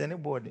camping by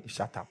anybody.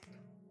 Shut up.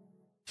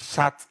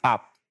 Shut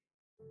up.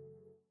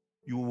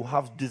 You will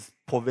have this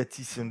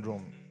poverty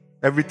syndrome.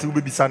 Everything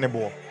will be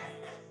sunnable.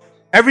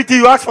 Everything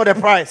you ask for the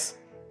price.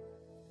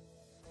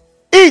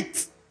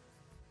 Eat.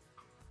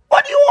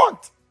 What do you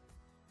want?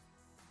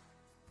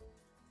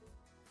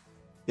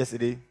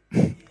 Yesterday,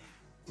 we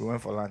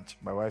went for lunch.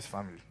 My wife's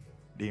family.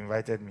 They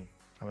invited me.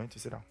 I went to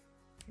sit down.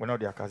 One of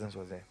their cousins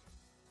was there.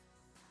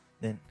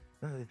 Then,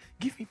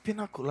 give me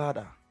pina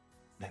colada.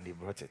 Then they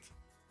brought it.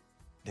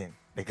 Then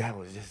the guy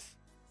was just,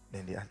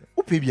 then they asked,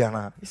 who pay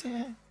Biana? He said,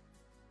 eh.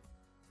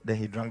 Then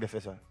he drank the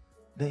first one.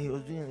 Then he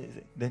was doing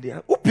it. Then they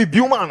asked, who pay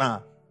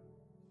Biumana?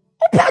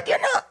 Who pay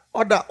Biana?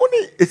 Or that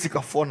only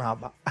Esika phone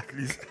at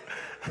least.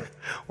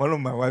 One of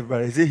my wife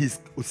brothers say he's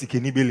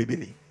Osikeni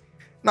Bele.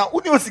 Now,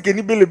 only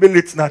Osikeni Bele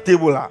it's na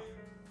table.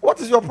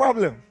 What is your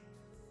problem?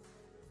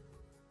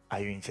 Are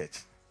you in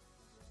church?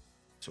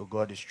 So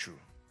God is true.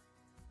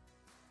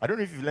 I don't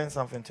know if you've learned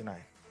something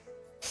tonight.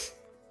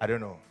 I don't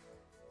know.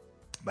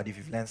 But if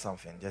you've learned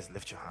something, just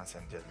lift your hands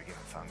and just begin to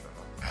thank the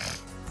Lord.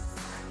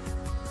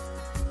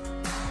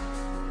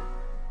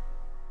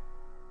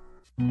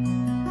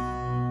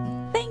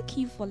 Thank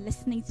you for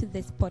listening to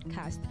this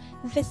podcast.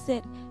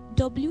 Visit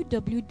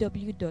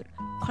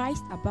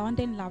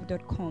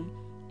www.christaboundinglove.com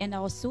and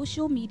our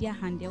social media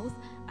handles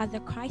at the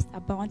Christ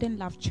Abounding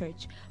Love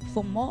Church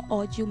for more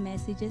audio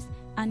messages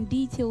and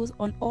details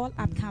on all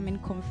upcoming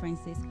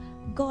conferences.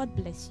 God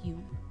bless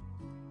you.